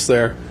courts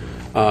there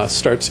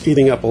starts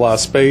eating up a lot of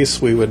space.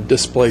 We would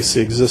displace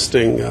the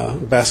existing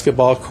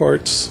basketball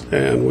courts,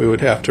 and we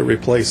would have to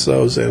replace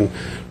those and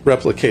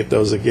replicate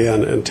those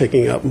again, and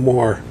taking up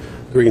more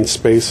green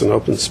space and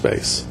open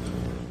space.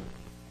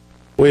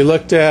 We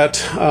looked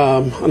at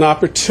an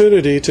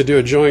opportunity to do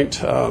a joint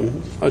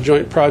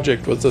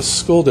project with the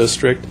school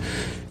district,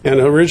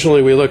 and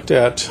originally we looked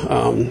at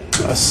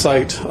a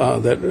site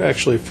that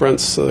actually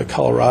fronts the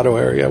Colorado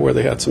area, where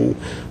they had some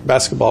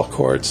basketball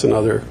courts and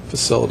other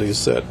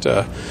facilities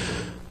that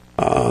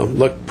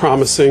looked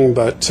promising,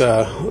 but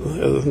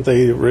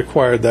they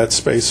required that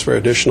space for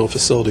additional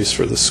facilities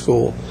for the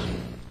school.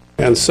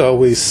 And so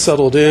we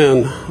settled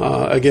in,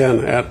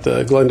 again, at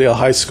the Glendale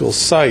High School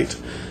site,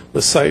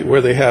 the site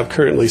where they have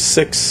currently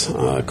 6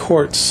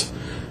 courts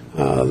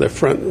that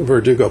front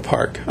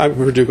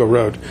Verdugo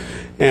Road.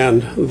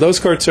 And those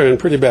courts are in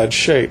pretty bad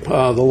shape.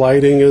 The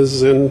lighting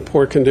is in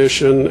poor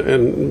condition,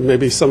 and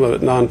maybe some of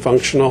it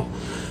non-functional.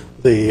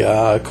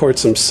 The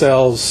courts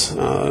themselves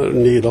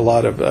need a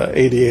lot of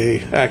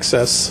ADA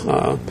access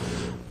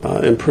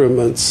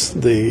improvements.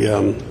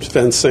 The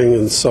fencing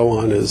and so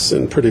on is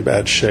in pretty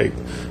bad shape.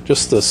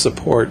 Just the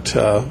support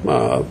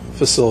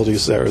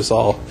facilities there is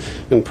all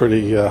in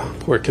pretty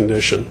poor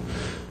condition.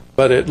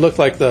 But it looked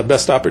like the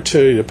best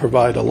opportunity to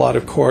provide a lot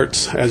of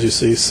courts. As you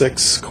see,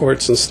 6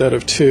 courts instead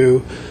of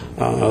 2.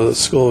 The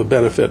school would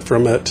benefit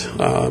from it,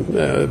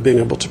 being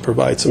able to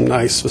provide some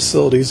nice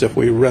facilities if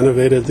we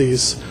renovated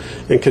these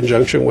in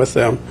conjunction with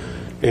them.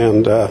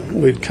 And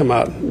we'd come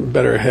out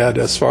better ahead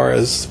as far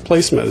as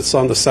placement. It's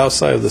on the south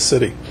side of the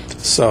city,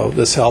 so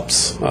this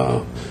helps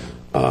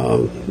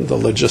the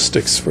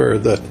logistics for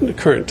the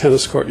current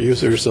tennis court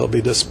users. They'll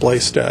be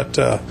displaced at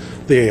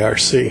the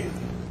ARC.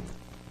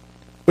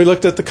 We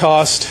looked at the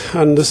cost,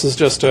 and this is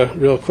just a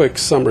real quick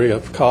summary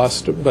of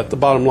cost, but the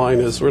bottom line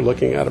is we're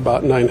looking at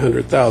about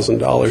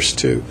 $900,000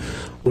 to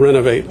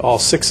renovate all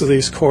 6 of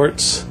these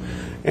courts.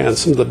 And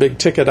some of the big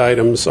ticket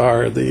items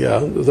are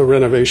the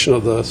renovation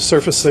of the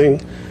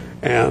surfacing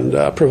and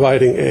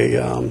providing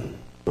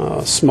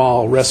a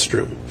small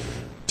restroom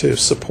to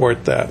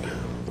support that,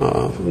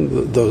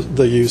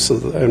 the use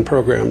of and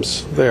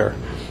programs there.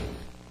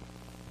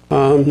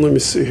 Let me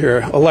see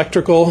here.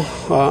 Electrical,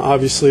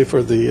 obviously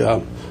for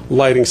the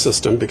lighting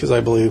system, because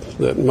I believe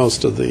that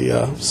most of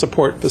the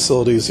support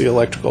facilities, the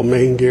electrical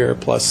main gear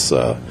plus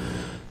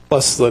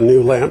the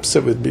new lamps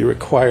that would be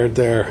required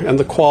there, and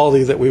the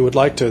quality that we would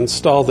like to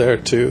install there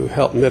to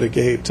help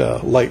mitigate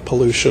light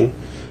pollution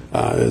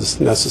is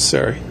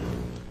necessary.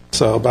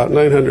 So about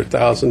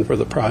 $900,000 for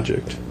the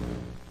project.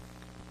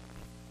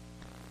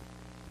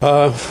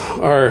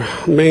 Our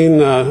main,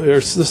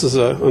 this is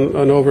an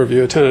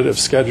overview, a tentative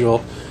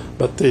schedule,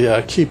 but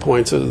the key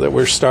points are that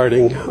we're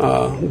starting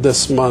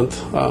this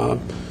month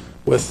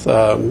with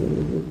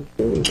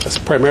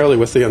primarily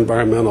with the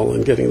environmental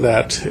and getting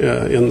that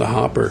in the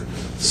hopper.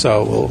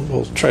 So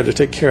we'll try to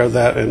take care of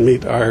that and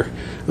meet our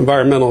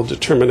environmental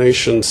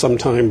determination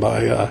sometime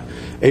by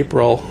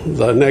April.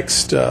 The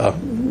next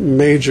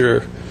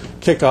major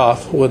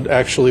kickoff would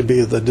actually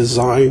be the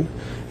design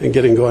and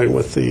getting going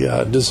with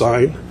the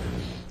design.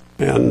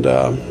 And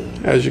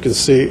as you can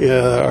see,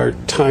 our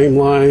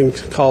timeline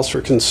calls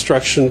for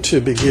construction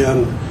to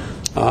begin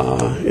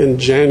in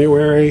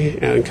January,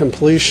 and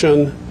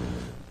completion,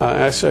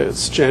 actually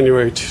it's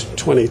January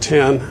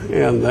 2010,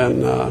 and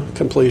then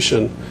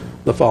completion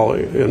the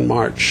following in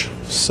March.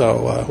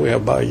 So we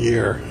have about a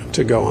year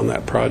to go on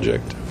that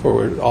project before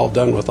we're all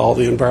done with all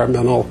the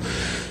environmental.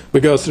 We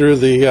go through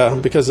the,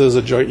 because it is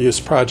a joint use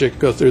project,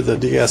 go through the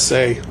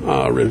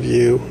DSA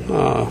review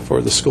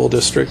for the school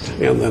district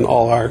and then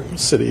all our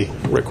city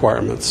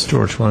requirements.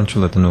 George, why don't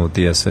you let them know what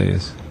DSA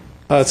is?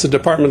 It's the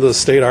Department of the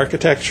State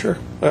architect,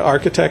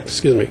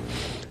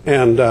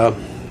 and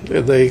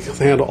they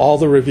handle all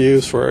the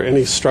reviews for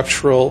any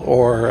structural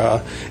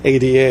or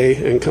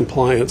ADA and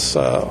compliance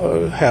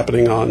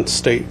happening on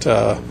state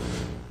funded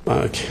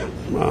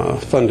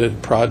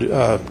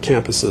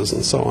campuses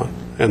and so on,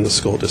 and the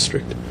school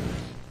district.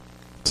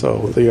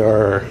 So they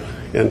are our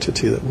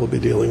entity that we'll be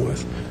dealing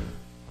with.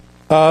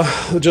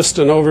 Just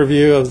an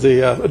overview of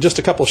the, just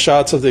a couple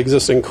shots of the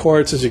existing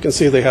courts. As you can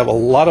see, they have a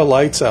lot of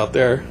lights out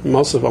there.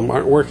 Most of them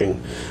aren't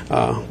working,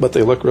 but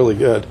they look really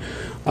good.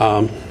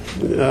 We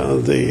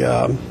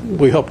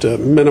hope to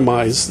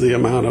minimize the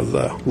amount of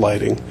the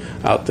lighting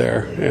out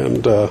there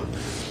and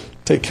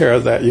take care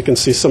of that. You can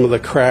see some of the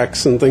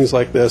cracks and things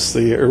like this,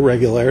 the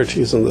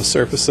irregularities in the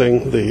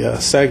surfacing, the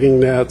sagging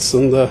nets,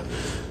 and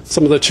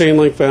some of the chain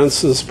link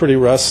fence is pretty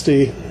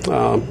rusty.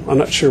 I'm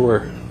not sure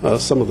where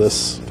some of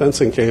this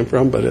fencing came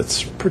from, but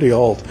it's pretty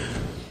old.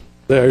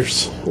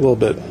 There's a little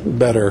bit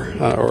better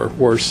or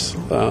worse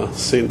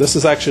scene. This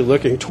is actually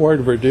looking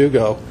toward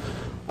Verdugo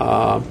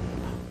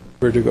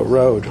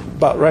Road,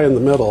 about right in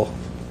the middle.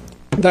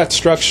 That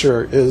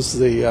structure is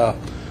the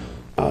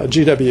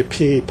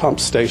GWP pump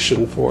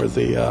station for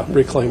the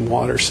reclaimed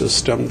water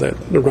system that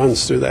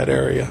runs through that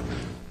area.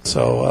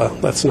 So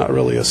that's not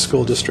really a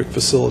school district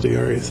facility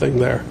or anything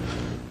there.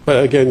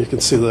 But again, you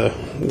can see the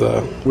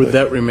Would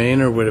that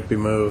remain, or would it be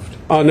moved?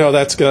 Oh no,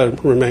 that's going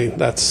to remain.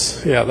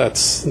 That's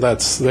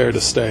there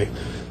to stay.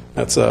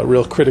 That's a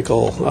real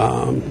critical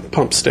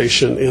pump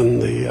station in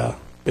the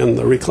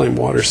reclaimed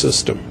water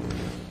system.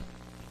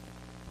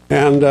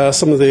 And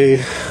some of the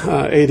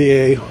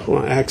ADA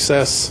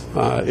access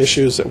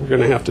issues that we're going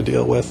to have to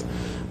deal with.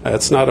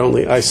 It's not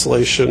only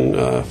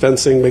isolation,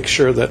 fencing, make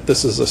sure that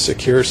this is a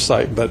secure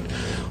site, but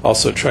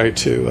also try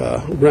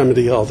to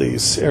remedy all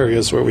these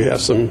areas where we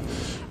have some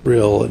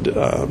real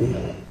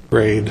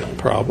grade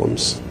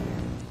problems.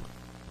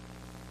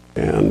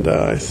 And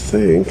I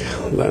think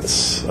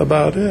that's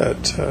about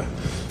it.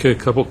 Okay, a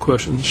couple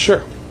questions.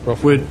 Sure.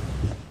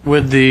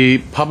 Would the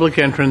public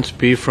entrance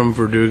be from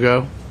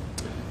Verdugo?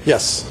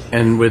 Yes.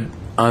 And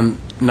on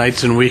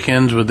nights and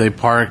weekends, would they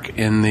park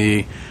in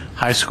the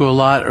high school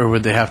lot, or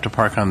would they have to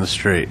park on the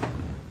street?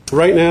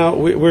 Right now,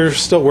 we're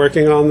still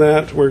working on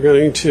that. We're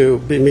going to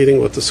be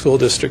meeting with the school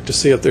district to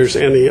see if there's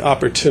any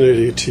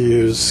opportunity to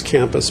use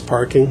campus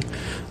parking.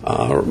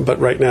 But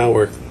right now,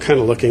 we're kind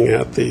of looking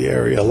at the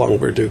area along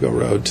Verdugo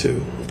Road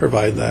to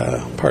provide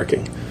the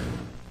parking.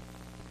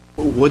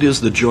 What is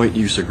the joint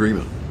use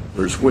agreement?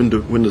 When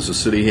does the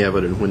city have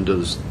it, and when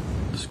does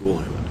the school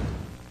have it?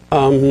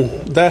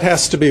 That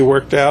has to be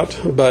worked out,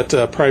 but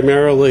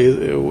primarily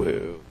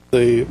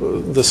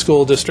the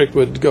school district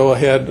would go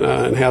ahead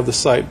and have the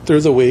site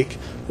through the week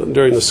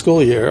during the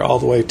school year all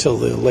the way till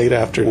the late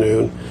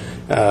afternoon,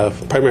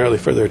 primarily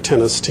for their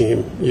tennis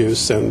team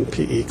use and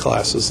PE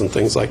classes and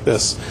things like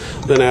this.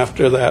 Then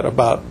after that,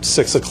 about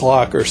 6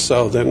 o'clock or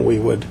so, then we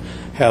would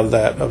have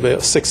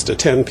that 6 to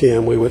 10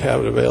 p.m. we would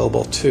have it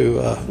available to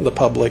the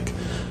public,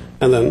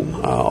 and then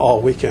all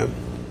weekend.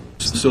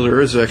 So there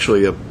is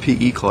actually a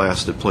PE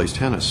class that plays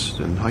tennis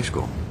in high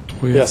school.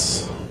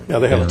 Yes. Yeah,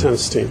 they have a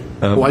tennis team.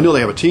 Well, I know they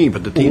have a team,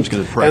 but the team's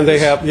going to practice. And they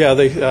have,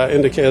 they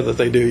indicated that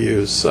they do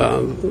use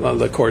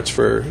the courts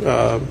for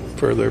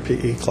their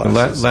PE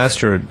classes.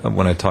 Last year,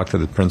 when I talked to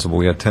the principal,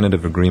 we had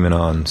tentative agreement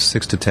on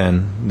 6 to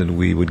 10 that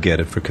we would get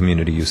it for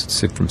community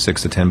use from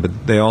 6 to 10.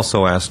 But they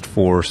also asked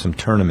for some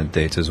tournament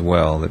dates as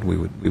well that we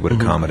would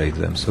accommodate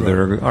them. So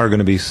there are going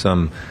to be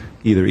some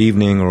either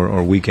evening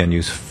or weekend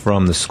use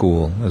from the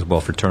school as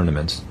well for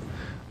tournaments.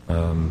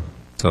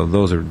 So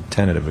those are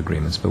tentative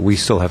agreements, but we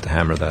still have to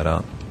hammer that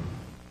out.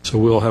 So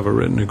we'll have a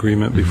written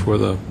agreement before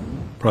the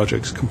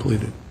project's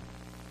completed.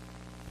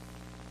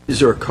 Is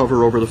there a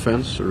cover over the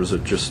fence, or is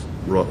it just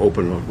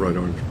open right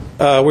on?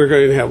 We're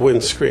going to have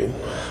windscreen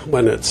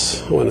when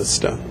it's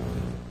done.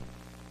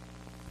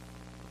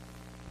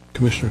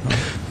 Commissioner?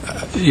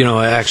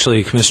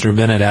 Actually, Commissioner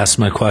Bennett asked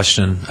my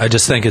question. I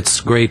just think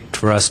it's great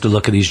for us to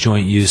look at these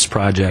joint use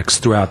projects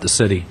throughout the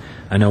city.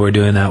 I know we're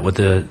doing that with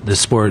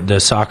the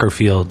soccer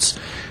fields,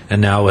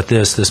 and now with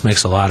this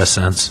makes a lot of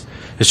sense.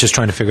 It's just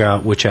trying to figure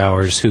out which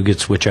hours, who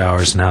gets which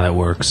hours, and how that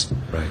works.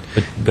 Right.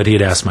 But he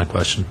had asked my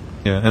question.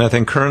 Yeah, and I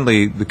think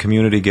currently the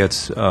community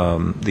gets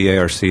the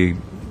ARC. I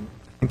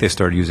think they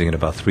started using it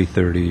about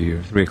 3:30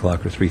 or 3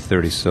 o'clock or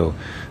 3:30. So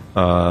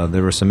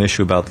there was some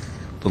issue about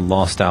the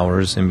lost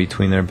hours in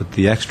between there, but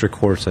the extra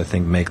courts I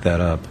think make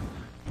that up.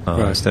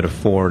 Right. Instead of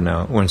 4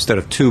 now, or instead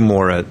of 2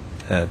 more at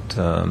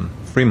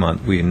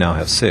Fremont, we now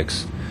have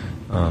 6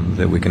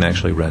 that we can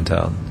actually rent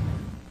out.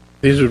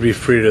 These would be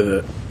free to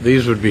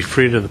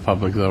the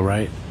public, though,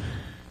 right?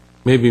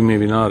 Maybe,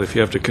 maybe not, if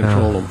you have to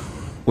control them.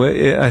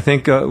 Well, I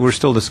think we're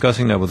still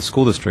discussing that with the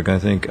school district. I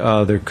think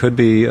there could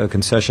be a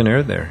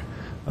concessionaire there.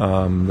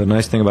 The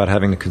nice thing about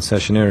having the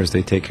concessionaire is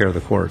they take care of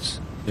the courts.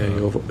 Yeah,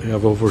 you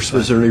have oversight.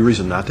 Is there any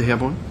reason not to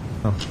have one?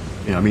 Oh.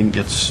 Yeah, I mean,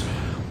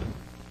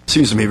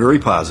 seems to me very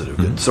positive.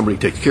 Mm-hmm. That somebody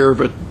takes care of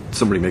it,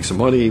 somebody makes some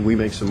money, we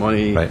make some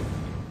money. Right.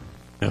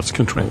 Yeah, it's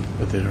controlled.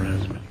 But they don't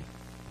have as many.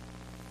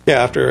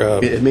 Yeah, after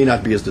It may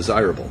not be as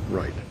desirable,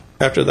 right?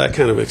 after that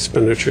kind of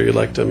expenditure, you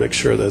like to make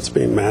sure that it's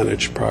being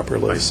managed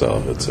properly,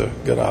 so it's a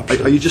good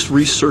option. Are you just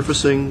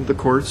resurfacing the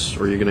courts,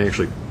 or are you going to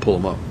actually pull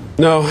them up?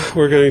 No,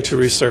 we're going to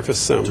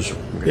resurface them.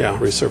 Yeah,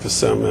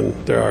 resurface them, and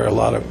there are a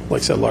lot of,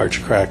 like I said,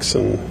 large cracks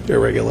and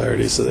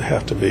irregularities that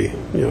have to be,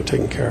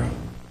 taken care of.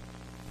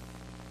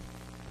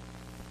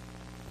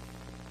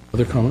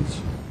 Other comments?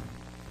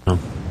 No.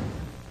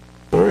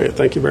 All right,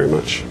 thank you very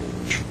much.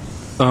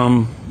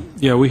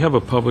 Yeah, we have a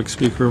public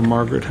speaker,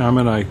 Margaret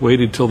Hammond. I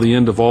waited till the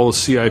end of all the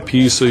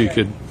CIPs so you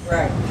could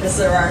Right, because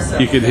there are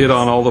several. you could hit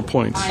on all the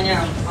points. I know.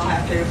 I'll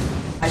have to.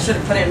 I should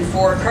have put in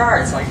 4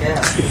 cards, I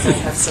guess. 'Cause I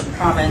have some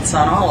comments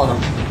on all of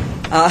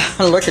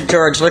them. Look at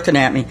George looking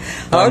at me. Okay.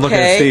 I'm looking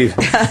at Steve.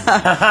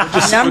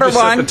 Number we'll just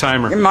set one, the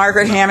timer.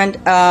 Margaret Hammond.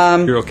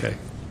 You're okay.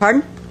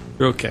 Pardon?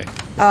 You're okay.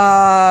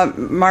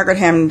 Margaret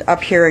Hammond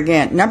up here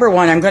again. Number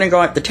one, I'm going to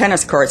go at the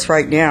tennis courts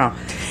right now.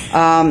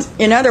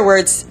 In other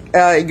words,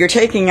 you're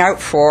taking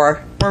out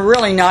 4. We're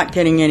really not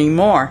getting any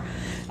more.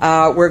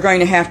 We're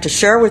going to have to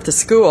share with the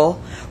school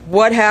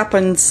what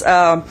happens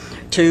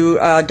to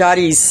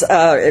Dottie's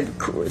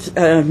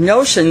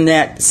notion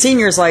that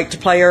seniors like to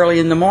play early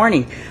in the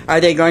morning.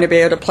 Are they going to be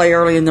able to play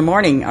early in the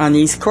morning on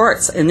these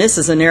courts? And this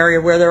is an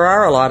area where there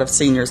are a lot of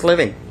seniors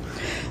living.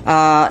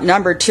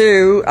 Number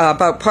 2,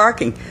 about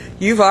parking.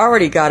 You've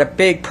already got a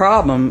big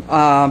problem,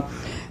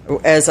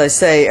 as I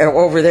say,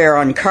 over there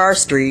on Carr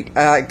Street,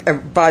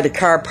 by the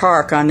car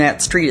park on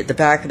that street at the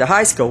back of the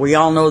high school. We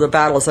all know the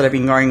battles that have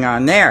been going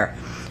on there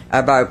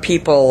about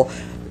people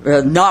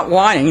not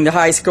wanting the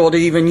high school to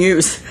even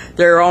use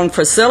their own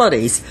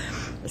facilities.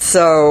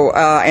 So,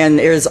 and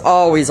there's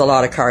always a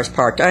lot of cars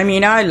parked. I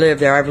mean, I live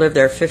there. I've lived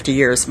there 50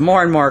 years.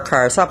 More and more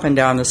cars up and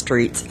down the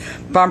streets,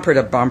 bumper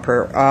to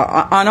bumper,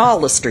 on all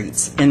the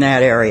streets in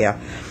that area.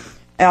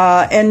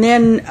 And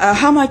then,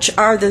 how much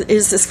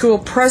is the school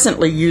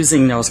presently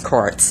using those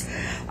courts?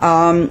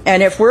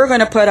 And if we're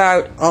going to put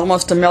out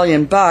almost $1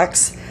 million,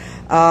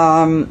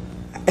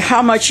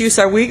 how much use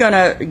are we going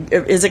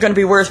to? Is it going to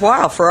be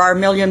worthwhile for our $1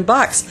 million?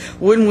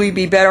 Wouldn't we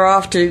be better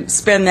off to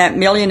spend that $1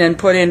 million and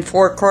put in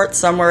 4 courts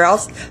somewhere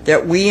else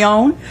that we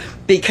own?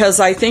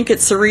 Because I think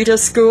it's Sarita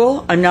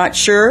School. I'm not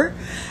sure.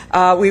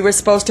 We were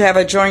supposed to have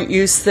a joint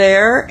use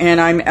there, and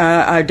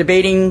I'm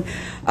debating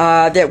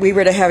that we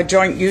were to have a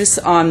joint use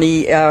on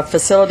the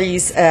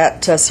facilities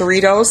at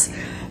Cerritos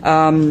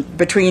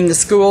between the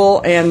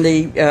school and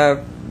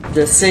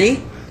the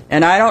city.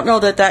 And I don't know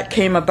that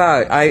came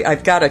about.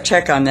 I've got to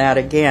check on that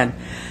again.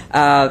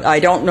 I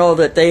don't know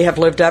that they have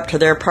lived up to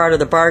their part of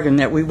the bargain,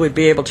 that we would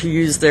be able to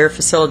use their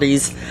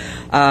facilities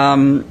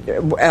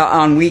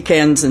on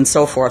weekends and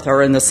so forth,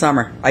 or in the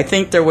summer. I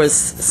think there was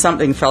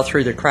something fell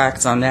through the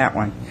cracks on that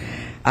one.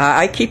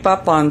 I keep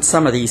up on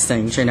some of these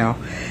things,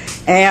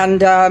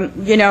 And,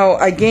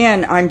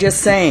 again, I'm just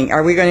saying,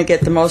 are we going to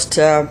get the most,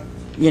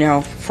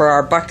 for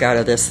our buck out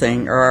of this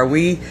thing? Or are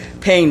we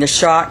paying the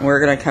shot and we're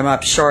going to come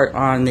up short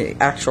on the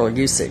actual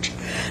usage?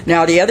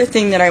 Now, the other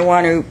thing that I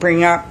want to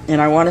bring up,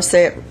 and I want to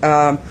say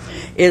it,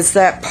 is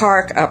that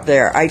park up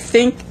there. I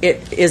think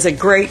it is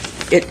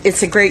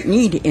it's a great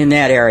need in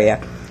that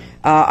area.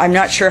 I'm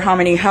not sure how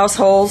many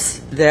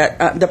households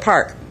that, the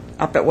park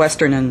up at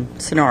Western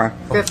and Sonora.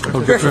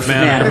 Griffith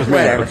Manor.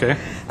 Whatever. Okay.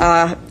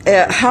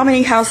 How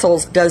many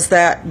households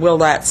will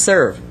that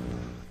serve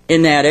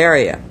in that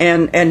area?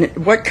 And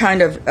what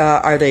kind of,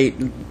 are they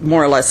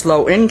more or less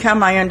low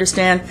income? I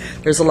understand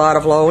there's a lot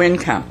of low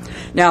income.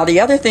 Now,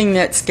 the other thing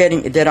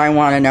that I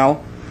want to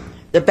know,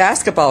 the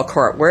basketball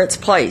court, where it's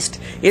placed,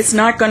 it's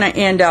not going to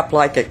end up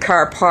like at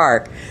Carr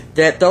Park,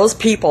 that those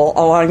people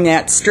along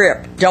that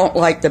strip don't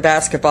like the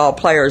basketball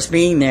players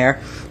being there,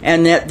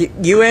 and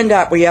that you end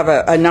up, we have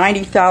a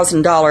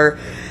 $90,000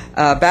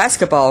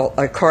 basketball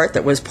court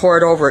that was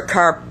poured over at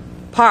Carr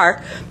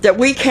Park that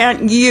we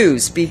can't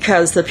use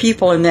because the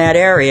people in that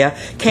area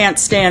can't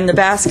stand the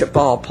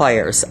basketball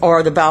players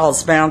or the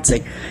balls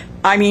bouncing.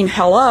 I mean,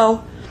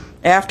 hello?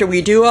 After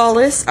we do all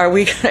this, are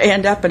we going to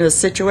end up in a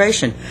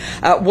situation?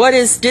 What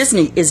is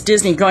Disney? Is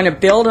Disney going to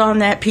build on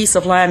that piece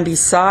of land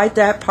beside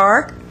that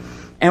park?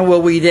 And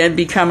will we then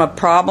become a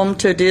problem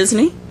to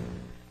Disney?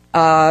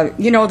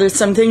 There's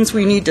some things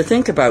we need to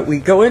think about. We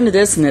go into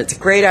this, and it's a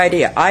great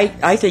idea.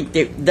 I think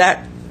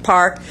that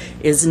park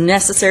is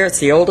necessary. It's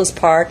the oldest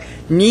park,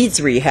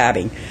 needs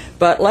rehabbing.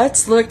 But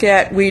let's look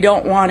at, we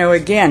don't want to,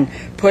 again,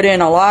 put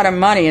in a lot of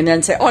money and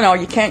then say, oh, no,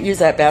 you can't use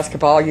that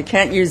basketball, you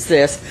can't use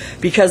this,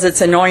 because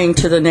it's annoying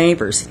to the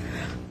neighbors.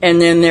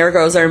 And then there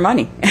goes our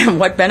money. And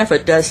what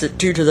benefit does it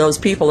do to those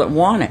people that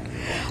want it?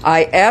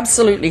 I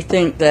absolutely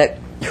think that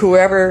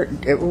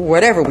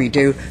whatever we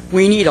do,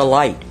 we need a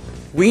light.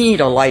 We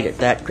need a light at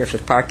that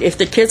Griffith Park. If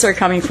the kids are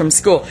coming from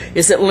school,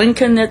 is it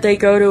Lincoln that they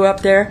go to up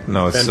there?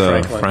 No, it's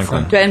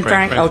Franklin. Ben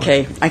Franklin.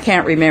 Okay, I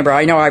can't remember.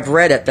 I know I've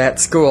read at that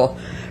school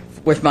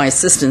with my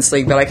assistants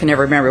league, but I can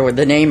never remember what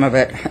the name of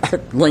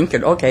it.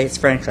 Lincoln. Okay, it's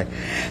Franklin.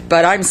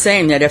 But I'm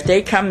saying that if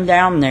they come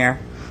down there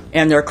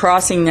and they're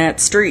crossing that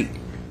street,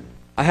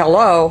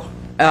 hello,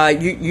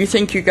 you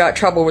think you got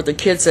trouble with the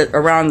kids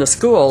around the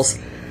schools?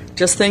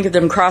 Just think of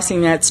them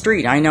crossing that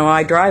street. I know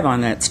I drive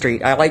on that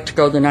street. I like to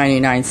go to the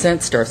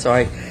 99-cent store, so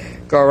I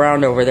go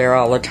around over there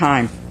all the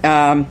time.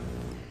 But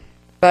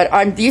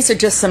these are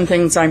just some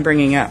things I'm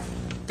bringing up.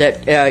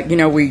 That,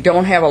 we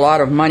don't have a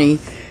lot of money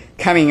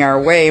coming our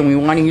way, and we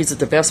want to use it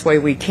the best way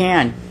we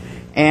can,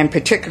 and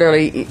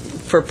particularly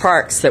for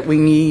parks that we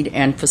need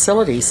and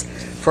facilities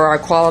for our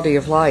quality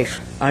of life.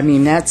 I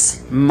mean,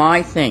 that's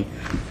my thing,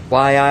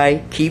 why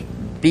I keep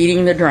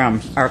beating the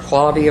drum, our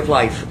quality of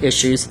life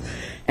issues.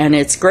 And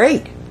it's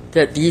great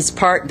that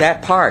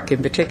that park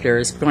in particular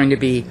is going to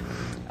be,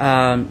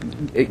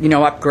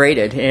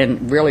 upgraded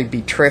and really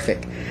be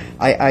terrific.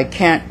 I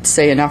can't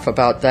say enough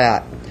about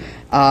that.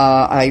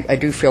 I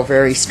do feel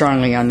very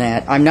strongly on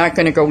that. I'm not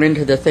going to go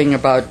into the thing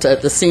about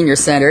the senior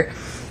center,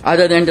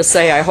 other than to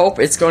say I hope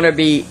it's going to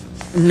be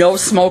no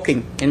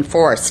smoking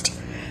enforced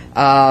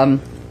over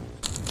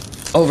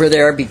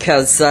there,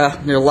 because there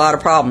are a lot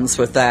of problems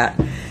with that.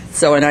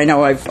 So, and I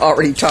know I've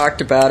already talked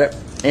about it.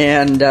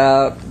 And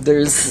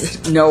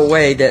there's no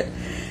way that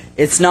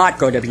it's not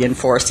going to be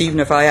enforced, even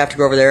if I have to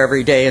go over there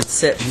every day and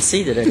sit and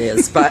see that it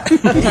is. But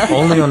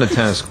only on the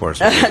tennis courts.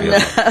 No,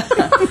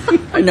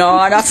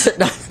 I'm not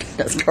sitting on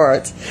tennis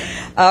courts.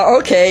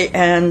 Okay,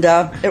 and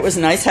it was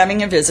nice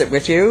having a visit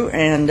with you.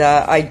 And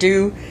I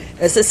do,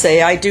 as I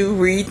say, I do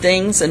read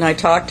things and I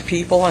talk to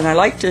people, and I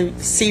like to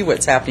see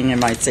what's happening in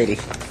my city,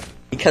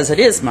 because it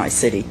is my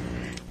city.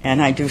 And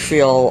I do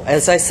feel,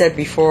 as I said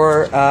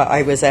before,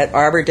 I was at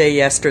Arbor Day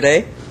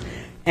yesterday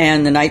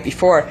and the night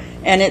before,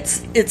 and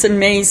it's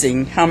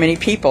amazing how many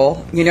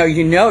people, you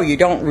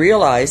don't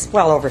realize,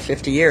 well, over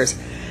 50 years.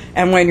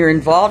 And when you're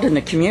involved in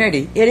the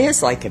community, it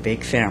is like a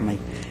big family.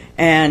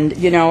 And,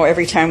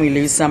 every time we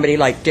lose somebody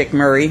like Dick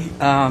Murray,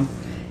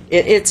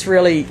 it's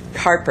really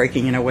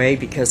heartbreaking in a way,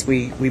 because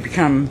we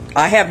become,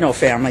 I have no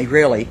family,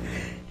 really,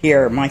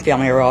 here. My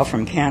family are all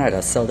from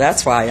Canada, so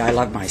that's why I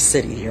love my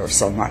city here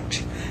so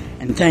much.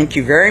 And thank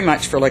you very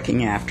much for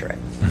looking after it.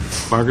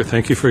 Margaret,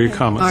 thank you for your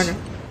comments.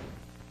 Margaret.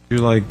 Would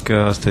you like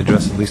us to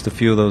address at least a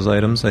few of those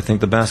items? I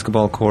think the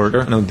basketball court.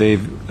 Sure. No,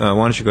 Dave, why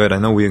don't you go ahead? I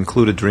know we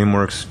included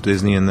DreamWorks,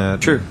 Disney in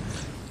that. Sure.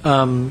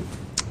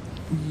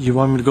 You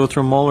want me to go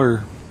through them all,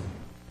 or?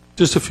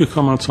 Just a few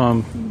comments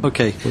on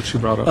okay. what you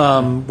brought up.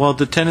 Well,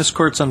 the tennis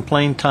courts on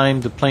playing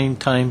time, the playing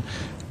time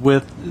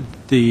with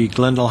the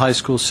Glendale High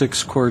School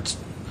 6 courts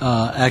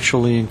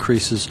actually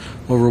increases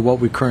over what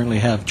we currently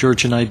have.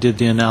 George and I did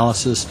the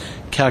analysis,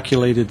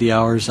 calculated the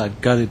hours.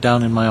 I've got it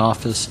down in my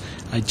office.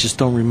 I just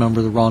don't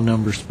remember the raw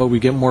numbers, but we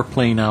get more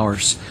playing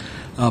hours.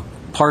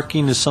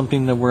 Parking is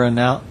something that we're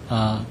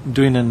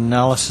doing an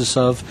analysis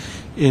of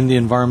in the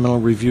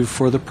environmental review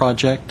for the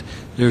project.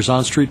 There's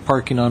on-street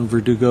parking on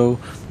Verdugo.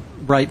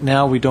 Right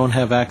now, we don't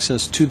have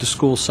access to the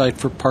school site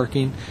for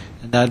parking,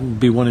 and that would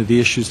be one of the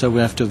issues that we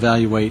have to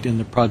evaluate in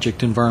the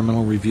project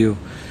environmental review.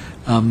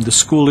 The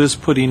school is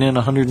putting in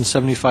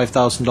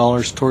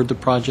 $175,000 toward the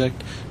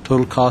project.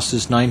 Total cost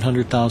is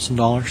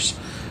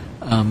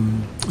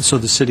 $900,000. So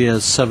the city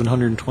has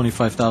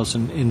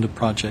 $725,000 in the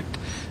project.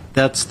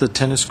 That's the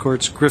tennis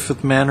courts.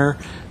 Griffith Manor,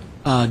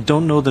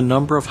 don't know the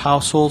number of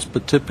households,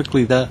 but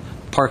typically that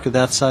park of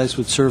that size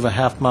would serve a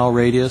half-mile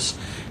radius.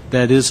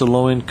 That is a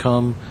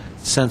low-income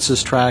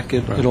census tract.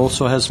 It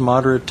also has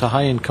moderate to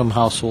high-income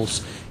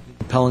households in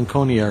the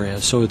Pelanconi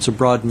area. So it's a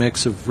broad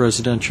mix of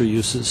residential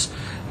uses.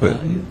 But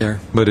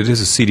it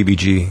is a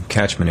CDBG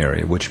catchment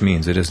area, which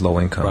means it is low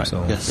income. Right.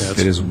 So yes.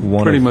 it is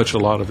one pretty much a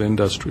lot of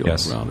industrial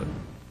yes. around it,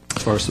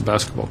 as far as the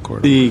basketball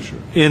court.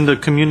 In the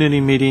community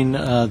meeting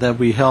that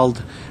we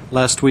held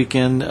last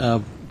weekend,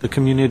 the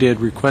community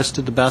had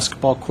requested the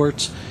basketball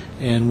courts,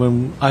 and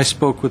when I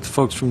spoke with the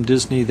folks from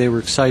Disney, they were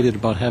excited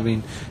about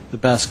having the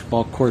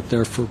basketball court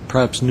there for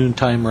perhaps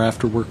noontime or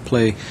after work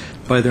play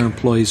by their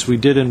employees. We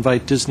did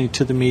invite Disney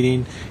to the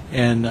meeting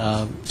and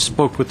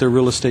spoke with their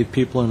real estate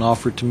people and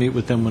offered to meet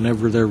with them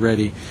whenever they're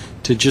ready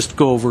to just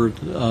go over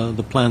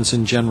the plans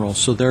in general.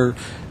 So they're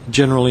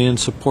generally in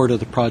support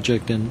of the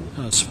project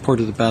and support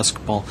of the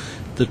basketball.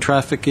 The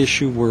traffic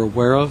issue we're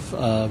aware of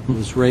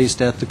was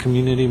raised at the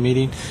community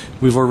meeting.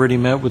 We've already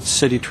met with the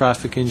city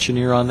traffic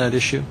engineer on that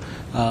issue,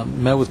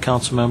 met with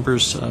council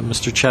members.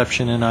 Mr.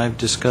 Chapshin and I have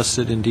discussed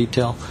it in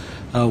detail.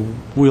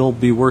 We'll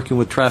be working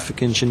with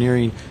traffic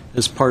engineering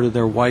as part of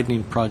their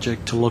widening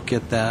project to look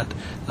at that.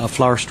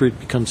 Flower Street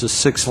becomes a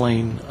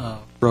 6-lane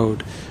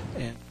road.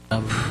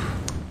 And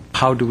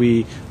how do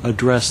we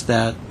address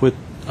that?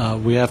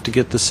 We have to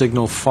get the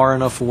signal far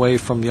enough away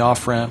from the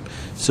off-ramp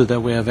so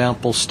that we have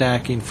ample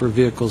stacking for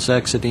vehicles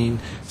exiting,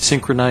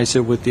 synchronize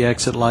it with the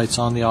exit lights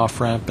on the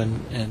off-ramp,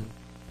 and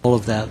all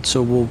of that.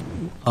 So we'll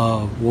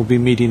We'll be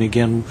meeting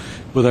again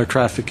with our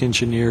traffic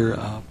engineer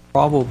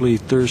probably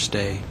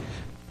Thursday.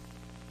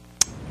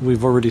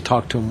 We've already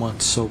talked to him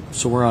once, so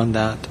we're on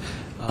that.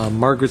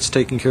 Margaret's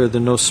taking care of the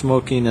no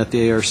smoking at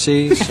the ARC,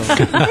 so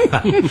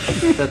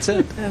that's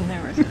it.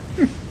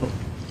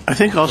 I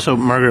think also,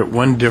 Margaret,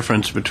 one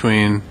difference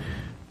between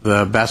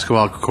the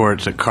basketball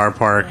courts at Carr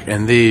Park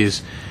and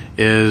these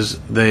is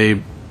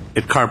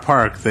at Carr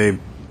Park, they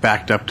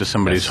backed up to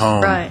somebody's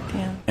home. Right,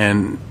 yeah.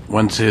 And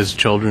once his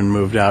children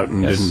moved out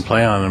and didn't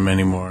play on them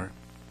anymore,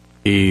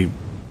 he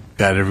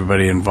got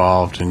everybody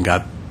involved and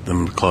got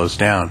them closed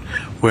down.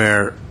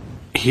 Where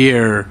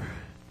here,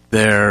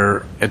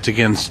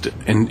 it's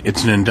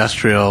an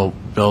industrial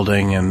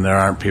building and there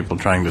aren't people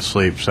trying to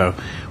sleep, so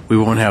we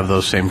won't have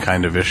those same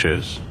kind of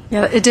issues.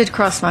 Yeah, it did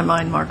cross my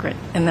mind, Margaret.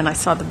 And then I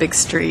saw the big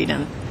street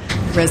and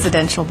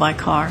residential by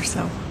car,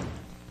 so.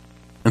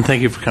 And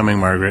thank you for coming,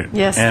 Margaret.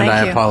 Yes, and thank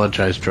I you.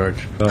 apologize,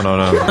 George.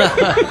 No.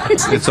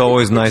 It's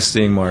always nice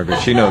seeing Margaret.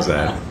 She knows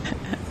that.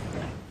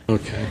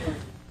 Okay.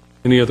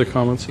 Any other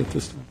comments at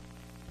this time?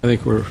 I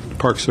think we're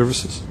Park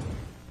Services.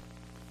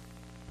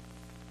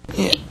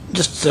 Yeah,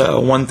 just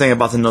one thing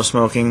about the no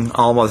smoking.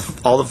 All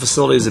the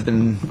facilities have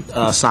been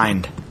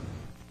signed.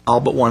 All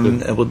but one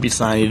will be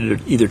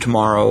signed either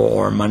tomorrow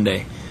or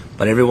Monday.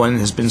 But everyone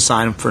has been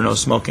signed for no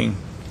smoking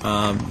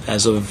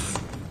as of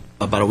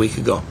about a week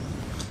ago.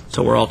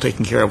 So we're all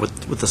taken care of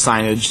with the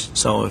signage.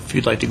 So if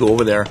you'd like to go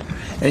over there,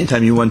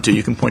 anytime you want to,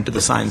 you can point to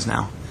the signs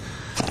now.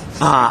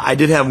 I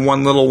did have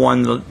one little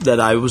one that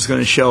I was going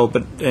to show,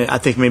 but I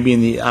think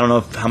maybe I don't know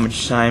how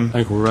much time. I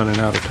think we're running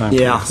out of time.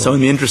 Yeah. So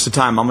in the interest of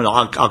time,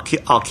 I'll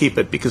keep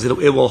it because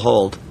it will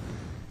hold.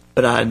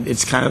 But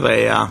it's kind of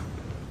a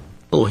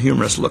little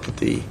humorous look at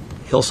the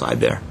hillside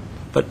there.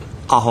 But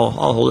I'll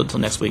hold it till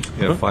next week.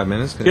 You have 5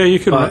 minutes? Yeah, you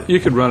could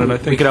run it. I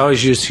think We could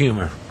always use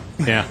humor.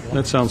 Yeah,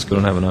 that sounds We good.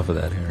 don't have enough of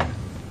that here.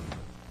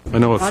 I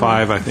know at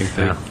 5, I think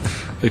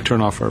they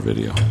turn off our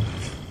video.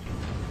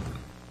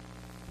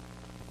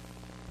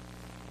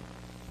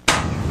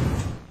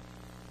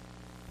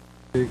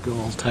 There you go,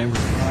 old timer.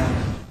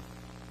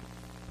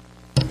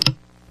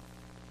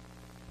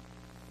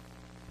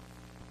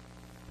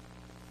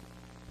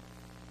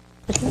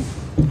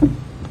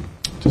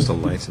 Just a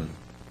license.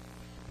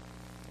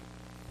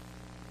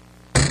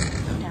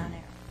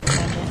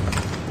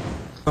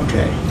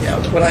 Okay,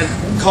 yeah. What I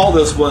called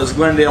this was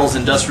Glendale's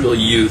industrial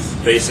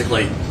youth,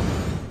 basically.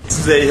 This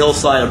is a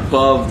hillside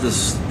above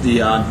the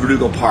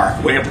Verdugo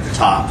Park, way up at the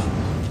top.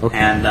 Okay.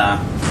 And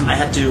I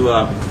had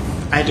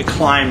to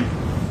climb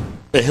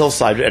the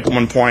hillside at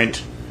one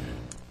point.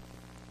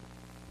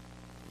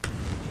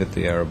 Hit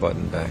the arrow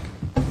button back.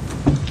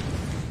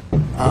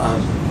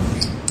 I'll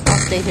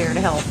stay here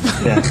to help.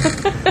 Yeah.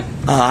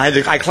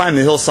 I climbed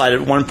the hillside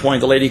at one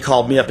point. The lady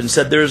called me up and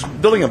said, "There's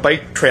building a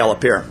bike trail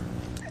up here."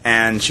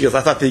 And she goes,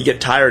 "I thought they'd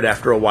get tired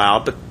after a while,"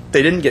 but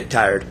they didn't get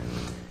tired.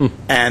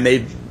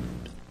 And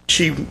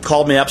she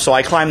called me up, so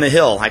I climbed the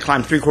hill. I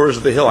climbed 3/4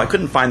 of the hill. I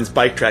couldn't find this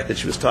bike track that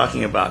she was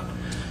talking about.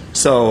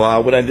 So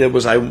what I did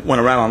was I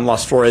went around on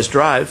Los Flores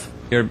Drive.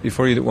 Here,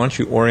 before you do, why don't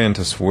you orient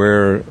us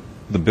where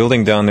the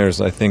building down there is,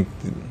 I think...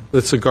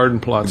 It's the garden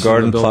plots. The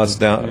garden plots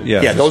down,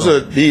 yeah. Yeah, those are,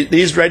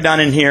 these right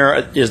down in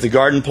here is the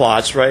garden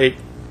plots, right?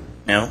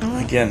 Now,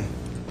 again.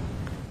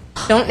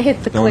 Don't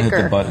hit the Don't clicker.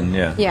 hit the button,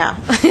 yeah. Yeah.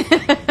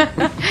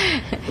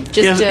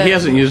 He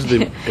hasn't used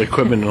the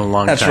equipment in a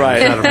long That's time.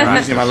 right. He's out of I'm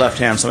practice. using my left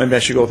hand, so maybe I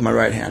should go with my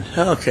right hand.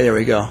 Okay, there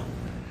we go.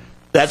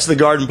 That's the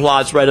garden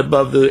plots right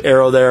above the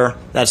arrow there.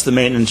 That's the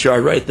maintenance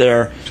yard right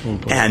there.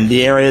 And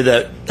the area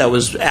that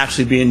was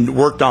actually being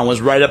worked on was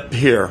right up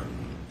here.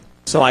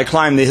 So I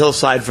climbed the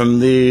hillside from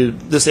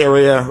this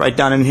area right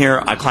down in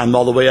here. I climbed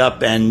all the way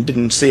up and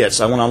didn't see it.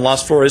 So I went on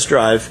Los Flores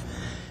Drive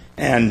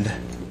and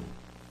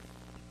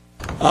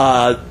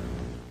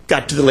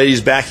got to the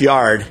lady's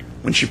backyard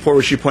when she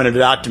pointed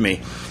it out to me.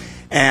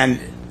 And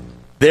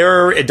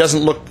there it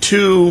doesn't look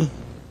too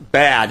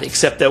bad,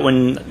 except that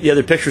when the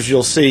other pictures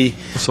you'll see,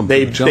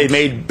 they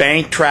made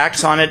bank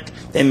tracks on it.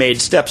 They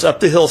made steps up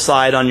the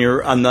hillside on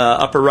the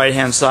upper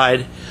right-hand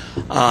side.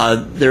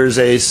 There's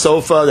a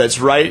sofa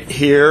that's right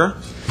here,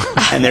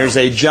 and there's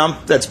a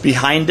jump that's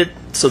behind it,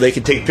 so they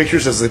can take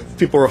pictures as the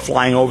people are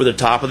flying over the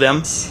top of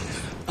them.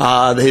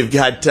 They've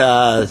got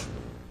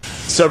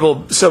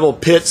several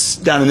pits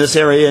down in this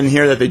area in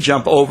here that they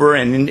jump over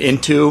and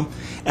into,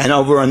 and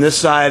over on this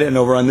side and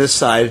over on this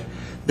side,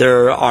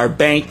 there are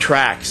bank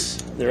tracks.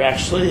 They're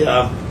actually. We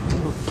got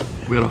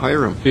to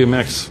hire them.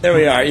 BMX. There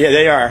we are. Yeah,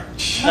 they are.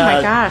 Oh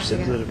my gosh.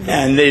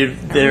 And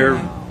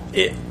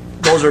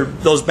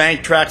those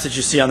bank tracks that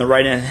you see on the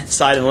right hand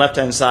side and left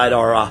hand side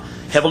are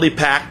heavily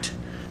packed.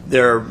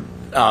 They're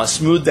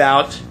smoothed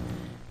out.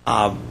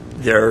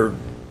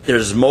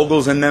 There's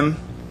moguls in them.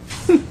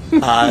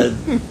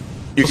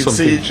 You can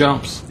see big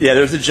jumps. Yeah,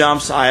 there's the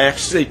jumps. I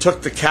actually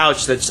took the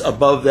couch that's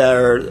above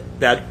there,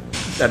 that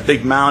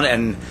big mound,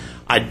 and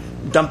I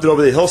dumped it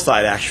over the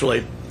hillside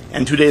actually.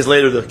 And 2 days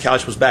later, the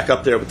couch was back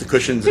up there with the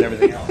cushions and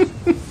everything else.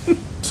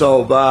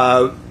 So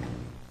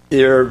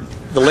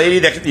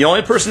the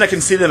only person that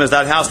can see them is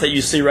that house that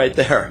you see right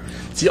there.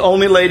 It's the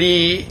only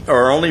lady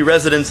or only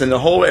residents in the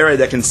whole area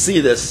that can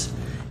see this,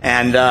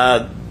 and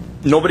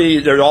nobody.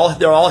 They're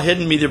all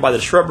hidden either by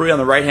the shrubbery on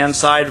the right-hand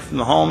side from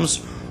the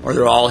homes, or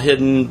they're all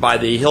hidden by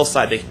the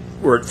hillside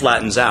where it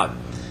flattens out.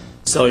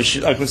 So,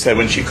 like I said,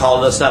 when she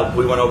called us up,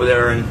 we went over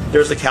there, and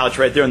there's the couch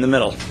right there in the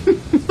middle.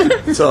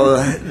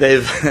 So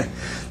they've,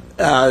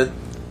 like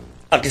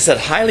I said,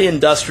 highly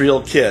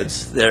industrial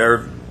kids.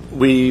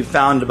 We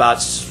found about,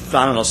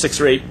 I don't know, 6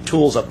 or 8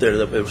 tools up there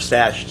that were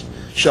stashed.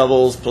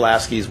 Shovels,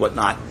 Pulaskis,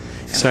 whatnot.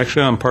 It's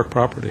actually on park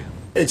property.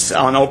 It's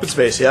on open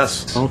space,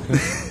 yes.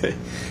 Okay.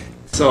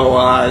 So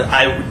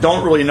I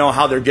don't really know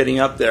how they're getting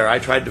up there. I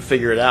tried to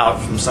figure it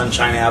out from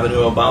Sunshine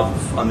Avenue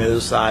above on the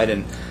other side,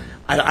 and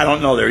I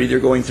don't know. They're either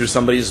going through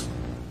somebody's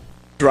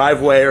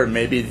driveway or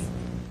maybe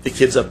the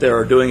kids up there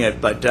are doing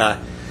it, but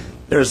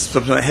there's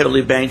some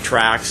heavily banked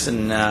tracks,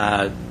 and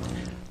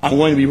I'm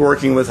going to be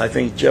working with, I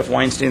think, Jeff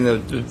Weinstein,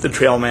 the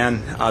trail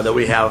man that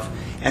we have,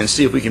 and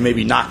see if we can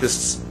maybe knock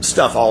this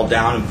stuff all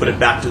down and put it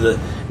back to the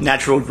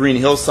natural green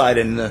hillside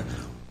and the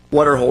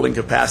water holding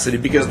capacity.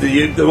 Because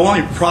the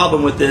only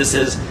problem with this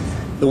is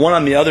the one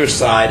on the other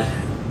side,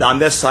 on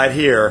this side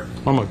here.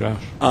 Oh my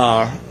gosh.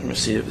 Let me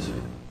see.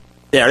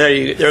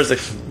 There's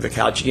the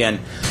couch again.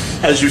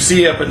 As you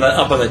see up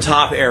on the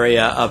top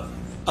area up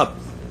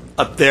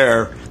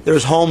there,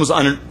 there's homes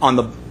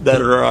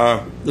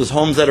there's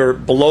homes that are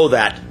below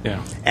that.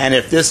 Yeah. And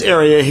if this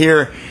area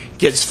here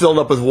gets filled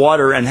up with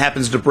water and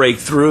happens to break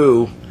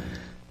through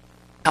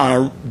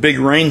on a big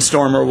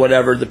rainstorm or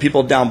whatever, the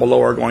people down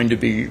below are going to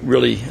be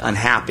really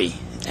unhappy,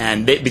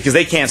 and because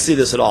they can't see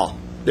this at all.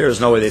 There is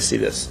no way they see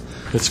this.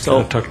 It's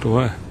kind of tucked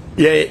away.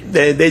 Yeah,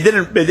 they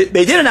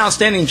did an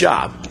outstanding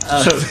job.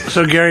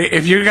 So Gary,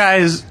 if you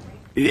guys,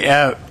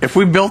 if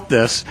we built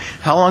this,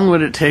 how long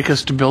would it take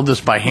us to build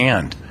this by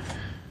hand?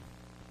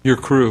 Your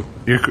crew.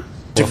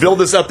 To build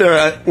this up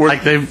there,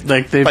 like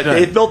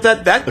they've built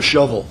that a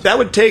shovel. That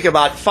would take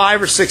about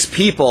 5 or 6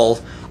 people,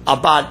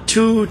 about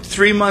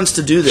 2-3 months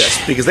to do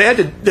this, because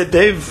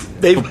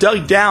they've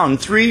dug down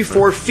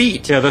 3-4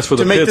 feet. Yeah, that's where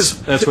the pits.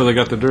 That's where they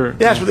got the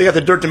dirt. Yeah, that's where they got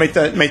the dirt to make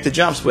the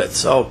jumps with.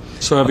 So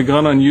have you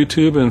gone on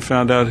YouTube and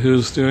found out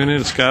who's doing it?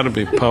 It's got to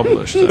be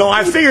published. No,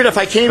 I figured if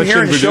I came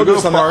here and showed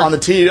this on the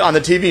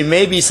TV,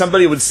 maybe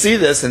somebody would see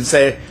this and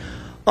say,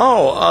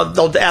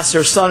 they'll ask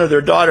their son or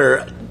their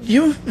daughter,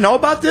 you know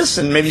about this?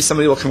 And maybe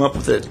somebody will come up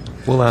with it.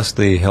 We'll ask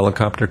the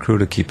helicopter crew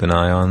to keep an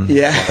eye on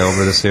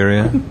over this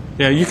area.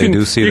 Yeah, you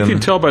can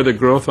tell by the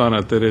growth on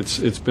it that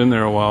it's been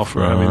there a while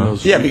for having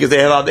those. Yeah, because they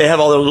have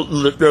all their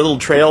little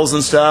trails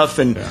and stuff,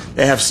 and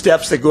they have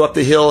steps that go up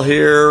the hill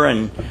here,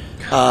 and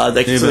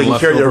they can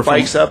carry their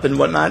bikes up and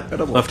whatnot.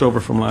 Left over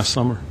from last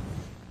summer.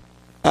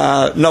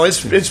 No,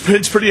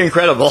 it's pretty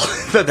incredible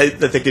that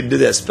they could do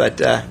this, but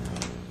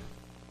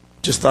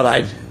just thought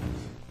I'd.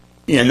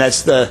 And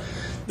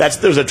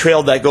there's a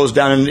trail that goes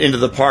down into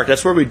the park.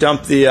 That's where we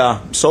dumped the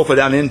sofa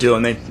down into,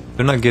 and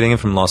they're not getting in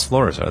from Los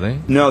Flores, are they?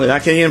 No, they're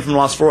not getting in from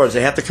Los Flores. They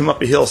have to come up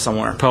a hill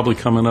somewhere. Probably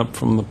coming up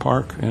from the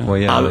park. Yeah.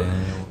 Well,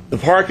 the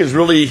park is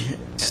really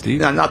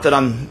steep. Not that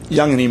I'm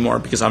young anymore,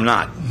 because I'm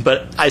not,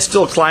 but I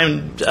still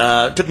climbed.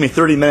 It took me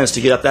 30 minutes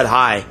to get up that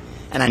high,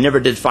 and I never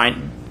did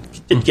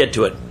get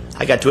to it.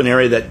 I got to an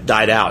area that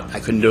died out.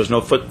 There was no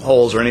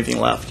footholds or anything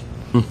left.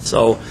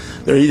 So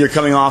they're either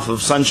coming off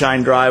of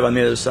Sunshine Drive on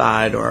the other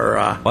side or...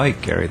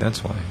 bike, Gary,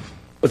 that's why.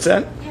 What's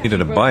that? You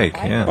did a bike,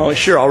 yeah. Oh,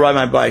 sure, I'll ride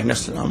my bike. I'm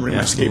bringing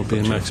my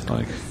skateboard. BMX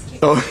bike.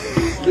 So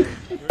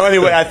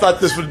anyway, I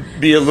thought this would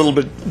be a little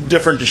bit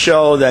different to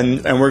show,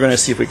 and we're going to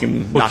see if we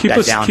can knock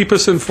that down. Keep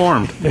us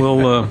informed.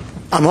 We'll...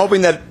 I'm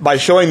hoping that by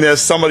showing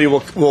this, somebody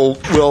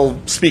will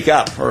speak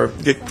up or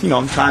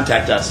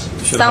contact us.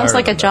 Sounds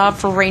like a job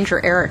for Ranger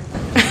Eric.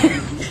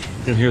 You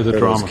can hear the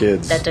drama.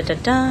 Kids. Da, da, da,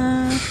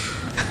 da.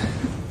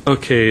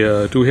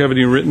 Okay, do we have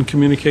any written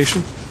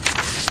communication?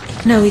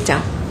 No, we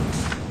don't.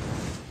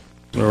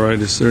 All right,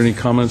 is there any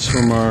comments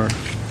from our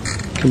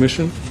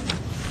commission?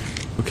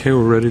 Okay,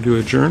 we're ready to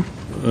adjourn.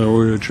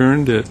 We're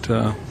adjourned at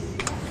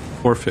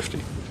 4:50.